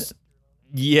Man, on it's it.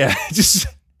 yeah, just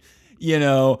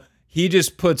he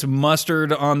just puts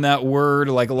mustard on that word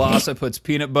like Lhasa puts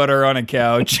peanut butter on a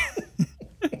couch.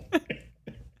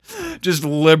 Just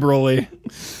liberally.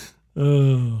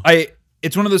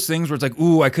 It's one of those things where it's like,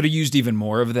 ooh, I could have used even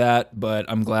more of that, but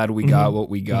I'm glad we got what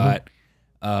we got.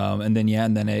 And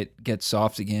then it gets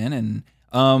soft again, and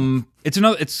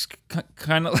it's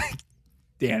kind of like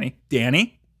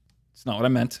Danny. It's not what I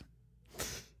meant.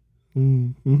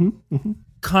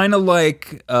 Kind of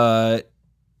like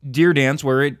Dear Dance,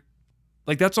 where it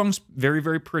like that song's very,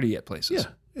 very pretty at places.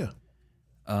 Yeah.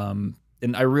 And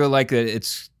I really like that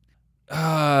it's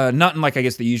not in like I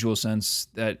guess the usual sense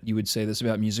that you would say this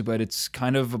about music, but it's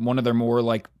kind of one of their more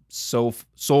like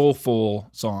soulful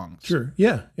songs. Sure.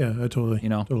 Yeah. I totally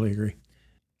agree.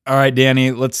 All right,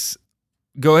 Danny, let's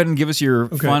go ahead and give us your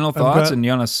final thoughts. And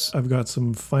Jonas, I've got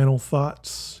some final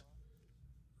thoughts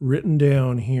written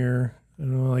down here.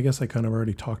 Well, I guess I kind of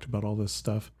already talked about all this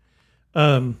stuff.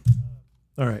 All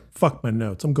right. Fuck my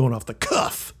notes. I'm going off the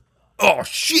cuff. oh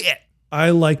shit. I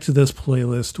liked this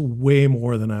playlist way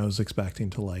more than I was expecting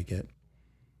to like it.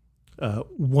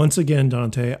 Once again,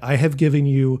 Dante, I have given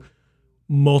you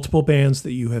multiple bands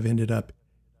that you have ended up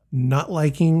not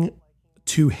liking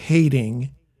to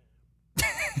hating,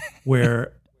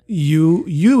 where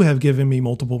you have given me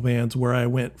multiple bands where I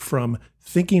went from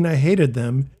thinking I hated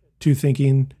them to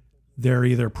thinking they're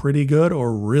either pretty good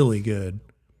or really good.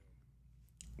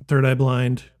 Third Eye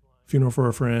Blind, Funeral for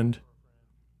a Friend,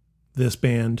 this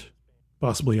band,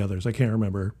 possibly others. I can't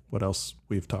remember what else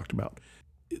we've talked about.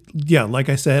 Yeah, like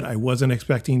I said, I wasn't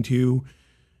expecting to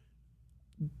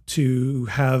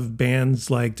have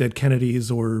bands like Dead Kennedys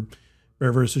or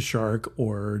Bear vs. Shark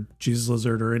or Jesus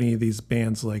Lizard or any of these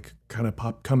bands like kind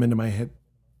of come into my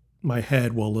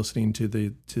head while listening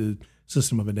to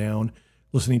System of a Down,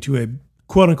 listening to a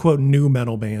quote unquote new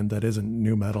metal band that isn't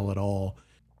new metal at all.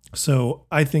 So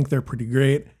I think they're pretty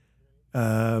great.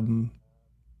 I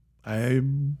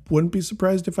wouldn't be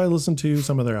surprised if I listened to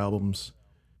some of their albums,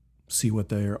 see what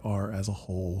they are as a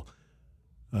whole.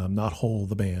 Not Whole,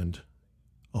 the band,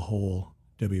 a whole,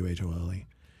 WHOLE.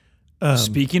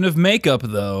 Speaking of makeup,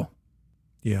 though.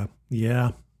 Yeah.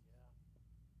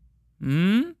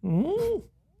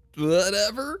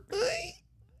 Whatever.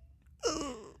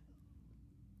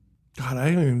 God, I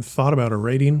haven't even thought about a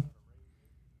rating.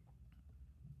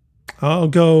 I'll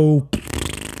go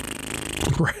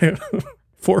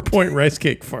 4-point rice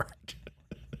cake fart.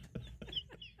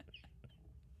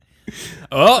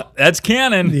 Oh, that's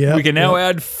canon. Yep, We can now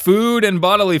yep. add food and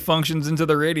bodily functions into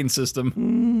the rating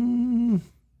system.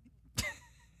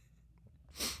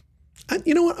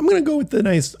 You know what? I'm going to go with the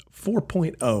nice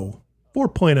 4.0.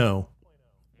 4.0.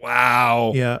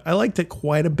 Wow. Yeah, I liked it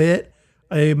quite a bit.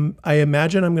 I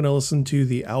imagine I'm going to listen to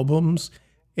the albums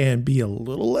and be a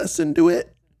little less into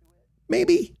it.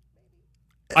 Maybe.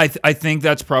 I think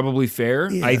that's probably fair.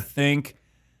 Yeah. I think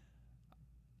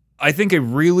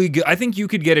you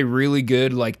could get a really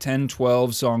good like 10,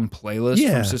 12 song playlist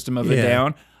Yeah, from System of a yeah.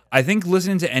 Down. I think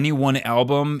listening to any one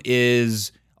album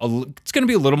it's going to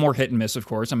be a little more hit and miss, of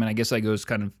course. I mean, I guess that goes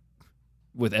kind of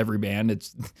with every band.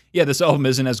 It's this album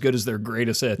isn't as good as their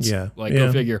greatest hits. Yeah, Like, yeah.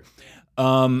 go figure.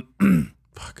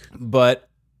 Fuck. But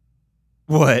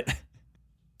what?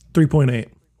 3.8.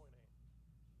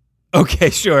 Okay,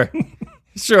 sure.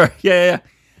 Sure. Yeah.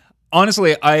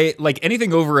 Honestly, I like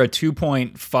anything over a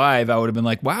 2.5, I would have been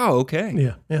like, wow,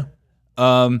 okay.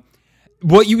 Yeah.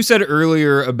 What you said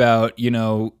earlier about,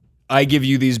 I give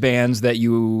you these bands that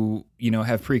you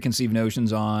have preconceived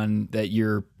notions on, that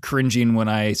you're cringing when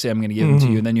I say I'm going to give them to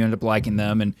you, and then you end up liking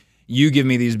them, and you give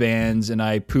me these bands and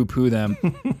I poo-poo them.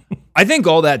 I think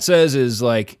all that says is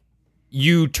like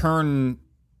you turn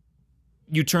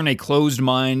a closed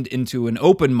mind into an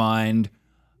open mind,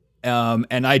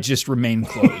 and I just remain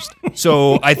closed.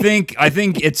 So I think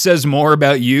it says more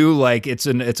about you, like it's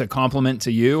a compliment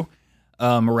to you.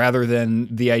 Rather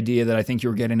than the idea that I think you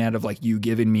were getting out of like you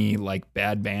giving me like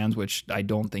bad bands, which I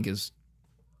don't think is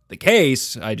the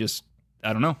case. I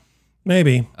don't know.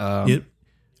 Maybe. The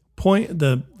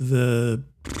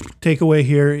takeaway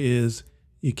here is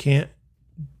you can't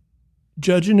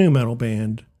judge a new metal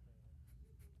band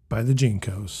by the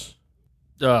Jinkos.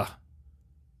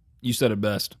 You said it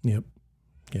best. Yep.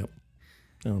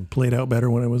 Played out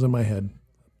better when it was in my head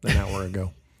an hour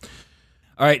ago.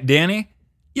 All right, Danny.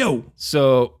 Yo.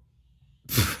 So,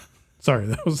 sorry,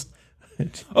 that was.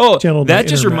 That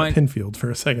just reminded Pinfield for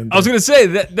a second. I was going to say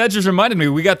that just reminded me.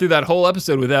 We got through that whole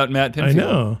episode without Matt Pinfield. I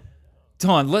know.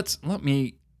 Don, let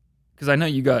me, because I know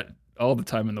you got all the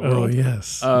time in the world. Oh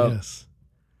yes, yes.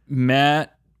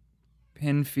 Matt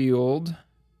Pinfield.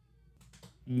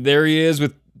 There he is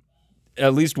with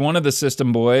at least one of the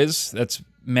System boys. That's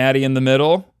Matty in the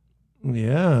middle.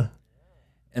 Yeah.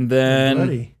 And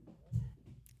then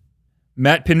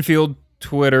Matt Pinfield,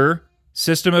 Twitter,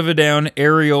 System of a Down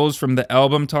aerials from the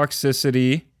album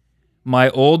Toxicity. My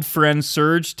old friend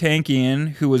Serge Tankian,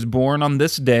 who was born on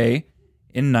this day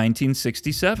in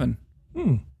 1967.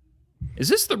 Is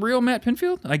this the real Matt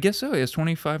Pinfield? I guess so. He has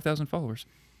 25,000 followers.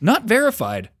 Not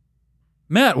verified.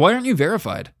 Matt, why aren't you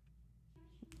verified?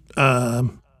 I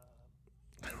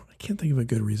can't think of a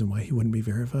good reason why he wouldn't be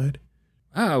verified.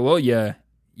 Well, you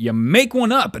make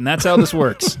one up, and that's how this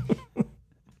works.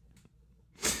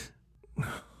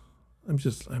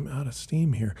 I'm out of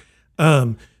steam here.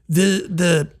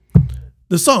 The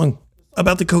song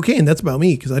about the cocaine, that's about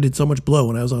me, because I did so much blow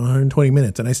when I was on 120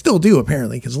 minutes, and I still do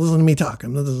apparently, because listen to me talk.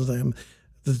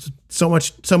 There's so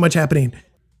much happening.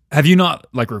 Have you not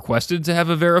like requested to have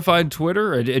a verified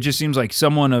Twitter? It just seems like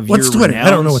someone of What's your Twitter? renounce,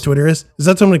 I don't know what Twitter is. Is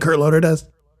that something Kurt Loder does?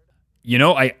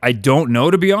 I don't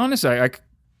know, to be honest.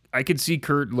 I could see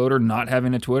Kurt Loder not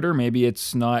having a Twitter. Maybe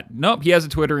it's not. Nope, he has a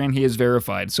Twitter and he is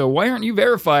verified. So why aren't you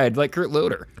verified like Kurt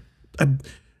Loder?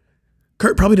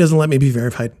 Kurt probably doesn't let me be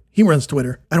verified. He runs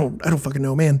Twitter. I don't fucking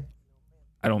know, man.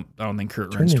 I don't think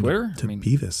Kurt runs Twitter. To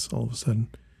Beavis all of a sudden.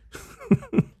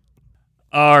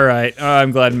 All right.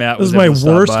 I'm glad Matt was This is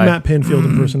my worst Matt Pinfield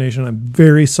impersonation. I'm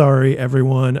very sorry,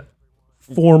 everyone.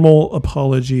 Formal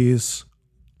apologies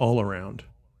all around.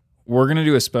 We're going to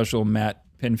do a special Matt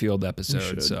Pinfield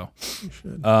episode. So,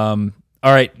 all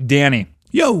right, Danny.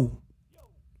 Yo.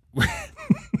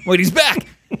 Wait, he's back.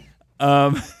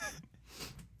 All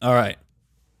right.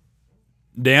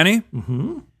 Danny.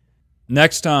 Mm-hmm.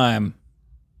 Next time,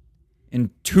 in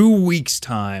 2 weeks'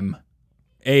 time,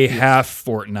 a half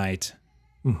fortnight.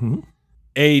 Mm-hmm.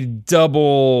 A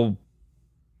double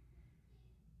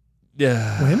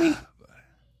whammy?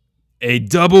 A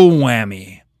double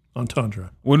whammy.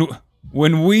 Entendre.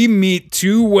 When we meet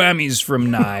two whammies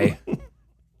from Nye,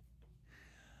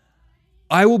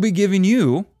 I will be giving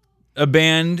you a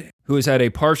band who has had a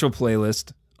partial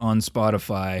playlist on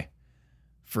Spotify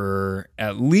for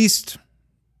at least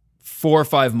 4 or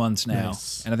 5 months now.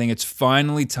 Nice. And I think it's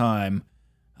finally time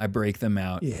I break them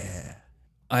out. Yeah.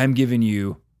 I am giving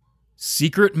you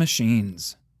Secret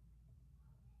Machines.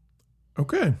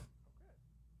 Okay.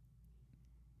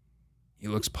 He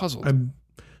looks puzzled.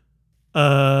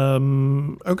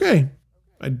 Okay.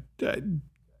 I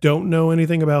don't know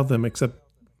anything about them except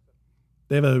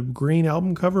they have a green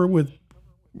album cover with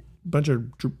a bunch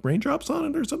of raindrops on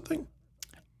it or something.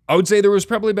 I would say there was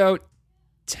probably about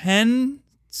 10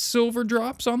 silver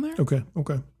drops on there. Okay.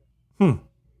 All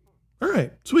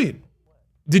right. Sweet.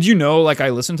 Did you know, like, I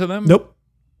listened to them? Nope.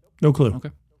 No clue. Okay.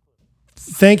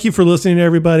 Thank you for listening,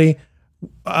 everybody.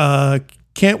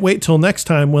 Can't wait till next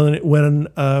time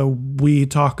when we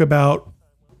talk about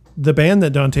the band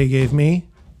that Dante gave me.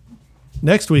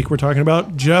 Next week, we're talking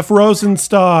about Jeff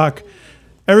Rosenstock.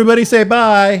 Everybody say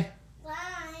bye. Bye.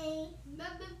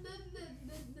 Bye,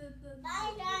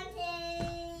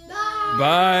 Dante.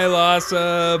 Bye,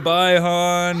 Lhasa. Bye,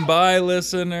 Han. Bye,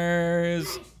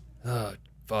 listeners. Oh,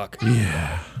 fuck.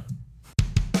 Yeah.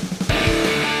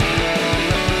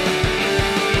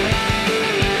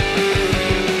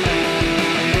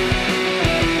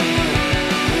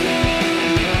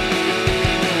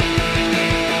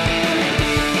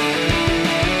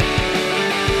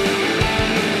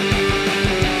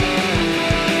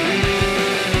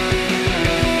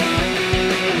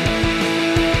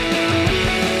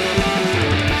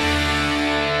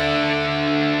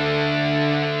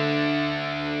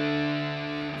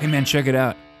 check it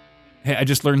out. Hey, I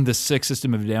just learned the 6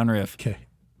 System of a Down riff. Okay.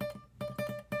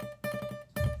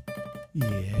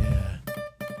 Yeah.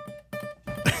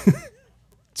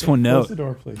 It's one Close note. the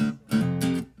door, please.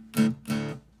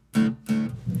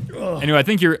 Anyway, I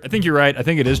think you're right. I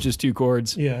think it is just 2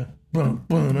 chords. Yeah.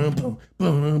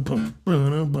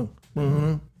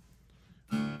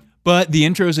 But the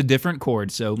intro is a different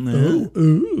chord, so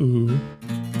Ooh.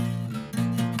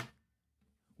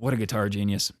 what a guitar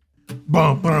genius.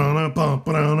 What?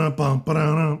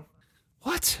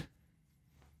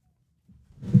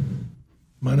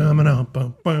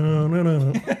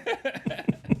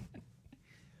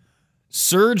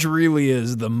 Serge really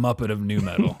is the Muppet of nu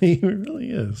metal. He really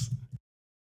is.